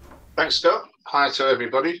 Thanks, Scott. Hi to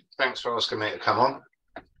everybody. Thanks for asking me to come on.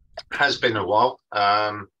 Has been a while.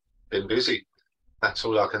 Been busy. That's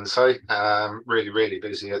all I can say. Really, really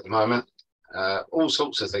busy at the moment. All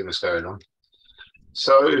sorts of things going on.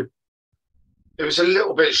 So it was a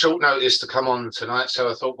little bit short notice to come on tonight. So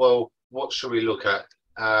I thought, well, what should we look at?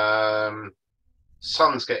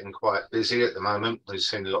 Sun's getting quite busy at the moment. We've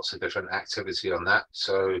seen lots of different activity on that.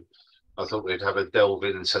 So I thought we'd have a delve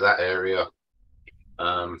into that area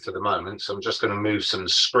for the moment. So I'm just going to move some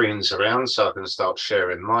screens around so I can start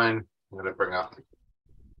sharing mine. I'm going to bring up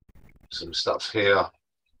some stuff here.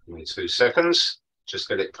 Give me 2 seconds. Just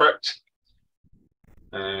get it prepped.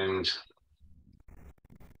 And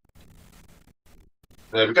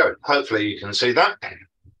there we go. Hopefully you can see that.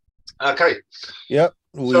 Okay. Yep.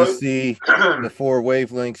 We see the 4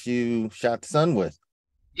 wavelengths you shot the sun with.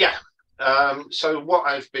 Yeah. So what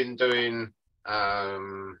I've been doing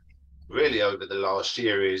really over the last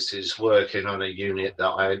year is working on a unit that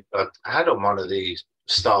I had on one of the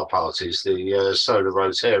star parties, the solar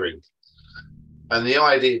Rotarian. And the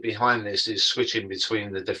idea behind this is switching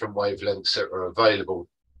between the different wavelengths that are available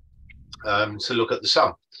to look at the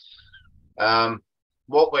sun.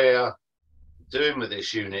 What we're doing with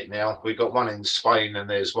this unit now, we've got one in Spain and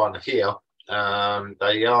there's one here.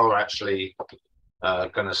 They are actually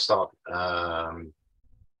going to start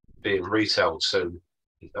being retailed soon,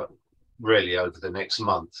 really over the next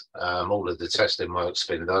month. All of the testing work's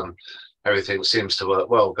been done. Everything seems to work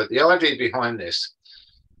well. But the idea behind this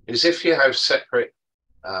is if you have separate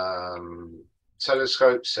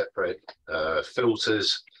telescopes, separate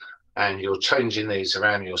filters, and you're changing these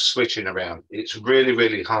around, you're switching around, it's really,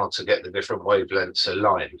 really hard to get the different wavelengths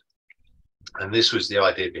aligned. And this was the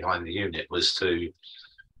idea behind the unit, was to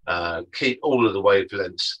keep all of the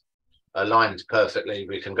wavelengths aligned perfectly.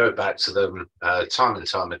 We can go back to them time and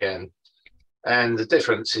time again. And the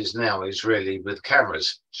difference is now is really with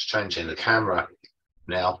cameras, just changing the camera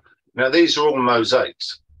now. Now, these are all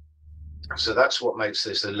mosaics. So that's what makes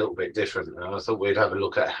this a little bit different. And I thought we'd have a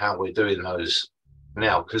look at how we're doing those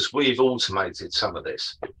now, because we've automated some of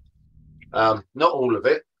this. Not all of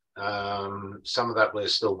it. Some of that we're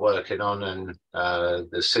still working on, and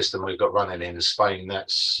the system we've got running in Spain,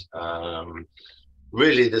 that's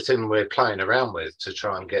really the thing we're playing around with to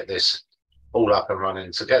try and get this all up and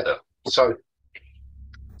running together. So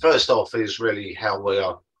first off is really how we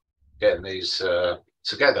are getting these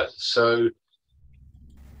together. So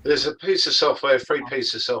there's a piece of software, free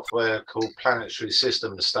piece of software called Planetary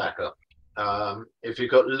System Stacker. If you've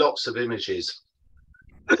got lots of images,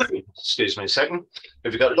 excuse me a second,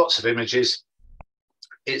 if you've got lots of images,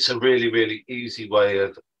 it's a really, really easy way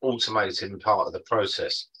of automating part of the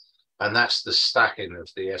process. And that's the stacking of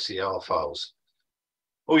the SER files.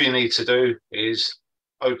 All you need to do is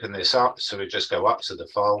open this up. So we just go up to the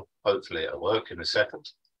file. Hopefully it'll work in a second.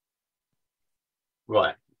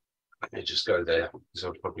 Right. Let me just go there, because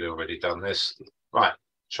I've probably already done this. Right,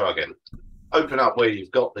 try again. Open up where you've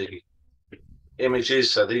got the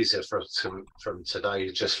images. So these are from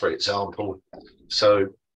today, just for example. So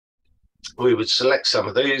we would select some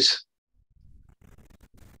of these,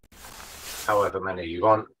 however many you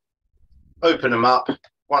want. Open them up.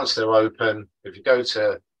 Once they're open, if you go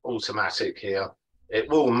to automatic here, it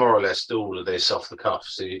will more or less do all of this off the cuff.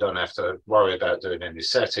 So you don't have to worry about doing any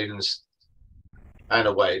settings. And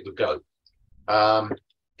away it would go.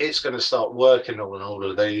 It's going to start working on all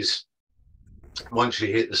of these once you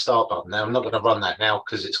hit the start button. Now, I'm not going to run that now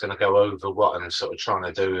because it's going to go over what I'm sort of trying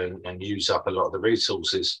to do and use up a lot of the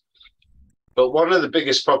resources. But one of the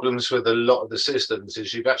biggest problems with a lot of the systems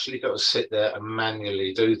is you've actually got to sit there and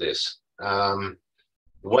manually do this.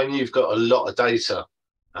 When you've got a lot of data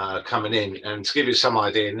coming in, and to give you some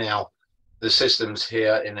idea now, the systems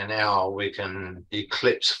here in an hour, we can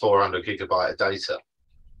eclipse 400 gigabyte of data.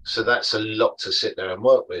 So that's a lot to sit there and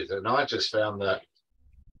work with. And I just found that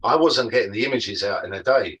I wasn't getting the images out in a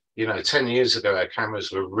day. You know, 10 years ago, our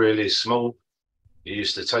cameras were really small. You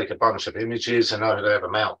used to take a bunch of images and I'd have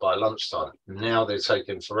them out by lunchtime. Now they're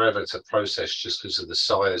taking forever to process just because of the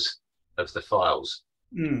size of the files.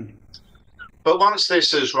 Mm. But once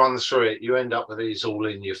this has run through it, you end up with these all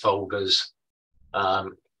in your folders.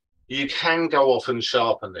 You can go off and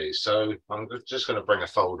sharpen these. So I'm just going to bring a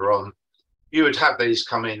folder on. You would have these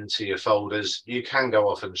come into your folders. You can go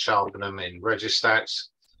off and sharpen them in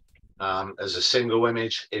Registacks. as a single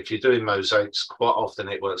image. If you're doing mosaics, quite often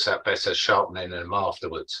it works out better sharpening them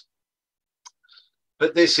afterwards.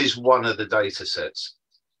 But this is one of the data sets.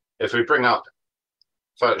 If we bring up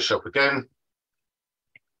Photoshop again,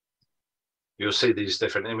 you'll see these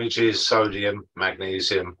different images: sodium,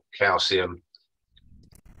 magnesium, calcium.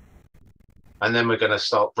 And then we're going to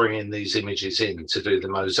start bringing these images in to do the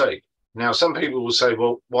mosaic. Now, some people will say,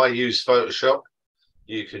 well, why use Photoshop?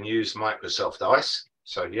 You can use Microsoft Ice.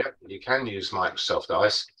 So, yeah, you can use Microsoft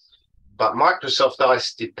Ice. But Microsoft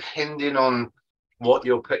Ice, depending on what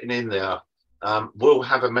you're putting in there, will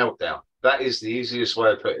have a meltdown. That is the easiest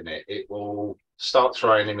way of putting it. It will start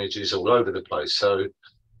throwing images all over the place. So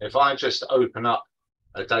if I just open up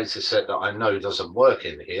a data set that I know doesn't work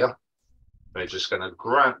in here, we're just going to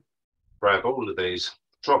grab all of these,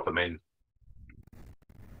 drop them in.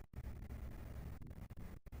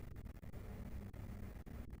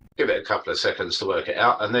 Give it a couple of seconds to work it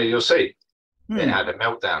out, and there you'll see it had a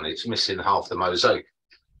meltdown. It's missing half the mosaic.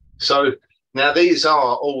 So now these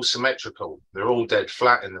are all symmetrical. They're all dead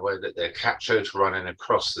flat in the way that they're captured, running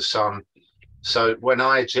across the sun. So when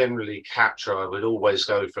I generally capture, I would always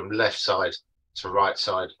go from left side to right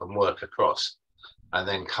side and work across and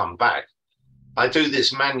then come back. I do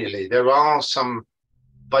this manually. There are some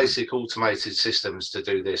basic automated systems to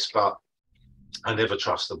do this, but I never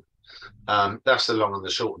trust them. That's the long and the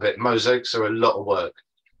short of it. Mosaics are a lot of work.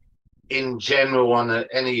 In general, on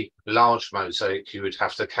any large mosaic, you would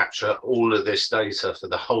have to capture all of this data for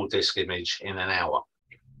the whole disk image in an hour.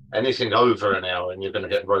 Anything over an hour, and you're going to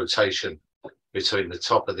get rotation between the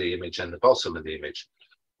top of the image and the bottom of the image.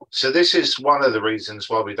 So this is one of the reasons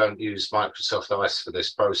why we don't use Microsoft Ice for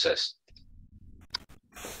this process.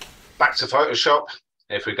 Back to Photoshop.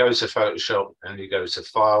 If we go to Photoshop and you go to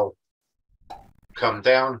File, come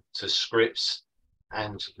down to Scripts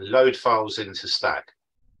and load files into Stack.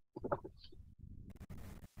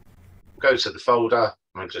 Go to the folder.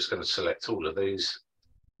 I'm just going to select all of these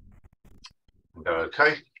and go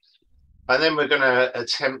OK. And then we're going to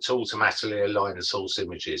attempt to automatically align the source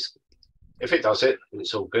images. If it does it,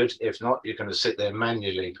 it's all good. If not, you're going to sit there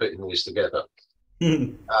manually putting these together.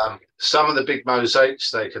 Some of the big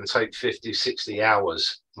mosaics, they can take 50, 60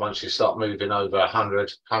 hours once you start moving over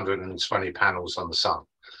 100, 120 panels on the sun.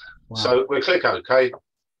 Wow. So we click OK,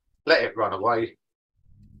 let it run away.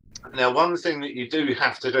 Now, one thing that you do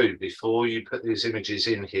have to do before you put these images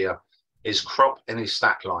in here is crop any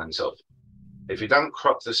stack lines off. If you don't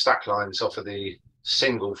crop the stack lines off of the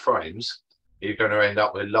single frames, you're going to end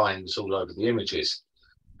up with lines all over the images.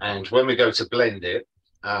 And when we go to blend it,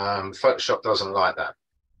 Photoshop doesn't like that.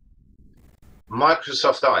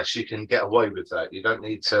 Microsoft Ice, you can get away with that. You don't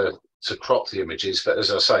need to crop the images, but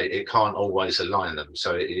as I say, it can't always align them.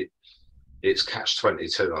 So it's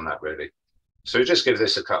catch-22 on that, really. So just give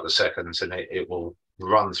this a couple of seconds and it will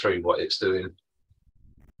run through what it's doing.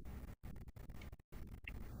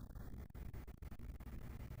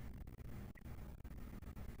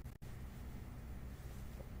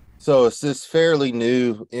 So is this fairly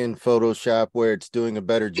new in Photoshop where it's doing a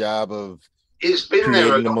better job of it's been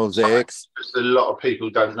there a lot mosaics? A lot of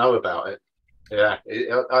people don't know about it. Yeah,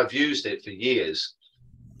 I've used it for years.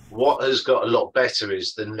 What has got a lot better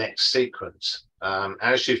is the next sequence.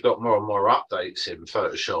 As you've got more and more updates in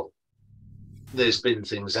Photoshop, there's been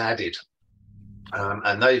things added.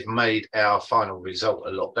 And they've made our final result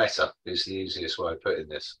a lot better, is the easiest way of putting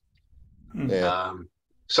this. Yeah.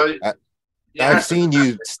 I've seen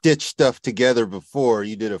you stitch stuff together before.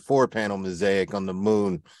 You did a 4-panel mosaic on the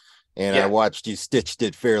moon, and I watched you stitched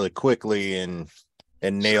it fairly quickly and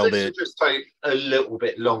nailed it. Just take a little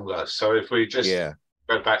bit longer. So if we just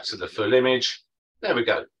go back to the full image, there we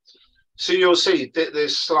go. So you'll see that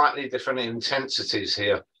there's slightly different intensities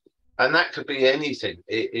here, and that could be anything.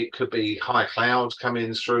 It could be high clouds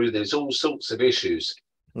coming through. There's all sorts of issues.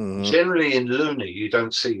 Generally in lunar, you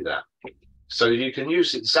don't see that. So you can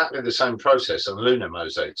use exactly the same process on lunar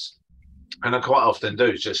mosaics. And I quite often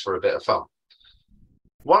do just for a bit of fun.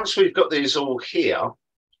 Once we've got these all here,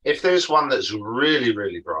 if there's one that's really,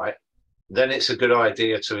 really bright, then it's a good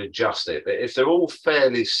idea to adjust it. But if they're all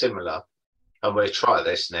fairly similar, and we'll try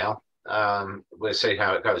this now, we'll see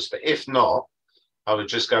how it goes. But if not, I would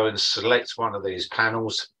just go and select one of these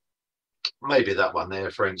panels, maybe that one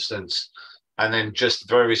there, for instance, and then just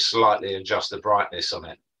very slightly adjust the brightness on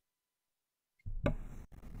it.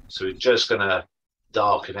 So we're just going to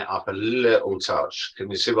darken it up a little touch.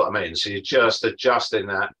 Can you see what I mean? So you're just adjusting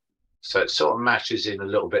that so it sort of matches in a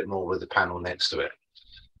little bit more with the panel next to it.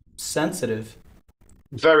 Sensitive.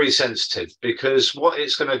 Very sensitive, because what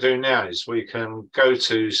it's going to do now is we can go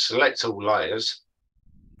to select all layers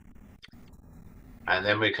And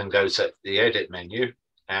then we can go to the edit menu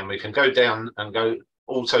and we can go down and go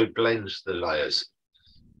auto blend the layers.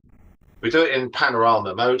 We do it in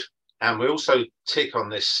panorama mode, and we also tick on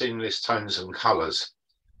this seamless tones and colors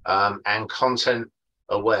and content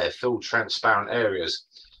aware, fill transparent areas.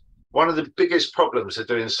 One of the biggest problems of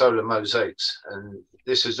doing solar mosaics, and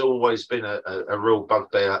this has always been a real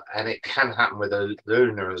bugbear, and it can happen with a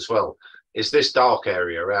lunar as well, is this dark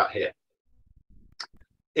area out here.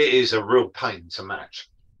 It is a real pain to match.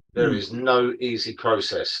 There is no easy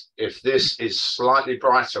process. If this is slightly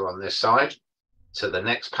brighter on this side to the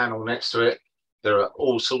next panel next to it, there are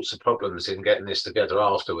all sorts of problems in getting this together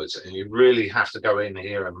afterwards. And you really have to go in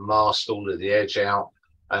here and mask all of the edge out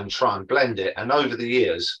and try and blend it. And over the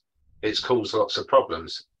years, it's caused lots of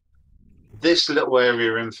problems. This little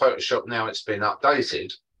area in Photoshop, now it's been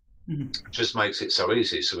updated, just makes it so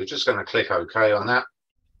easy. So we're just going to click OK on that.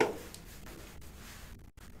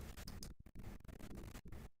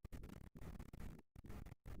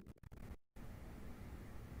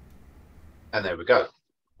 And there we go,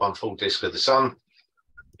 one full disk of the sun.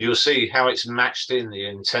 You'll see how it's matched in the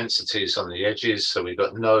intensities on the edges. So we've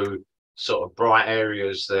got no sort of bright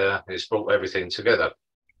areas there. It's brought everything together.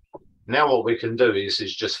 Now what we can do is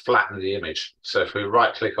just flatten the image. So if we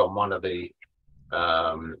right click on one of the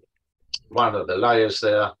layers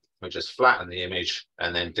there, we just flatten the image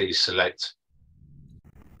and then deselect.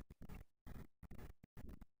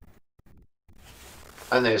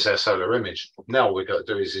 And there's our solar image. Now all we've got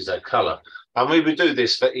to do is add color. And we would do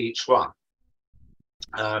this for each one.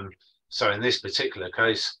 So in this particular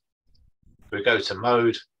case, we go to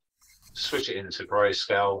mode, switch it into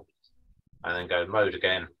grayscale, and then go mode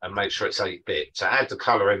again and make sure it's 8-bit. To add the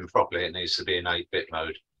color in properly, it needs to be in 8-bit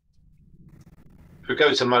mode. If we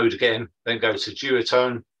go to mode again, then go to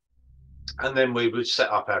duotone, and then we would set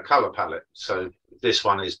up our color palette. So this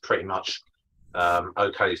one is pretty much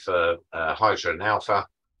okay for Hydra and Alpha.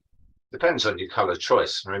 Depends on your color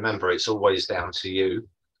choice. Remember, it's always down to you.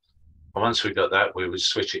 And once we got that, we would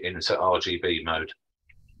switch it into RGB mode.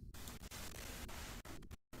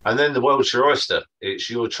 And then the world's your oyster. It's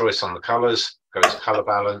your choice on the colors. Go to color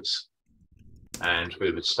balance, and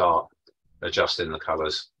we would start adjusting the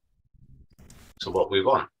colors to what we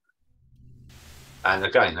want. And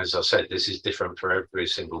again, as I said, this is different for every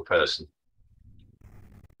single person.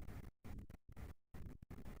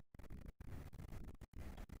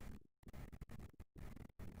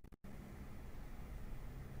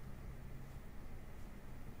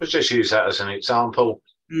 Let's just use that as an example.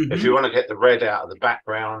 If you want to get the red out of the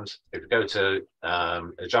background, if you go to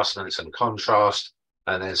adjustments and contrast,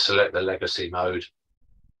 and then select the legacy mode,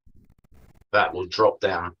 that will drop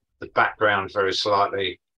down the background very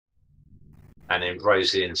slightly, and then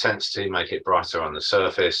raise the intensity, make it brighter on the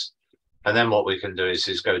surface. And then what we can do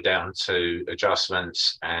is go down to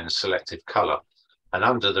adjustments and selective color, and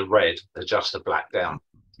under the red, adjust the black down.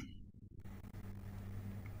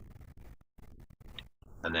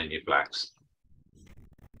 And then your blacks.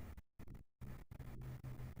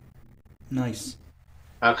 Nice.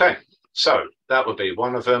 Okay, so that would be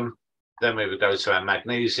one of them. Then we would go to our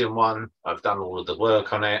magnesium one. I've done all of the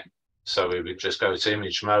work on it. So we would just go to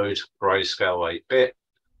image mode, grayscale 8-bit.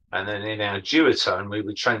 And then in our duotone, we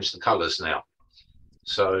would change the colors now.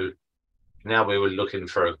 So now we were looking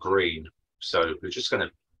for a green. So we're just going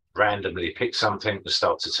to randomly pick something to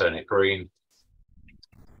start to turn it green.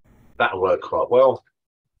 That'll work quite well.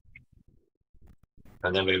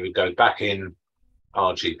 And then we would go back in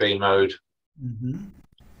RGB mode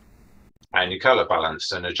and your color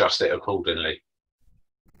balance and adjust it accordingly.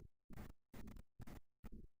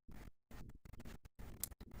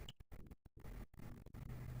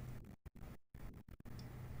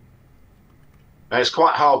 Now it's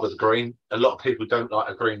quite hard with green. A lot of people don't like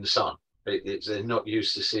a green sun. They're not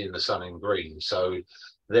used to seeing the sun in green. So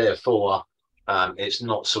therefore, it's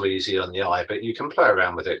not so easy on the eye, but you can play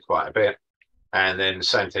around with it quite a bit. And then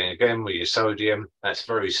same thing again with your sodium. That's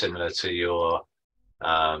very similar to your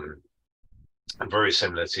HA.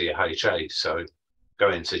 So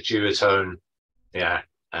go into duotone, yeah,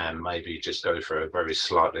 and maybe just go for a very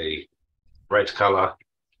slightly red color.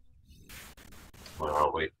 Where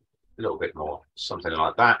are we? A little bit more, something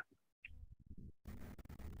like that.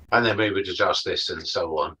 And then we would adjust this and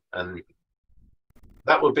so on. And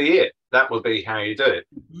that would be it. That would be how you do it.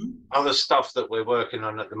 Other stuff that we're working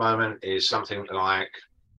on at the moment is something like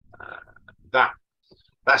that.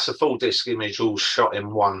 That's a full disk image all shot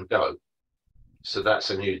in one go. So that's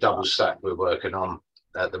a new double stack we're working on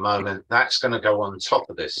at the moment. That's going to go on top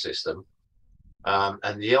of this system.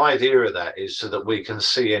 And the idea of that is so that we can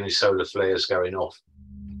see any solar flares going off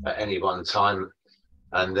at any one time.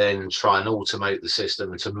 and then try and automate the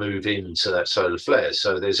system to move into that solar flare.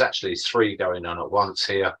 So there's actually 3 going on at once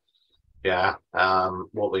here. Yeah.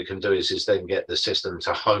 What we can do is then get the system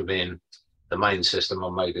to home in the main system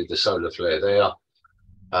on maybe the solar flare there.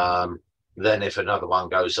 Then if another one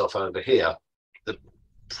goes off over here, the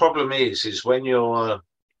problem is when you're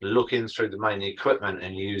looking through the main equipment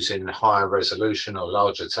and using higher resolution or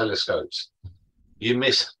larger telescopes, you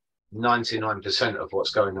miss 99% of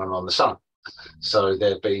what's going on the sun. So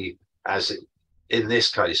there'd be, in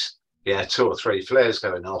this case, 2 or 3 flares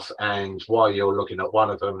going off, and while you're looking at one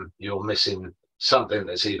of them, you're missing something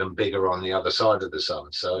that's even bigger on the other side of the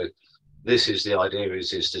sun. So this is the idea,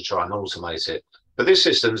 is to try and automate it. But this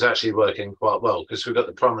system's actually working quite well because we've got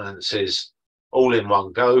the prominences all in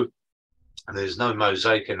one go. And there's no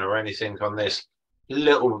mosaicing or anything on this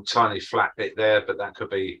little tiny flat bit there, but that could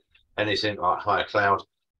be anything like high cloud.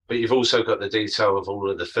 But you've also got the detail of all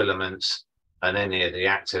of the filaments and any of the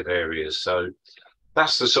active areas. So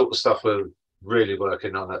that's the sort of stuff we're really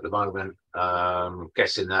working on at the moment,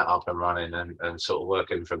 getting that up and running and sort of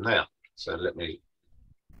working from there. So let me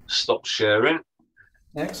stop sharing.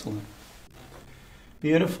 Excellent.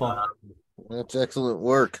 Beautiful. That's excellent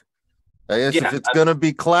work. I guess if it's going to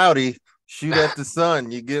be cloudy, shoot at the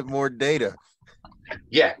sun, you get more data.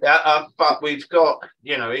 Yeah, but we've got,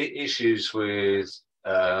 issues with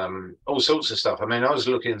all sorts of stuff. I mean, I was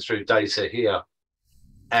looking through data here,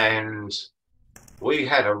 and we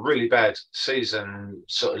had a really bad season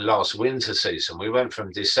sort of last winter season. We went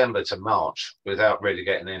from December to March without really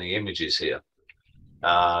getting any images here,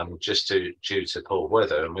 just due to poor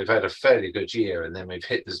weather. And we've had a fairly good year, and then we've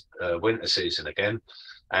hit the winter season again.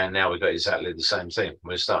 And now we've got exactly the same thing.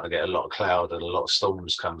 We're starting to get a lot of cloud and a lot of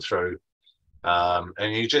storms come through.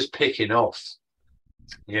 And you're just picking off,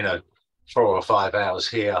 4 or 5 hours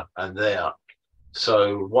here and there.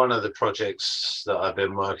 So one of the projects that I've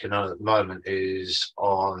been working on at the moment is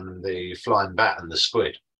on the flying bat and the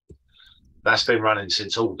squid. That's been running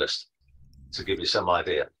since August, to give you some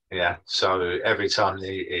idea. Yeah. So every time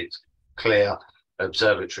it's clear,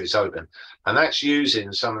 observatories open, and that's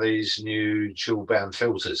using some of these new dual band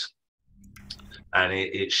filters, and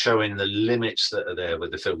it's showing the limits that are there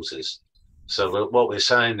with the filters. So what we're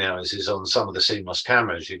saying now is on some of the CMOS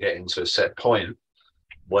cameras, you get into a set point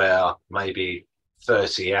where maybe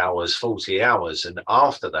 30 hours, 40 hours, and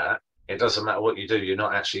after that, it doesn't matter what you do, you're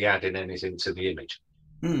not actually adding anything to the image.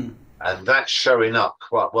 And that's showing up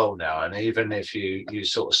quite well now. And even if you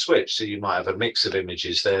sort of switch, so you might have a mix of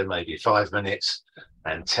images there, maybe 5 minutes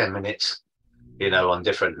and 10 minutes, on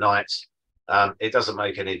different nights. It doesn't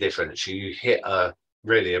make any difference. You hit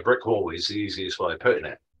really a brick wall is the easiest way of putting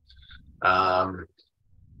it.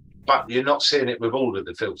 But you're not seeing it with all of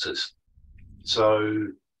the filters. So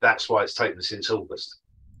that's why it's taken since August.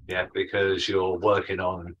 Yeah, because you're working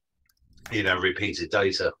on, repeated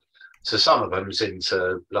data. So some of them's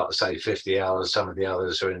into, like I say, 50 hours. Some of the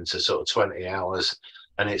others are into sort of 20 hours.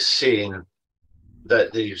 And it's seeing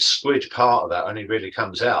that the squid part of that only really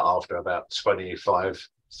comes out after about 25,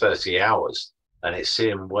 30 hours. And it's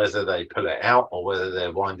seeing whether they pull it out or whether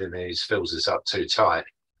they're winding these filters up too tight,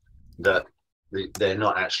 that they're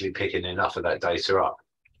not actually picking enough of that data up.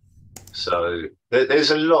 So there's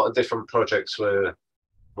a lot of different projects we're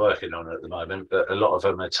working on at the moment, but a lot of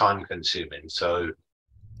them are time consuming. So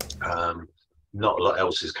not a lot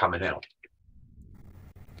else is coming out.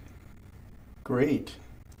 Great.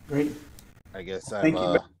 I guess Thank you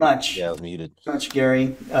very much. Yeah, I was muted. Much,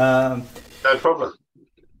 Gary. No problem.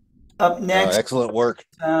 Up next, excellent work.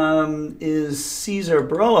 Is Cesar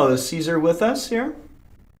Brollo. Is Cesar with us here?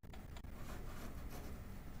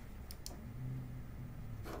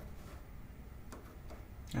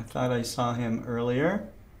 I thought I saw him earlier.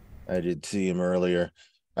 I did see him earlier.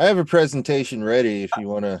 I have a presentation ready if you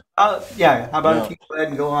want to. Yeah. How about if you go ahead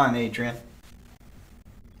and go on, Adrian?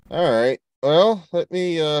 All right. Well, let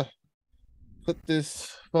me put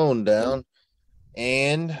this phone down,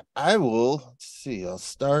 and I will, let's see, I'll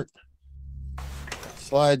start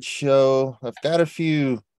slideshow. I've got a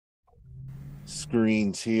few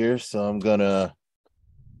screens here, so I'm going to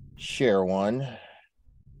share one.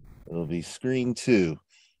 It'll be screen 2.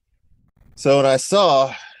 So when I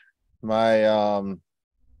saw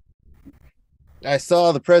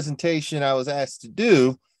the presentation I was asked to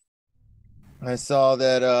do, I saw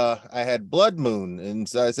that I had blood moon, and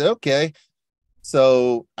so I said, okay.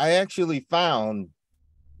 So I actually found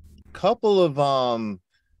a couple of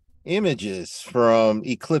images from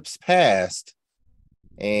eclipse past,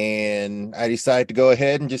 and I decided to go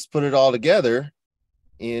ahead and just put it all together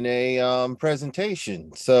in a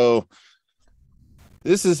presentation. So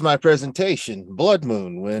This is my presentation, Blood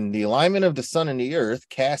Moon, when the alignment of the sun and the earth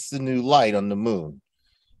casts a new light on the moon.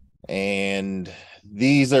 And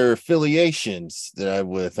these are affiliations that I'm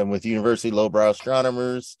with. I'm with University Lowbrow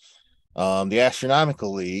Astronomers, the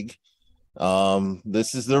Astronomical League.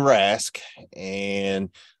 This is the RASC, and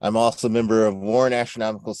I'm also a member of Warren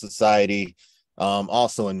Astronomical Society,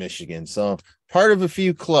 also in Michigan. So part of a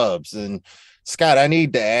few clubs. And Scott, I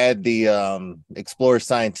need to add the Explore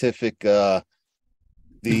Scientific,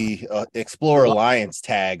 the Explore Alliance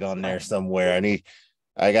tag on there somewhere.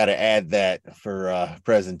 I got to add that for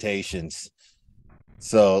presentations.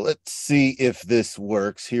 So let's see if this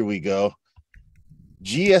works. Here we go.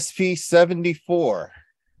 GSP 74.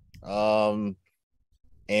 And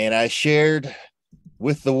I shared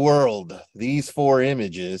with the world these 4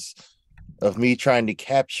 images of me trying to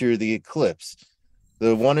capture the eclipse.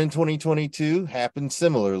 The one in 2022 happened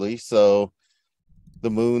similarly. So the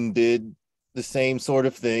moon did the same sort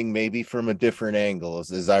of thing, maybe from a different angle.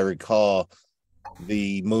 As I recall,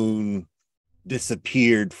 the moon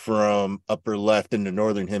disappeared from upper left in the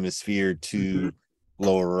northern hemisphere to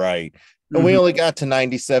lower right. And we only got to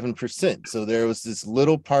 97%. So there was this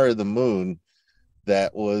little part of the moon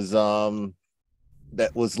that was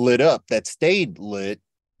lit up, that stayed lit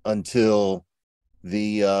until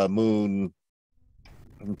the moon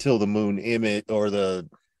image, or the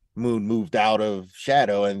moon moved out of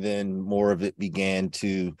shadow, and then more of it began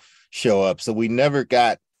to show up. So we never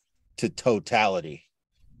got to totality.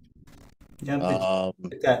 Yeah,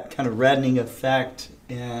 that kind of reddening effect.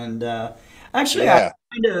 And actually, yeah.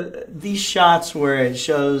 These shots where it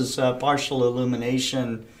shows partial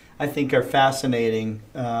illumination, I think, are fascinating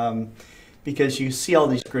because you see all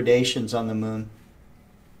these gradations on the moon.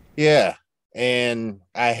 Yeah, and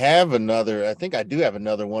I think I do have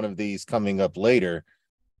another one of these coming up later.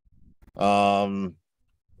 But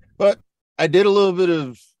I did a little bit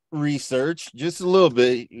of research, just a little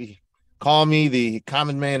bit. Call me the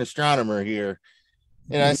common man astronomer here.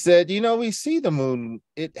 And I said, we see the moon,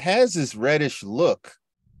 it has this reddish look.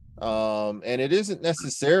 And it isn't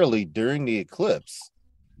necessarily during the eclipse.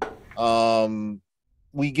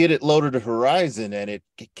 We get it low to the horizon, and it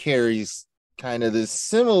carries kind of this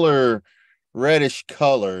similar reddish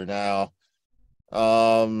color. Now,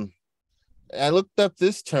 I looked up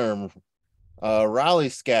this term, Rayleigh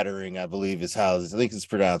scattering, I believe is how I think it's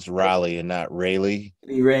pronounced Rayleigh and not Rayleigh.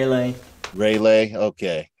 Rayleigh. Rayleigh,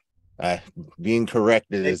 okay. Being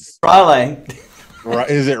corrected is Rayleigh.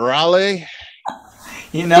 Is it Rayleigh?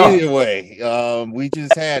 Either way, we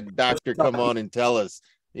just had a doctor come on and tell us,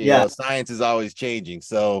 science is always changing.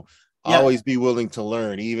 So always be willing to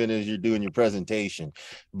learn, even as you're doing your presentation.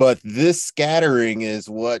 But this scattering is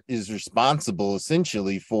what is responsible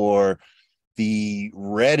essentially for the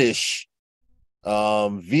reddish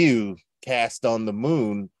view cast on the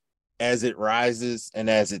moon as it rises and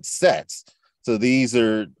as it sets. So these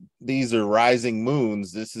are rising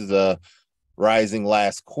moons. This is a rising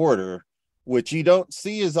last quarter, which you don't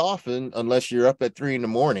see as often unless you're up at 3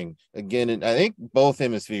 a.m. Again, and I think both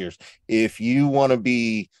hemispheres, if you want to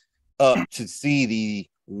be up to see the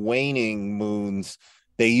waning moons,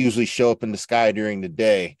 they usually show up in the sky during the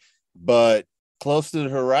day, but close to the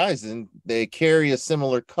horizon, they carry a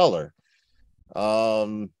similar color.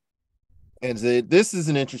 And this is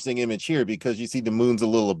an interesting image here because you see the moon's a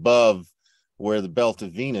little above where the belt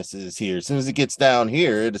of Venus is here. As soon as it gets down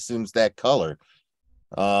here, it assumes that color.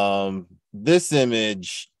 This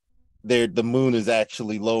image there, the moon is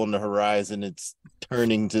actually low on the horizon. It's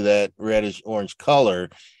turning to that reddish orange color.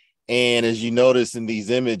 And as you notice in these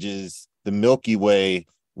images, the Milky Way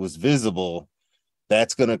was visible.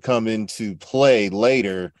 That's going to come into play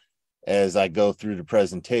later as I go through the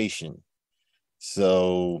presentation.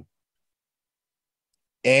 So,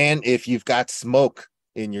 and if you've got smoke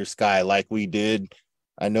in your sky like we did,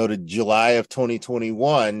 I noted July of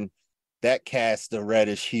 2021, that cast a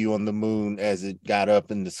reddish hue on the moon as it got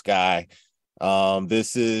up in the sky.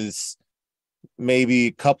 This is maybe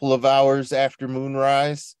a couple of hours after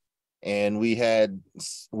moonrise, and we had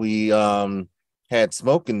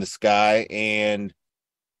smoke in the sky. And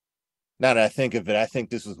now that I think of it, I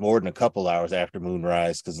think this was more than a couple hours after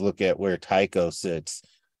moonrise, because look at where Tycho sits.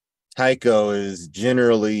 Tycho is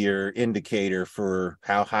generally your indicator for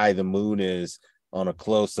how high the moon is on a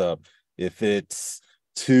close-up. If it's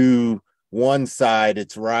to one side,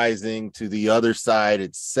 it's rising, to the other side,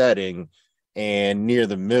 it's setting, and near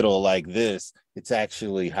the middle like this, it's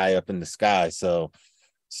actually high up in the sky. So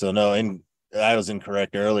no, and I was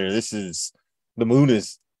incorrect earlier. The moon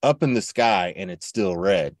is up in the sky and it's still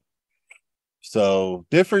red. So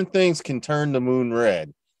different things can turn the moon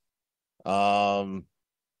red.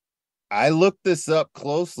 I looked this up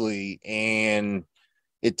closely, and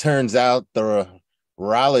it turns out the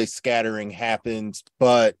Raleigh scattering happens,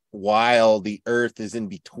 but while the Earth is in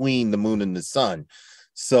between the moon and the sun.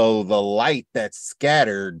 So the light that's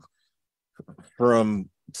scattered from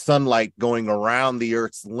sunlight going around the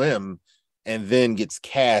Earth's limb and then gets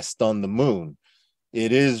cast on the moon.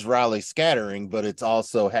 It is Raleigh scattering, but it's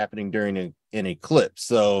also happening during an eclipse.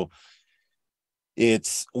 So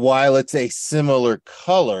while it's a similar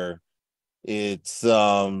color, it's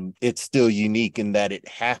still unique in that it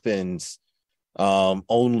happens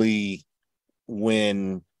only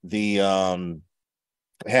when the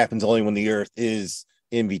Earth is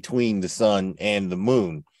in between the sun and the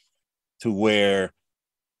moon, to where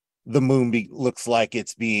the moon looks like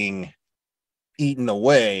it's being eaten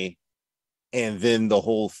away, and then the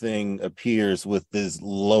whole thing appears with this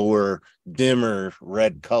lower, dimmer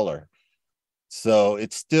red color. So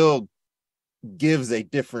it still gives a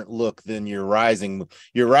different look than your rising.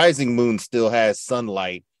 Your rising moon still has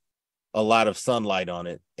sunlight, a lot of sunlight on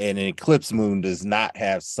it, and an eclipse moon does not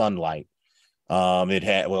have sunlight. It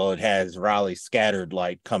has Raleigh scattered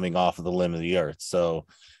light coming off of the limb of the Earth. So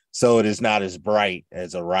it is not as bright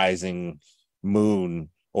as a rising moon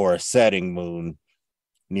or a setting moon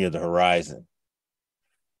near the horizon.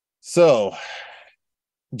 So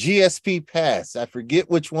GSP pass, I forget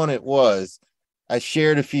which one it was. I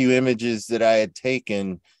shared a few images that I had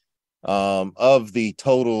taken of the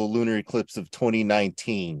total lunar eclipse of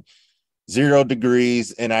 2019, 0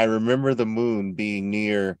 degrees. And I remember the moon being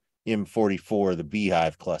near M44, the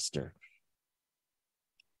Beehive cluster.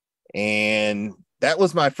 And that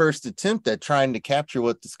was my first attempt at trying to capture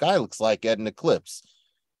what the sky looks like at an eclipse.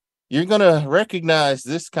 You're going to recognize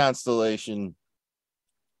this constellation,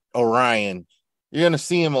 Orion. You're going to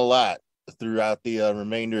see him a lot throughout the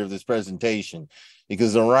remainder of this presentation,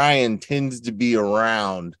 because Orion tends to be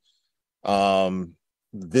around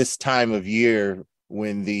this time of year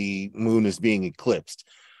when the moon is being eclipsed.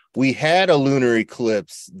 We had a lunar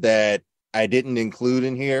eclipse that I didn't include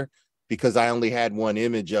in here because I only had one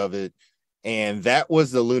image of it, and that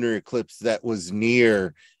was the lunar eclipse that was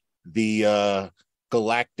near the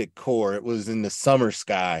galactic core. It was in the summer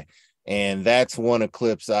sky, and that's one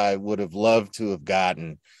eclipse I would have loved to have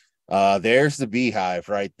gotten. There's the Beehive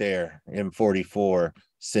right there, M44,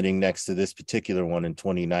 sitting next to this particular one in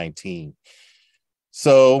 2019.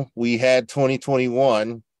 So we had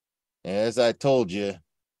 2021. As I told you,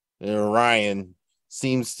 Orion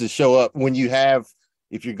seems to show up when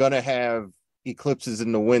if you're going to have eclipses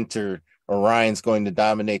in the winter, Orion's going to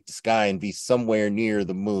dominate the sky and be somewhere near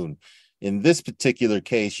the moon. In this particular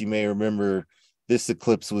case, you may remember this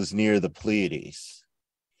eclipse was near the Pleiades.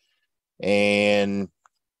 And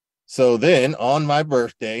so then on my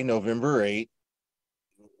birthday, November 8th,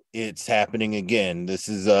 it's happening again. This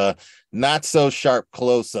is a not so sharp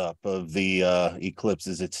close-up of the eclipse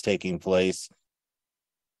as it's taking place.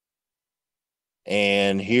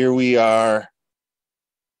 And here we are,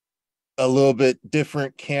 a little bit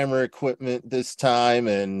different camera equipment this time,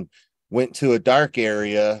 and went to a dark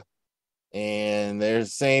area, and there's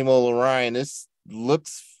the same old Orion. This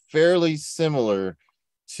looks fairly similar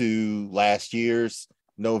to last year's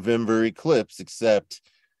November eclipse, except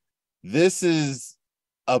this is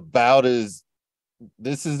about as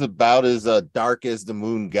dark as the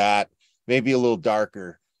moon got, maybe a little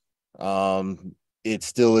darker. It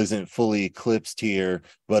still isn't fully eclipsed here,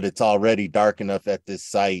 but it's already dark enough at this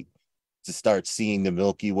site to start seeing the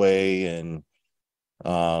Milky Way and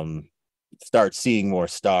start seeing more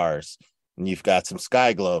stars. And you've got some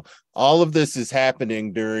sky glow. All of this is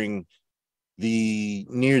happening during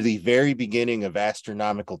near the very beginning of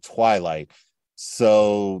astronomical twilight.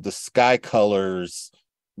 So the sky colors,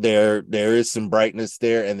 there is some brightness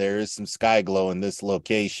there, and there is some sky glow in this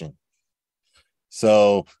location.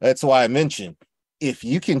 So that's why I mentioned, if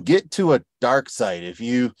you can get to a dark site, if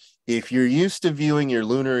you're used to viewing your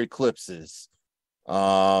lunar eclipses,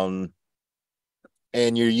 and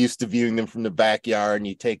you're used to viewing them from the backyard, and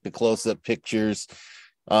you take the close-up pictures,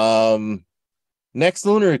 next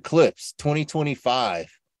lunar eclipse,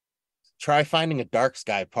 2025, try finding a dark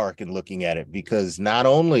sky park and looking at it, because not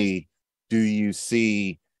only do you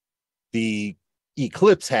see the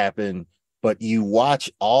eclipse happen, but you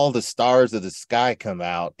watch all the stars of the sky come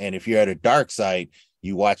out. And if you're at a dark site,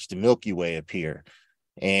 you watch the Milky Way appear.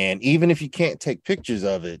 And even if you can't take pictures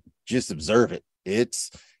of it, just observe it.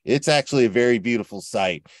 It's actually a very beautiful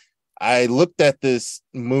sight. I looked at this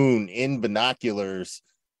moon in binoculars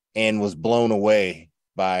and was blown away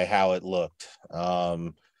by how it looked.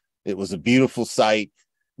 It was a beautiful sight.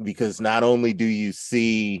 because not only do you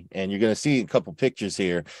see, and you're going to see a couple pictures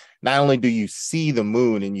here, not only do you see the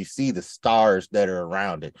moon and you see the stars that are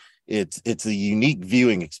around it, it's a unique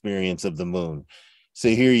viewing experience of the moon. So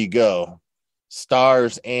here you go,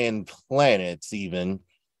 stars and planets even.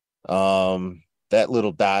 That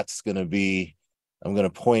little dot's going to be, I'm going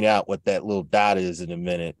to point out what that little dot is in a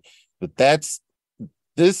minute, but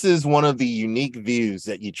this is one of the unique views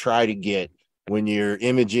that you try to get when you're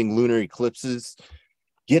imaging lunar eclipses.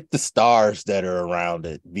 Get the stars that are around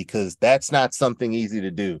it, because that's not something easy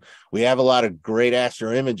to do. We have a lot of great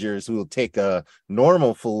astro imagers who will take a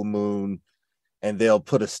normal full moon and they'll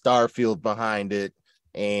put a star field behind it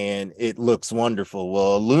and it looks wonderful.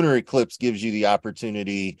 Well, a lunar eclipse gives you the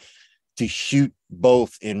opportunity to shoot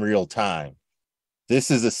both in real time.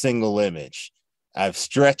 This is a single image. I've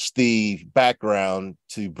stretched the background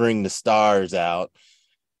to bring the stars out,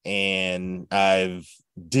 and I've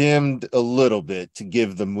dimmed a little bit to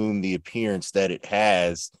give the moon the appearance that it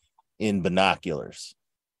has in binoculars.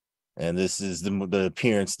 And this is the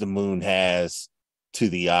appearance the moon has to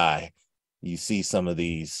the eye. You see some of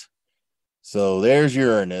these. So there's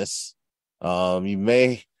Uranus. You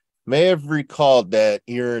may have recalled that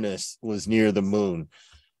Uranus was near the moon.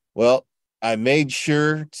 Well, I made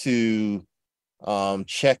sure to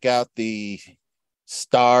check out the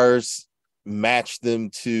stars, match them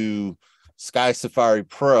to Sky Safari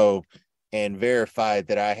Pro, and verified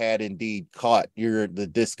that I had indeed caught the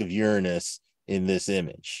disk of Uranus in this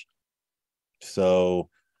image. So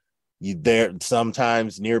there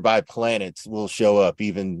sometimes nearby planets will show up,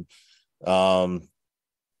 even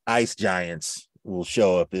ice giants will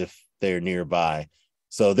show up if they're nearby.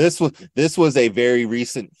 So this was a very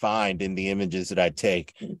recent find in the images that I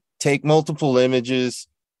take. Take multiple images,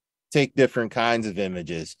 take different kinds of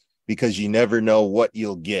images, because you never know what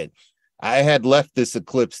you'll get. I had left this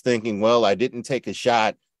eclipse thinking, well, I didn't take a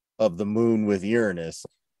shot of the moon with Uranus.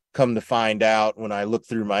 Come to find out when I looked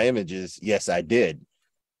through my images, yes, I did.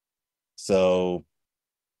 So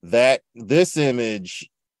this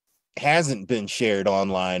image hasn't been shared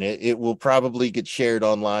online. It will probably get shared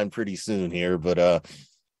online pretty soon here, but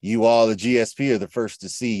you all, the GSP, are the first to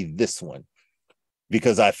see this one,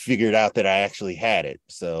 because I figured out that I actually had it.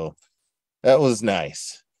 So that was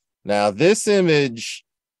nice. Now this image,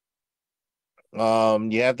 you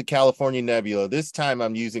have the California Nebula. This time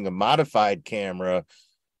I'm using a modified camera.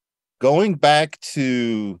 Going back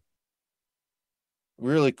to,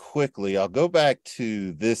 really quickly, I'll go back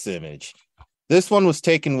to this image. This one was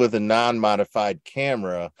taken with a non-modified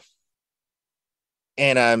camera,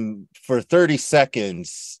 and for 30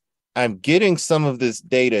 seconds, I'm getting some of this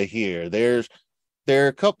data here. There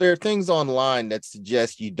are things online that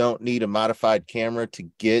suggest you don't need a modified camera to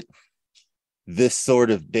get this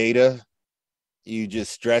sort of data. You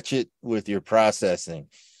just stretch it with your processing.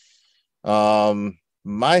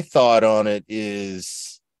 My thought on it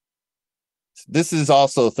is this is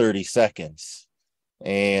also 30 seconds,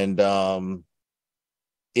 and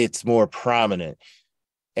it's more prominent.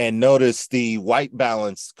 And notice the white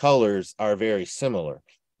balance colors are very similar.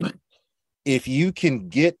 If you can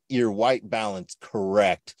get your white balance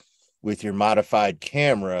correct with your modified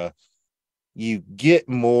camera, you get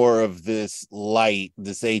more of this light,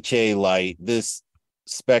 this HA light, this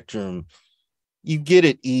spectrum. You get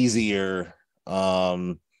it easier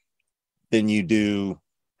than you do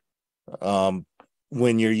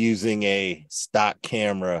when you're using a stock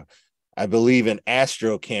camera. I believe an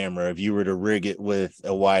astro camera, if you were to rig it with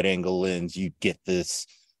a wide angle lens, you'd get this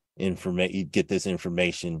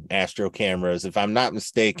information. Astro cameras, if I'm not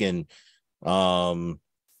mistaken, the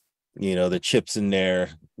chips in there,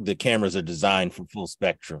 the cameras are designed for full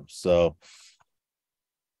spectrum. So,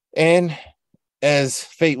 and as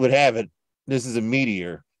fate would have it, this is a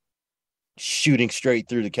meteor shooting straight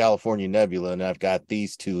through the California Nebula, and I've got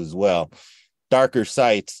these two as well. Darker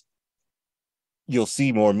sites, you'll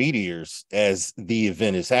see more meteors as the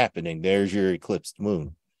event is happening. There's your eclipsed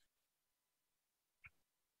moon.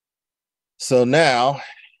 So now,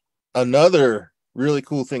 another really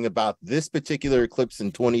cool thing about this particular eclipse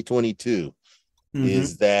in 2022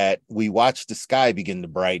 is that we watched the sky begin to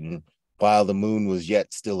brighten while the moon was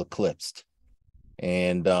yet still eclipsed.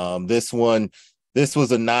 And this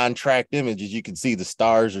was a non-tracked image. As you can see, the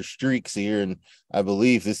stars are streaks here, and I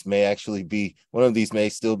believe this may actually be, one of these may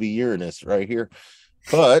still be Uranus right here.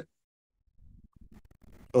 But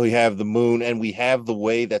we have the moon, and we have the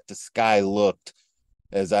way that the sky looked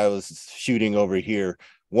as I was shooting over here.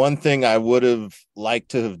 One thing I would have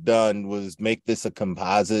liked to have done was make this a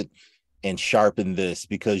composite and sharpen this,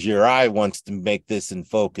 because your eye wants to make this in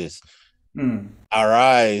focus. Our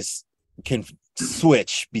eyes can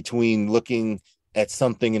switch between looking at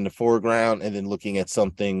something in the foreground and then looking at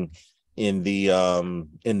something in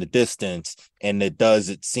the distance, and it does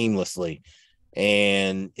it seamlessly.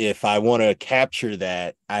 And if I want to capture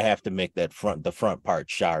that, I have to make that the front part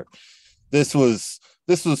sharp. This was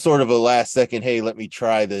sort of a last second, hey, let me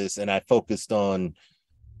try this, and I focused on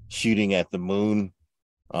shooting at the moon.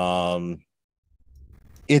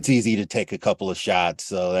 It's easy to take a couple of shots,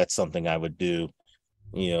 so that's something I would do,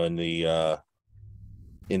 in the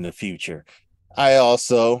future. I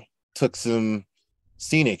also took some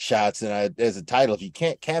scenic shots, and as a title, if you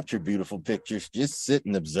can't capture beautiful pictures, just sit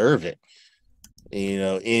and observe it.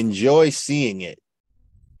 Enjoy seeing it,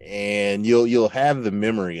 and you'll have the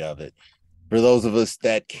memory of it. For those of us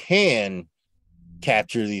that can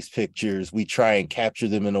capture these pictures, we try and capture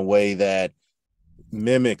them in a way that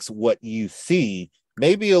mimics what you see,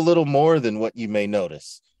 maybe a little more than what you may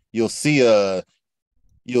notice. You'll see a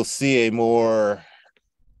more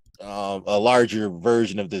a larger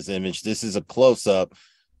version of this image. This is a close-up.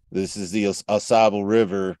 This is the Ausable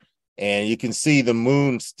River, and you can see the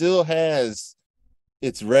moon still has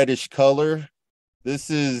its reddish color. This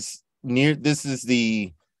is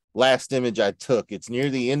the last image I took. It's near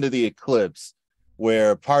the end of the eclipse,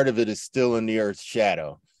 where part of it is still in the Earth's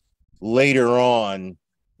shadow. Later on,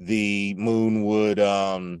 the moon would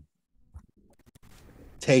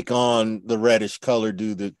take on the reddish color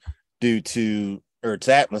due to Earth's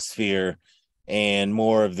atmosphere and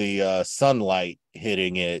more of the sunlight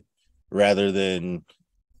hitting it rather than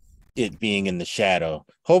it being in the shadow.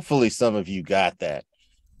 Hopefully some of you got that.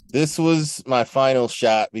 This was my final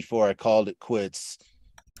shot before I called it quits.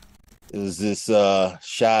 It was this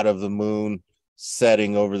shot of the moon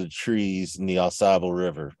setting over the trees in the Ausable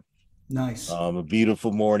River. Nice. A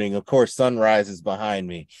beautiful morning. Of course, sunrise is behind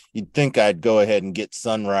me. You'd think I'd go ahead and get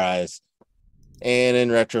sunrise. And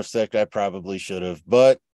in retrospect, I probably should have,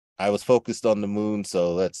 but I was focused on the moon,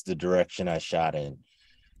 so that's the direction I shot in.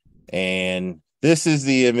 And this is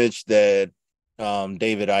the image that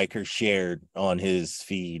David Eicher shared on his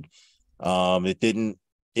feed.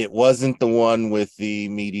 It wasn't the one with the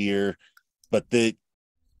meteor, but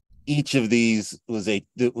each of these was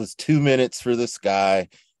 2 minutes for the sky,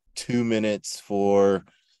 2 minutes for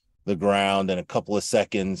the ground, and a couple of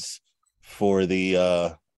seconds for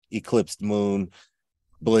the eclipsed moon,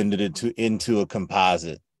 blended into a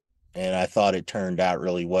composite. And I thought it turned out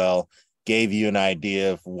really well. Gave you an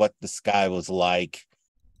idea of what the sky was like,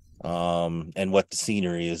 and what the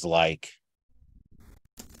scenery is like.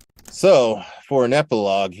 So for an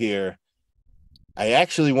epilogue here, I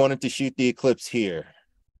actually wanted to shoot the eclipse here,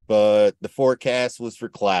 but the forecast was for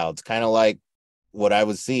clouds, kind of like what I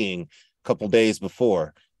was seeing a couple days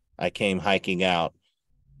before I came hiking out.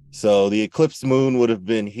 So the eclipse moon would have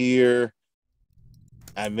been here.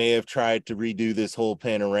 I may have tried to redo this whole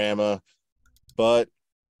panorama, but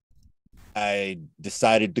I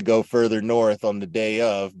decided to go further north on the day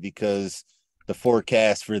of because the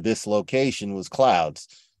forecast for this location was clouds.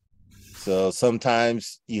 So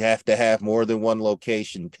sometimes you have to have more than one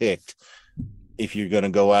location picked if you're going to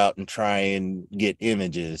go out and try and get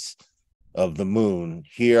images of the moon.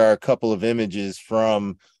 Here are a couple of images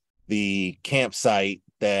from the campsite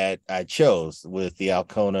that I chose with the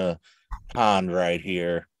Alcona pond right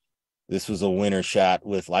here. This was a winter shot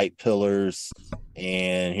with light pillars,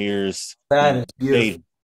 and here's that is beautiful.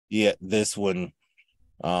 Yeah, this one.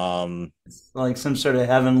 It's like some sort of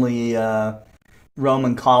heavenly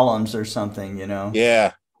Roman columns or something,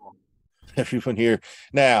 Yeah. Everyone here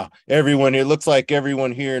it looks like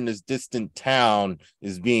everyone here in this distant town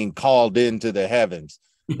is being called into the heavens.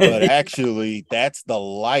 But actually, that's the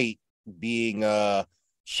light being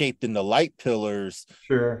shaped in the light pillars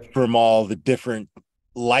from all the different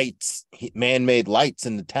lights, man-made lights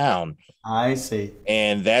in the town. I see.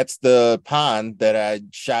 And that's the pond that I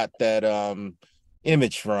shot that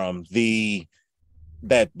image from.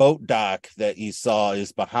 That boat dock that you saw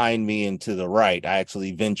is behind me and to the right. I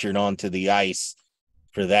actually ventured onto the ice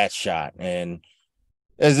for that shot. And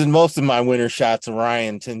as in most of my winter shots,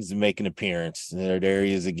 Orion tends to make an appearance. There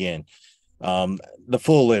he is again. The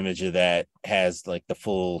full image of that has like the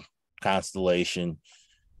full constellation.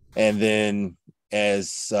 And then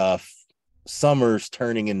as summer's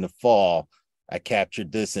turning into fall, I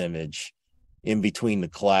captured this image. In between the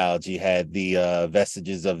clouds, you had the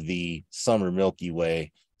vestiges of the summer Milky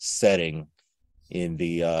Way setting in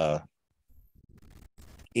the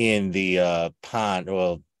pond.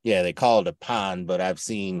 Well, yeah, they call it a pond, but I've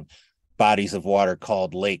seen bodies of water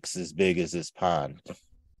called lakes as big as this pond.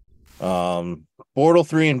 Bortle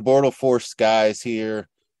 3 and Bortle 4 skies here.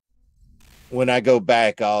 When I go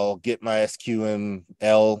back, I'll get my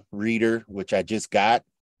SQML reader, which I just got,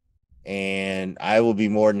 and I will be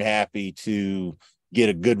more than happy to get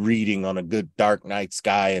a good reading on a good dark night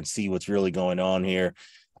sky and see what's really going on here.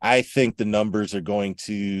 I think the numbers are going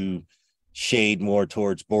to shade more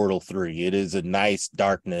towards Bortle 3. It is a nice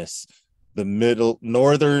darkness. The middle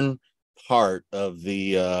northern part of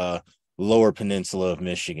the lower peninsula of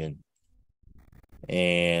Michigan.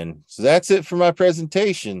 And so that's it for my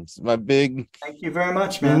presentation. It's my big thank you very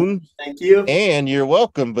much, man. Moon. Thank you. And you're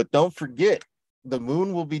welcome, but don't forget, the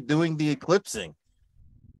moon will be doing the eclipsing.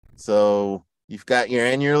 So you've got your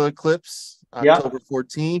annular eclipse October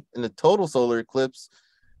 14th and the total solar eclipse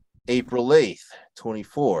April 8th,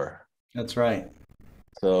 24. That's right.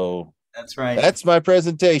 So that's right. That's my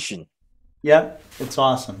presentation. Yep, it's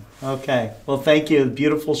awesome. Okay. Well, thank you.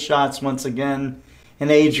 Beautiful shots once again. And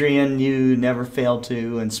Adrian, you never fail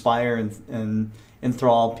to inspire and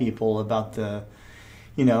enthrall people about the,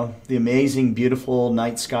 you know, the amazing, beautiful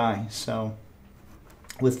night sky. So,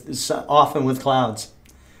 often with clouds.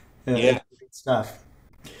 Yeah. Good stuff.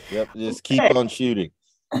 Yep. Just keep on shooting.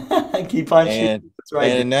 Keep on shooting. That's right.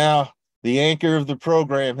 And now the anchor of the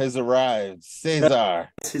program has arrived, Cesar.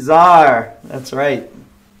 Cesar. That's right.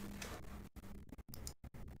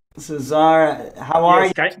 Cesar, how are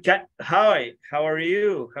you? Hi, how are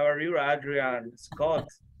you? How are you, Adrian, Scott,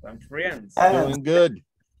 and friends? Doing good.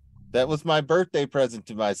 That was my birthday present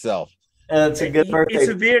to myself. It's a good birthday. It's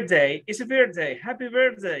a birthday. It's a birthday. Happy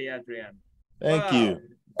birthday, Adrian. Thank you.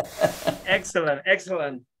 Excellent,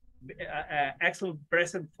 excellent. Excellent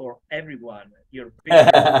present for everyone. Your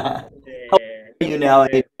you now,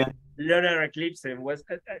 Adrian? lunar eclipse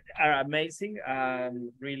are amazing.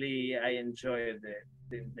 Really, I enjoyed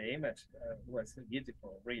the image. Was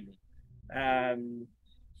beautiful, really.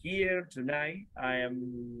 Here tonight, I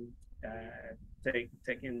am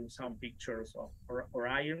taking some pictures of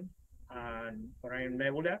Orion and Orion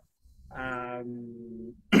Nebula.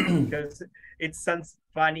 Because it sounds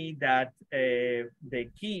funny that the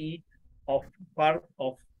key of part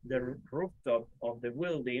of the rooftop of the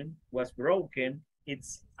building was broken.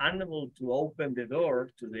 It's unable to open the door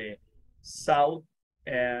to the south,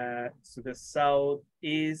 to the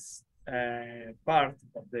southeast part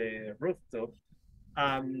of the rooftop.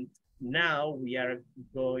 Now we are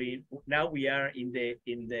in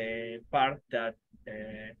the part that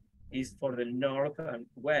is for the north and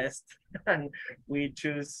west, and we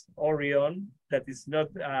choose Orion, that is not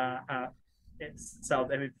a south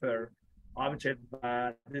hemisphere object,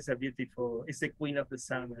 but it's a beautiful, it's the queen of the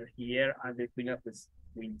summer here and the queen of the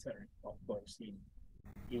winter, of course,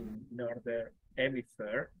 in northern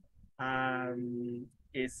hemisphere.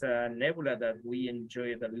 It's a nebula that we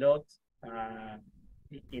enjoyed a lot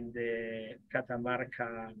in the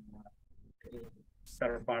Catamarca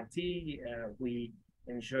star party. We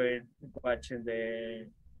enjoyed watching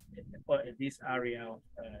this area of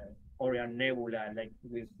Orion Nebula, like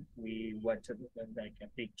we watched like a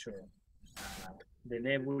picture. The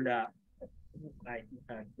nebula, like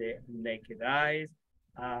the naked eyes.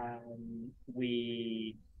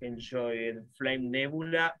 We enjoyed Flame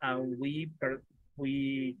Nebula, and we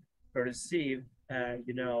perceive,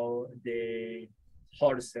 you know, the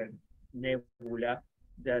Horsen Nebula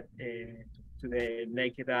that to the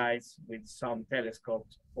naked eyes with some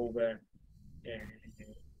telescopes over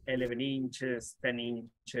 11 inches, 10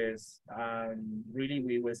 inches. Really,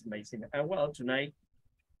 it was amazing. Well, tonight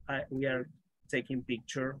we are taking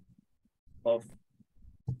picture of,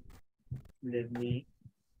 let me,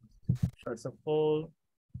 first of all,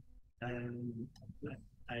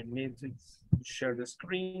 I need to share the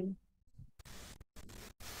screen.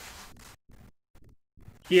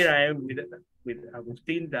 Here I am with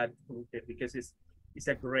Agustin, that because it's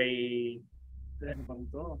a great. We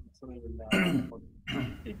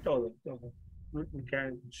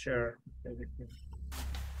can share everything.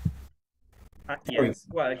 Yes.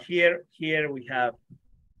 Well, here we have.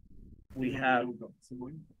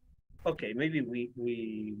 Okay, maybe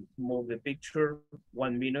we move the picture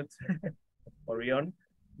 1 minute. Orion.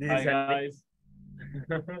 This Hi, is guys.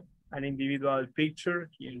 an individual picture.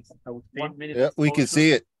 Here's 1 minute. Yeah, we can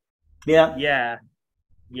see it. Yeah. Yeah.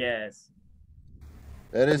 Yes.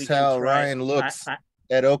 That is how Orion looks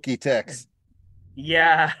at Okie-Tex.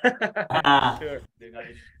 Yeah. Sure.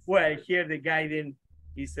 Well, here the guiding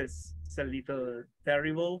is a little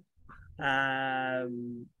terrible,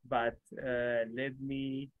 but let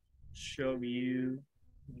me show you.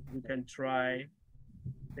 We can try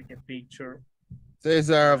take a picture.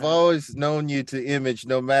 Cesar, I've always known you to image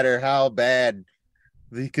no matter how bad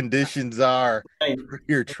the conditions are for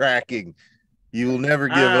your tracking. You will never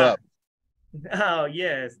give up. Oh,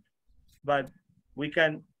 yes. But we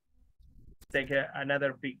can take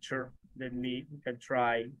another picture we can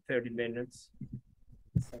try 30 minutes.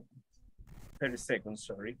 30 seconds,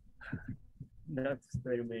 sorry. That's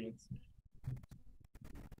 30 minutes.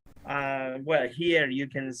 Well, here you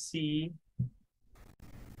can see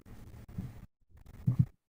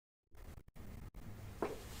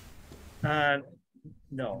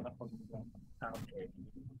no, okay.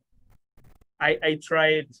 I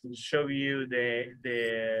tried to show you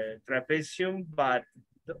the trapezium, but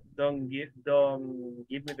don't give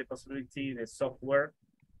me the possibility, the software,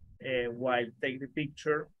 while take the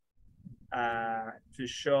picture to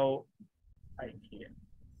show. Here.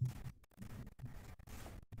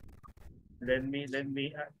 Let me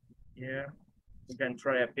yeah, you can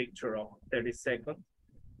try a picture of 30 seconds.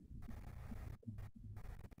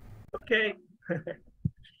 Okay.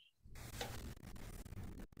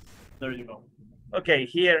 There you go. Okay,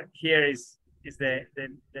 here is the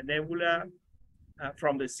nebula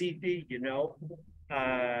from the city, you know.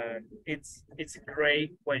 It's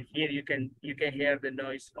great when here you can hear the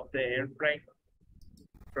noise of the airplane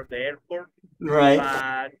from the airport. Right.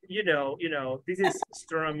 But you know, this is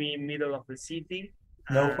astronomy, middle of the city.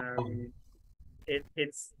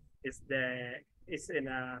 It's in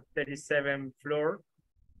a 37th floor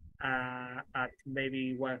at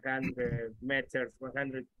maybe 100 meters,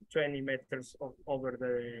 120 meters over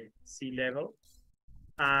the sea level.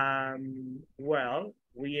 Well,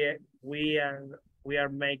 we are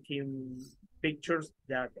making pictures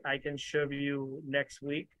that I can show you next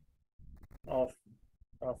week of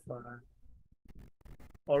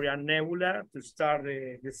Orion Nebula to start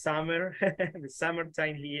the summer, the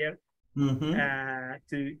summertime here,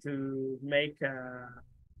 to make a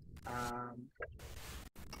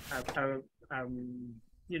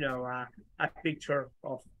picture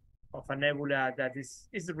of a nebula that is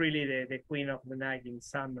really the queen of the night in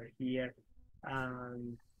summer here.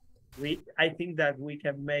 I think that we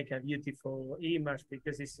can make a beautiful image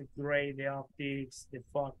because it's great, the optics, the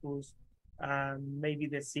focus, maybe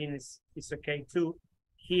the scene is okay too.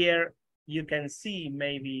 Here you can see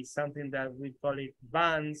maybe something that we call it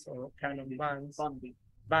bands or kind of bands,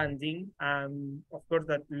 banding. Of course,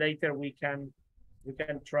 that later we can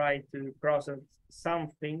try to process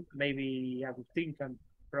something. Maybe Agustin can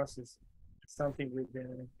process something with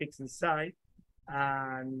the pixel side.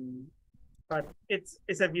 But it's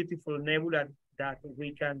a beautiful nebula that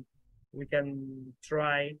we can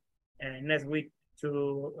try next week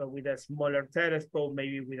to with a smaller telescope,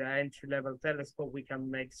 maybe with an entry-level telescope, we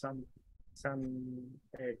can make some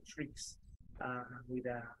tricks with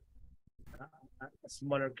a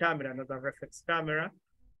smaller camera, not a reflex camera.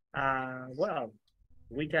 Well,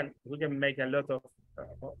 we can make a lot of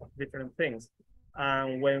different things.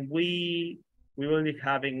 When we will be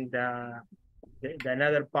having the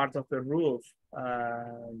another part of the roof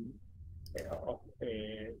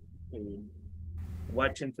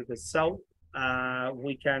watching to the south,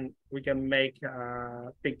 we can make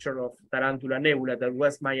a picture of Tarantula Nebula. That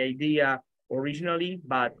was my idea originally,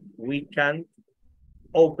 but we can't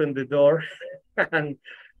open the door and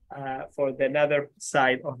for the other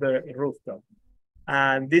side of the rooftop.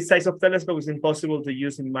 And this size of telescope is impossible to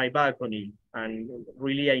use in my balcony, and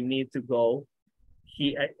really I need to go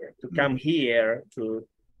here to come here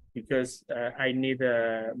because I need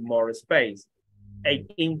more space.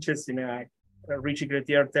 8 inches in a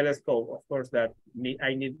Ritchie-Chrétien telescope, of course, that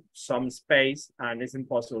I need some space, and it's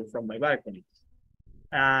impossible from my balcony.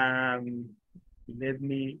 Let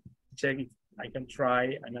me check if I can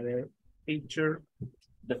try another picture.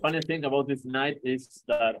 The funny thing about this night is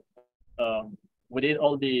that we did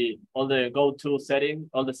all the go-to setting,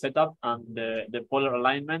 all the setup, and the polar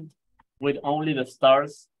alignment with only the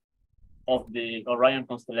stars of the Orion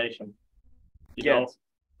constellation. You know,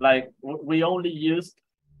 like we only used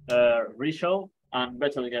Risho and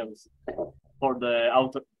Betelgeuse for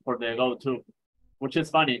the go-to, which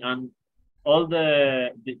is funny. And all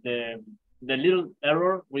the little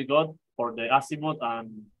error we got for the azimuth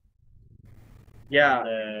and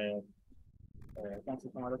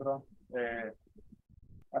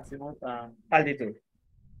azimuth and altitude.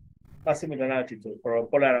 Azimuth and altitude for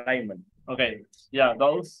polar alignment. Okay, yeah,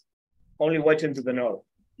 those only watching to the north.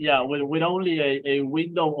 Yeah, with only a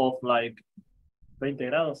window of like 20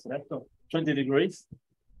 grados, 20 degrees.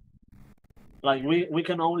 Like we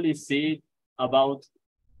can only see about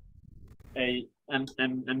an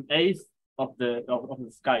eighth of the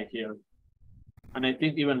sky here, and I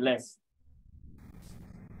think even less.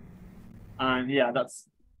 And yeah, that's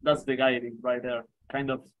the guiding right there,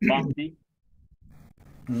 kind of bumpy.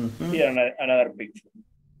 Here another picture.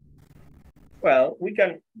 Well, we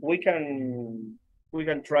can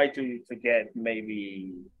try to get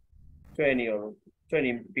maybe 20 or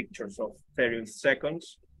 20 pictures of 30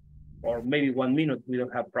 seconds, or maybe 1 minute. We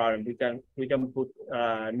don't have problem. We can put.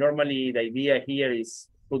 Normally, the idea here is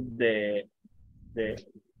put the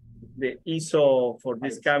ISO for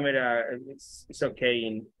this camera. It's okay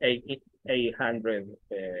in 800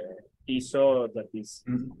 ISO. That is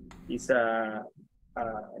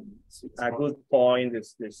a good point.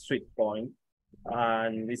 It's the sweet point,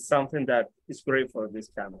 and it's something that is great for this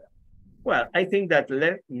camera. Well, I think that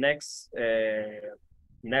next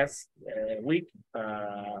week,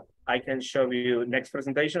 I can show you, next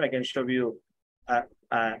presentation, I can show you a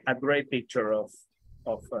great picture of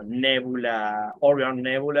nebula, Orion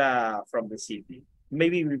Nebula from the city.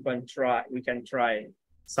 Maybe we can try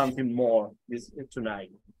something more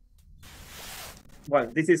tonight.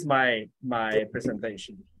 Well, this is my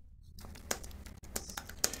presentation.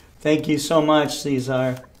 Thank you so much,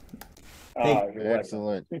 Cesar.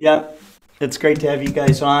 Excellent. Yep, it's great to have you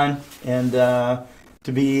guys on and to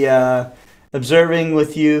be observing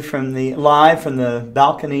with you from the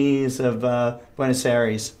balconies of Buenos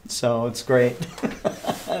Aires. So it's great.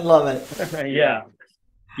 I love it. Yeah.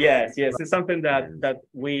 Yes. It's something that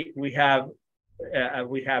we have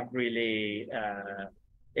really.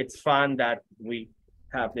 It's fun that we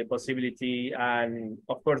have the possibility, and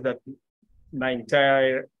of course that my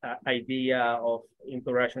entire idea of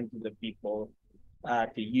interaction to the people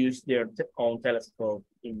to use their own telescope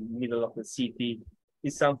in the middle of the city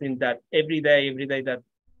is something that every day that,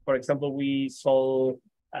 for example, we saw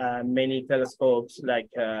many telescopes like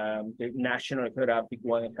the National Geographic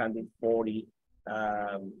 140,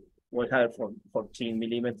 114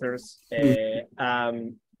 millimeters.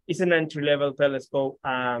 It's an entry-level telescope.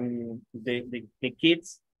 The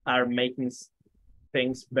kids are making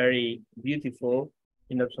things very beautiful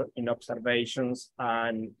in observations,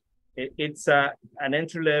 and it's an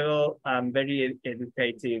entry-level and very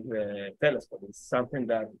educative telescope. It's something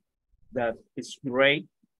that is great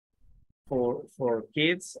for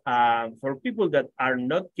kids, for people that are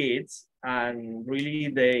not kids, and really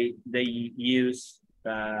they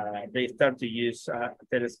start to use a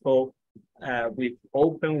telescope with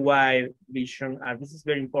open wide vision, and this is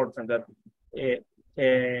very important. That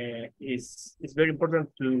it's very important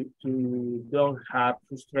to don't have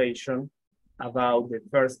frustration about the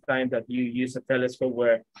first time that you use a telescope,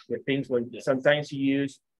 where the things, when sometimes you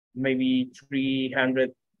use maybe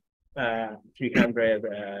 300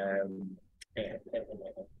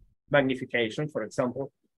 magnification, for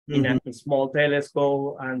example, in a small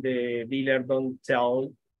telescope, and the dealer don't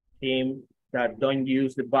tell him that don't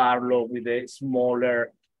use the Barlow with the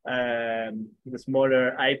smaller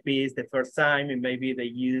eyepiece the first time, and maybe they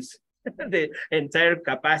use the entire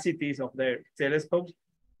capacities of their telescopes.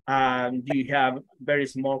 You have very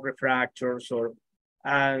small refractors,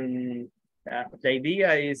 the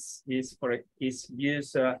idea is use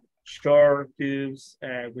short tubes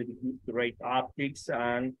with great optics,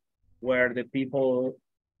 and where the people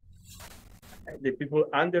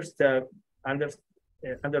understand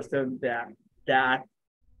that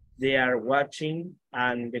they are watching,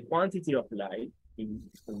 and the quantity of light in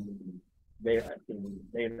their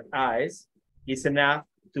eyes is enough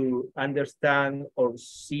to understand or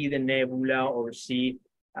see the nebula or see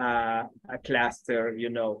a cluster,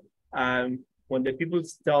 when the people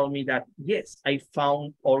tell me that, yes, I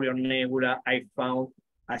found Orion Nebula, I found,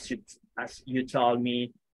 as you told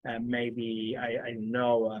me, maybe I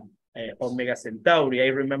know Omega Centauri. I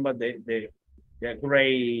remember the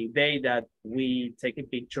great day that we take a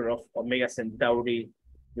picture of Omega Centauri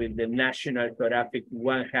with the National Geographic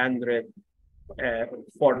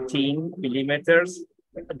 114 millimeters.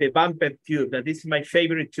 The bumped tube, that is my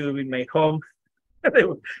favorite tube in my home.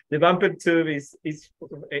 The bumped tube it's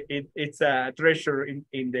a treasure in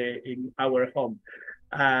our home.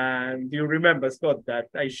 And you remember, Scott, that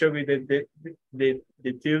I showed you the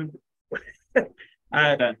tube.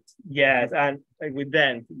 Yes, and with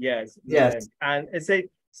them, yes. And I say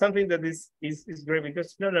something that is great,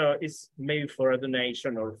 because it's maybe for a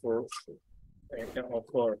donation or for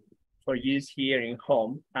use here in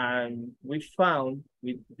home. And we found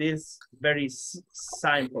with these very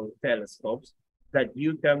simple telescopes that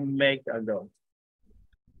you can make a lot.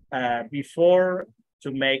 Before,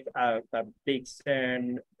 to make a big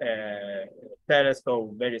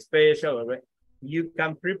telescope very special, you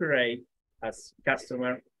can prepare as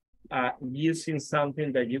customer using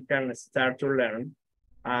something that you can start to learn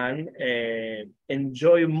and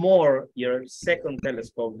enjoy more your second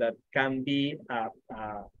telescope that can be a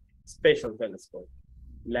special telescope.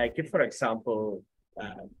 Like if, for example,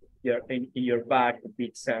 in your bag,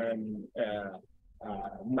 Vincent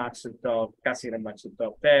Maxi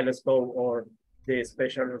Cesar telescope, or the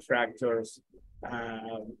special refractors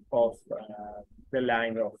of the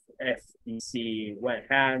line of FTC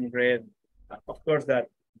 100. Of course, that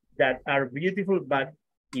are beautiful, but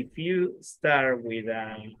if you start with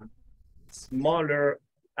a smaller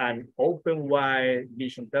and open wide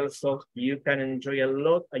vision telescope, you can enjoy a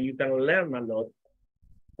lot and you can learn a lot.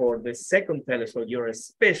 For the second telescope, you're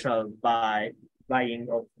special by buying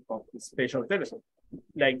of the special telescope.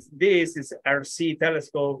 Like this is RC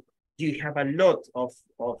telescope. You have a lot of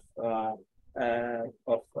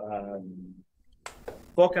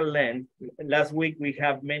focal length. Last week we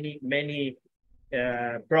have many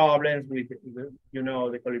problems with the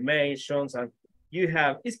collimations, and you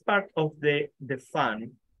have, it's part of the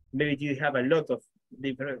fun. Maybe you have a lot of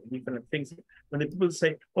different things. When the people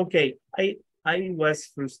say, okay, I was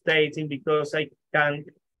frustrating because I can't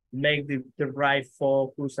make the right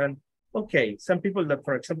focus. And okay, some people that,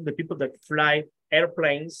 for example, the people that fly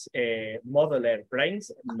airplanes, model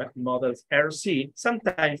airplanes, models RC,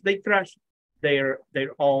 sometimes they crash their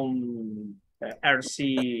own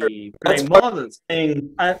RC plane models.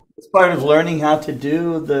 It's part of learning how to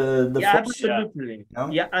do the yeah, absolutely.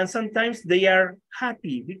 Yeah, and sometimes they are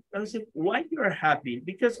happy. I say, why you are happy?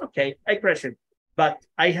 Because okay, I crashed it, but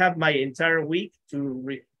I have my entire week to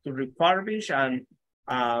refurbish and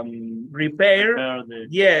repair.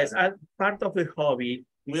 Yes, part of the hobby.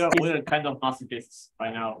 We're kind of masochists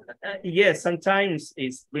right now. Yes, sometimes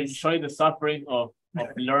we enjoy the suffering of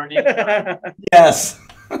learning. Yes.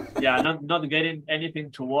 Yeah, not getting anything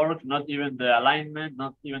to work, not even the alignment,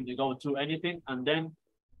 not even to go to anything, and then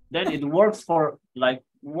it works for like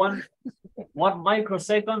one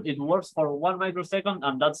microsecond. It works for 1 microsecond,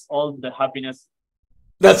 and that's all the happiness.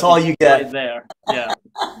 That's all you get right there. Yeah,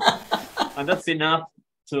 and that's enough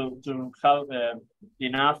to have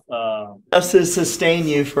enough. Just to sustain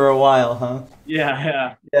you for a while, huh?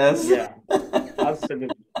 Yeah. Yes. Yeah.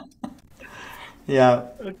 Absolutely. Yeah.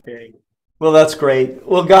 Okay. Well, that's great.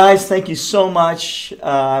 Well, guys, thank you so much.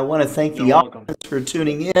 I want to thank the audience for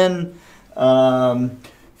tuning in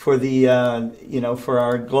for the for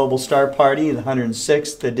our Global Star Party, the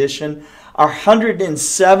 106th edition. Our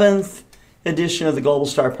 107th edition of the Global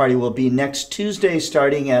Star Party will be next Tuesday,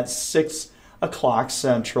 starting at 6 o'clock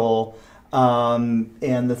Central, and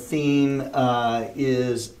the theme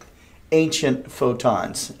is ancient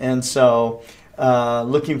photons. And so,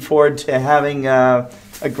 looking forward to having a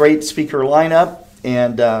great speaker lineup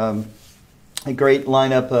and a great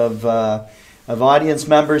lineup of audience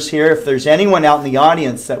members here. If there's anyone out in the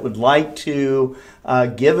audience that would like to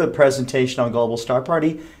give a presentation on Global Star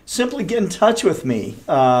Party, simply get in touch with me.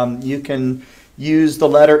 You can use the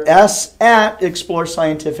letter S at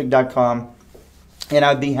explorescientific.com, and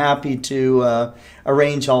I'd be happy to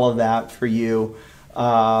arrange all of that for you.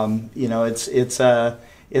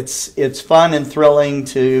 It's fun and thrilling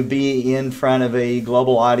to be in front of a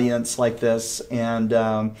global audience like this, and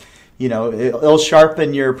it'll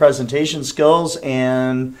sharpen your presentation skills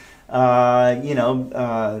and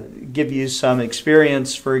give you some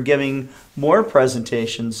experience for giving more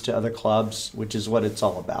presentations to other clubs, which is what it's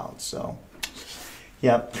all about. So,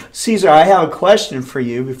 yeah, Cesar, I have a question for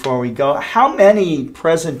you before we go. How many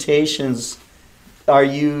presentations are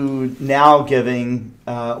you now giving,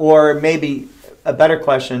 or maybe a better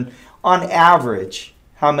question, on average,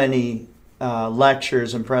 how many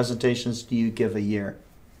lectures and presentations do you give a year?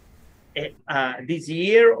 This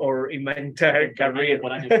year or in my entire career?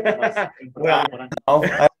 Well,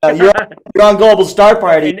 you're on Global Star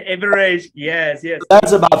Party. In average, yes.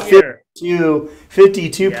 That's about 52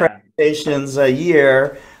 presentations a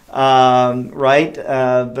year, right?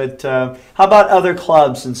 But how about other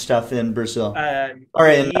clubs and stuff in Brazil or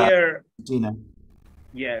in Argentina?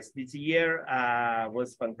 Yes, this year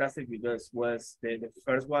was fantastic because was the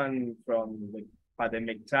first one from the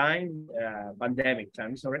pandemic time,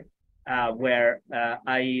 where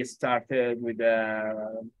I started with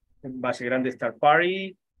the Valle Grande Star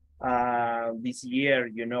Party. This year,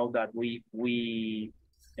 you know that we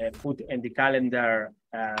put in the calendar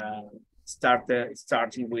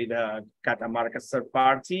starting with Catamarca Star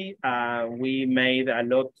Party. We made a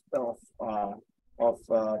lot of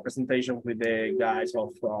presentation with the guys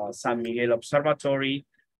of San Miguel Observatory,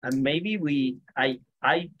 and maybe I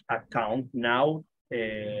account now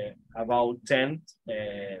about 10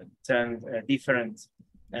 different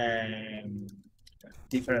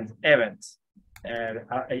events,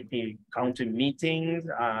 counting meetings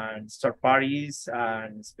and star parties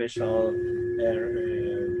and special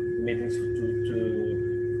meetings to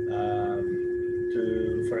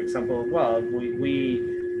for example, well, we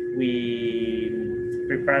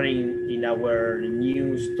preparing in our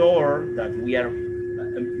new store that we are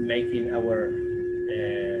making our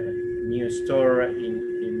new store in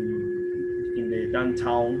the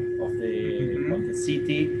downtown of the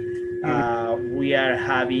city. We are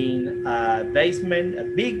having a basement, a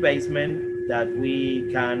big basement that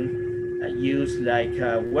we can use like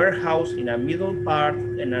a warehouse in a middle part,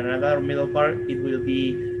 and another middle part it will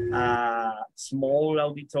be a small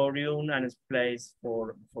auditorium and a place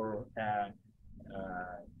for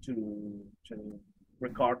to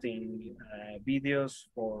recording videos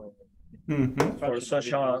for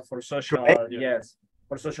social yes,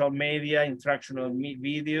 for social media, interactional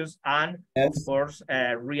videos, and of course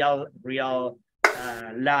real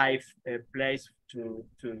live place to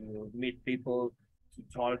meet people, to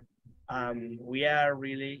talk. We are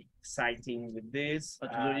really exciting with this.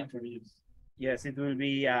 Interviews. Yes, it will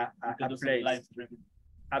be a place. Live streaming.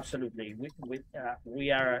 Absolutely.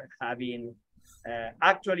 We are having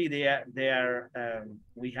actually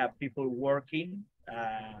we have people working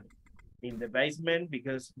in the basement,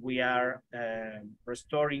 because we are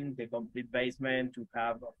restoring the complete basement to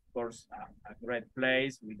have, of course, a great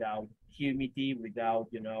place without humidity, without,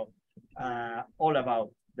 all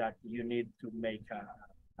about that you need to make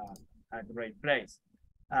a great place.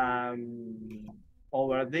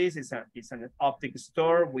 Over this is an optic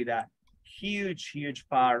store with a huge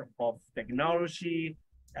part of technology,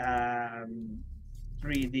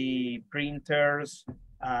 3D printers.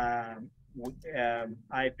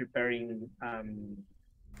 I preparing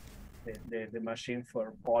the machine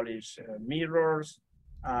for polish mirrors.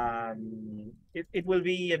 It will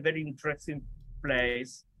be a very interesting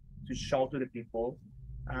place to show to the people.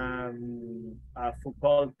 A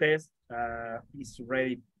Foucault test is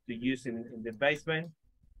ready to use in the basement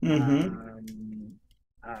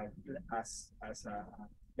as a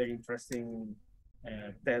very interesting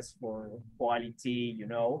test for quality,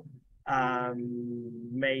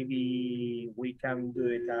 maybe we can do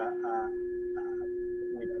it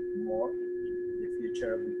with more in the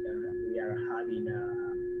future. We are having a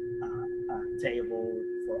table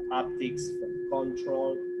for optics, for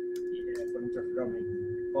control, for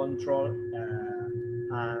interferometric control.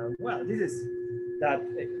 Well, this is that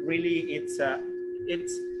really it's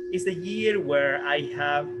a year where I'm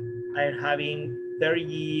having 30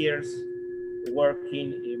 years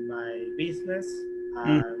working in my business.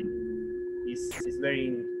 It's very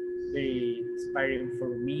inspiring for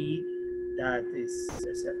me. That is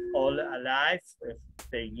all alive for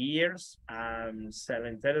the years,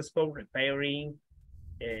 selling telescope, repairing,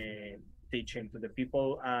 teaching to the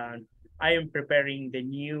people, and I am preparing the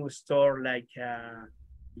new store like a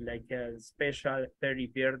special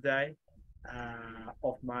 30th birthday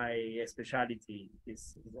of my specialty.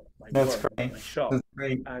 Is my That's work, great. my shop. That's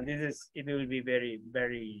great. And it will be very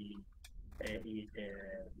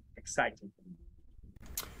exciting.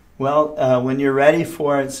 Well, when you're ready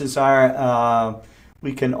for it, Cesar,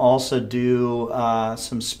 we can also do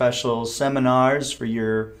some special seminars for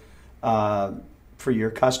your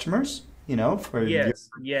customers. For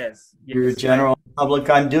your general public.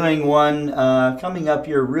 I'm doing one coming up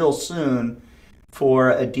here real soon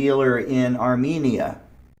for a dealer in Armenia.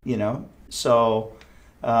 So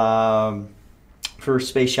for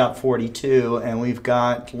Space Shop 42, and we've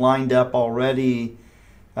got lined up already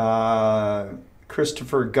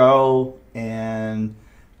Christopher Go and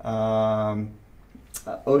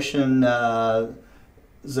Ocean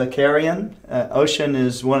Zakarian. Ocean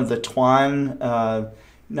is one of the Tuan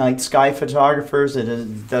night sky photographers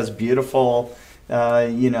that does beautiful,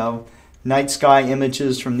 night sky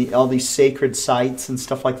images from all these sacred sites and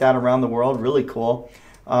stuff like that around the world. Really cool.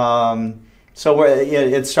 So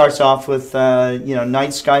it starts off with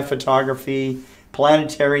night sky photography,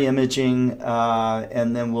 planetary imaging,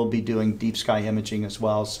 and then we'll be doing deep sky imaging as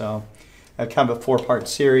well. So kind of a 4-part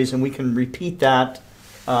series, and we can repeat that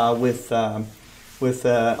with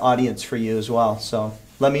audience for you as well. So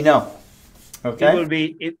let me know. Okay.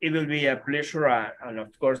 It will be a pleasure, and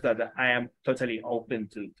of course that I am totally open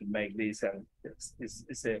to make this, and it's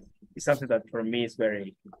something that for me is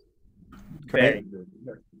very good,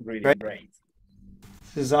 really great.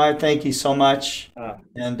 Cesar, thank you so much,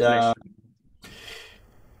 and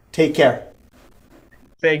take care.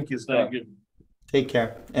 Thank you, Scott. Take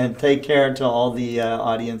care, and take care to all the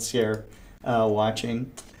audience here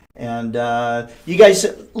watching. And you guys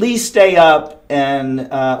at least stay up and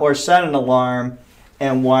or set an alarm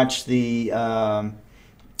and watch the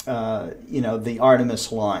the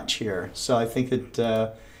Artemis launch here. So I think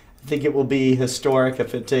that it will be historic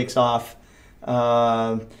if it takes off.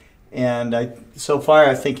 And so far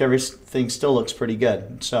I think everything still looks pretty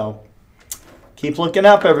good. So keep looking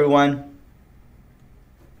up, everyone.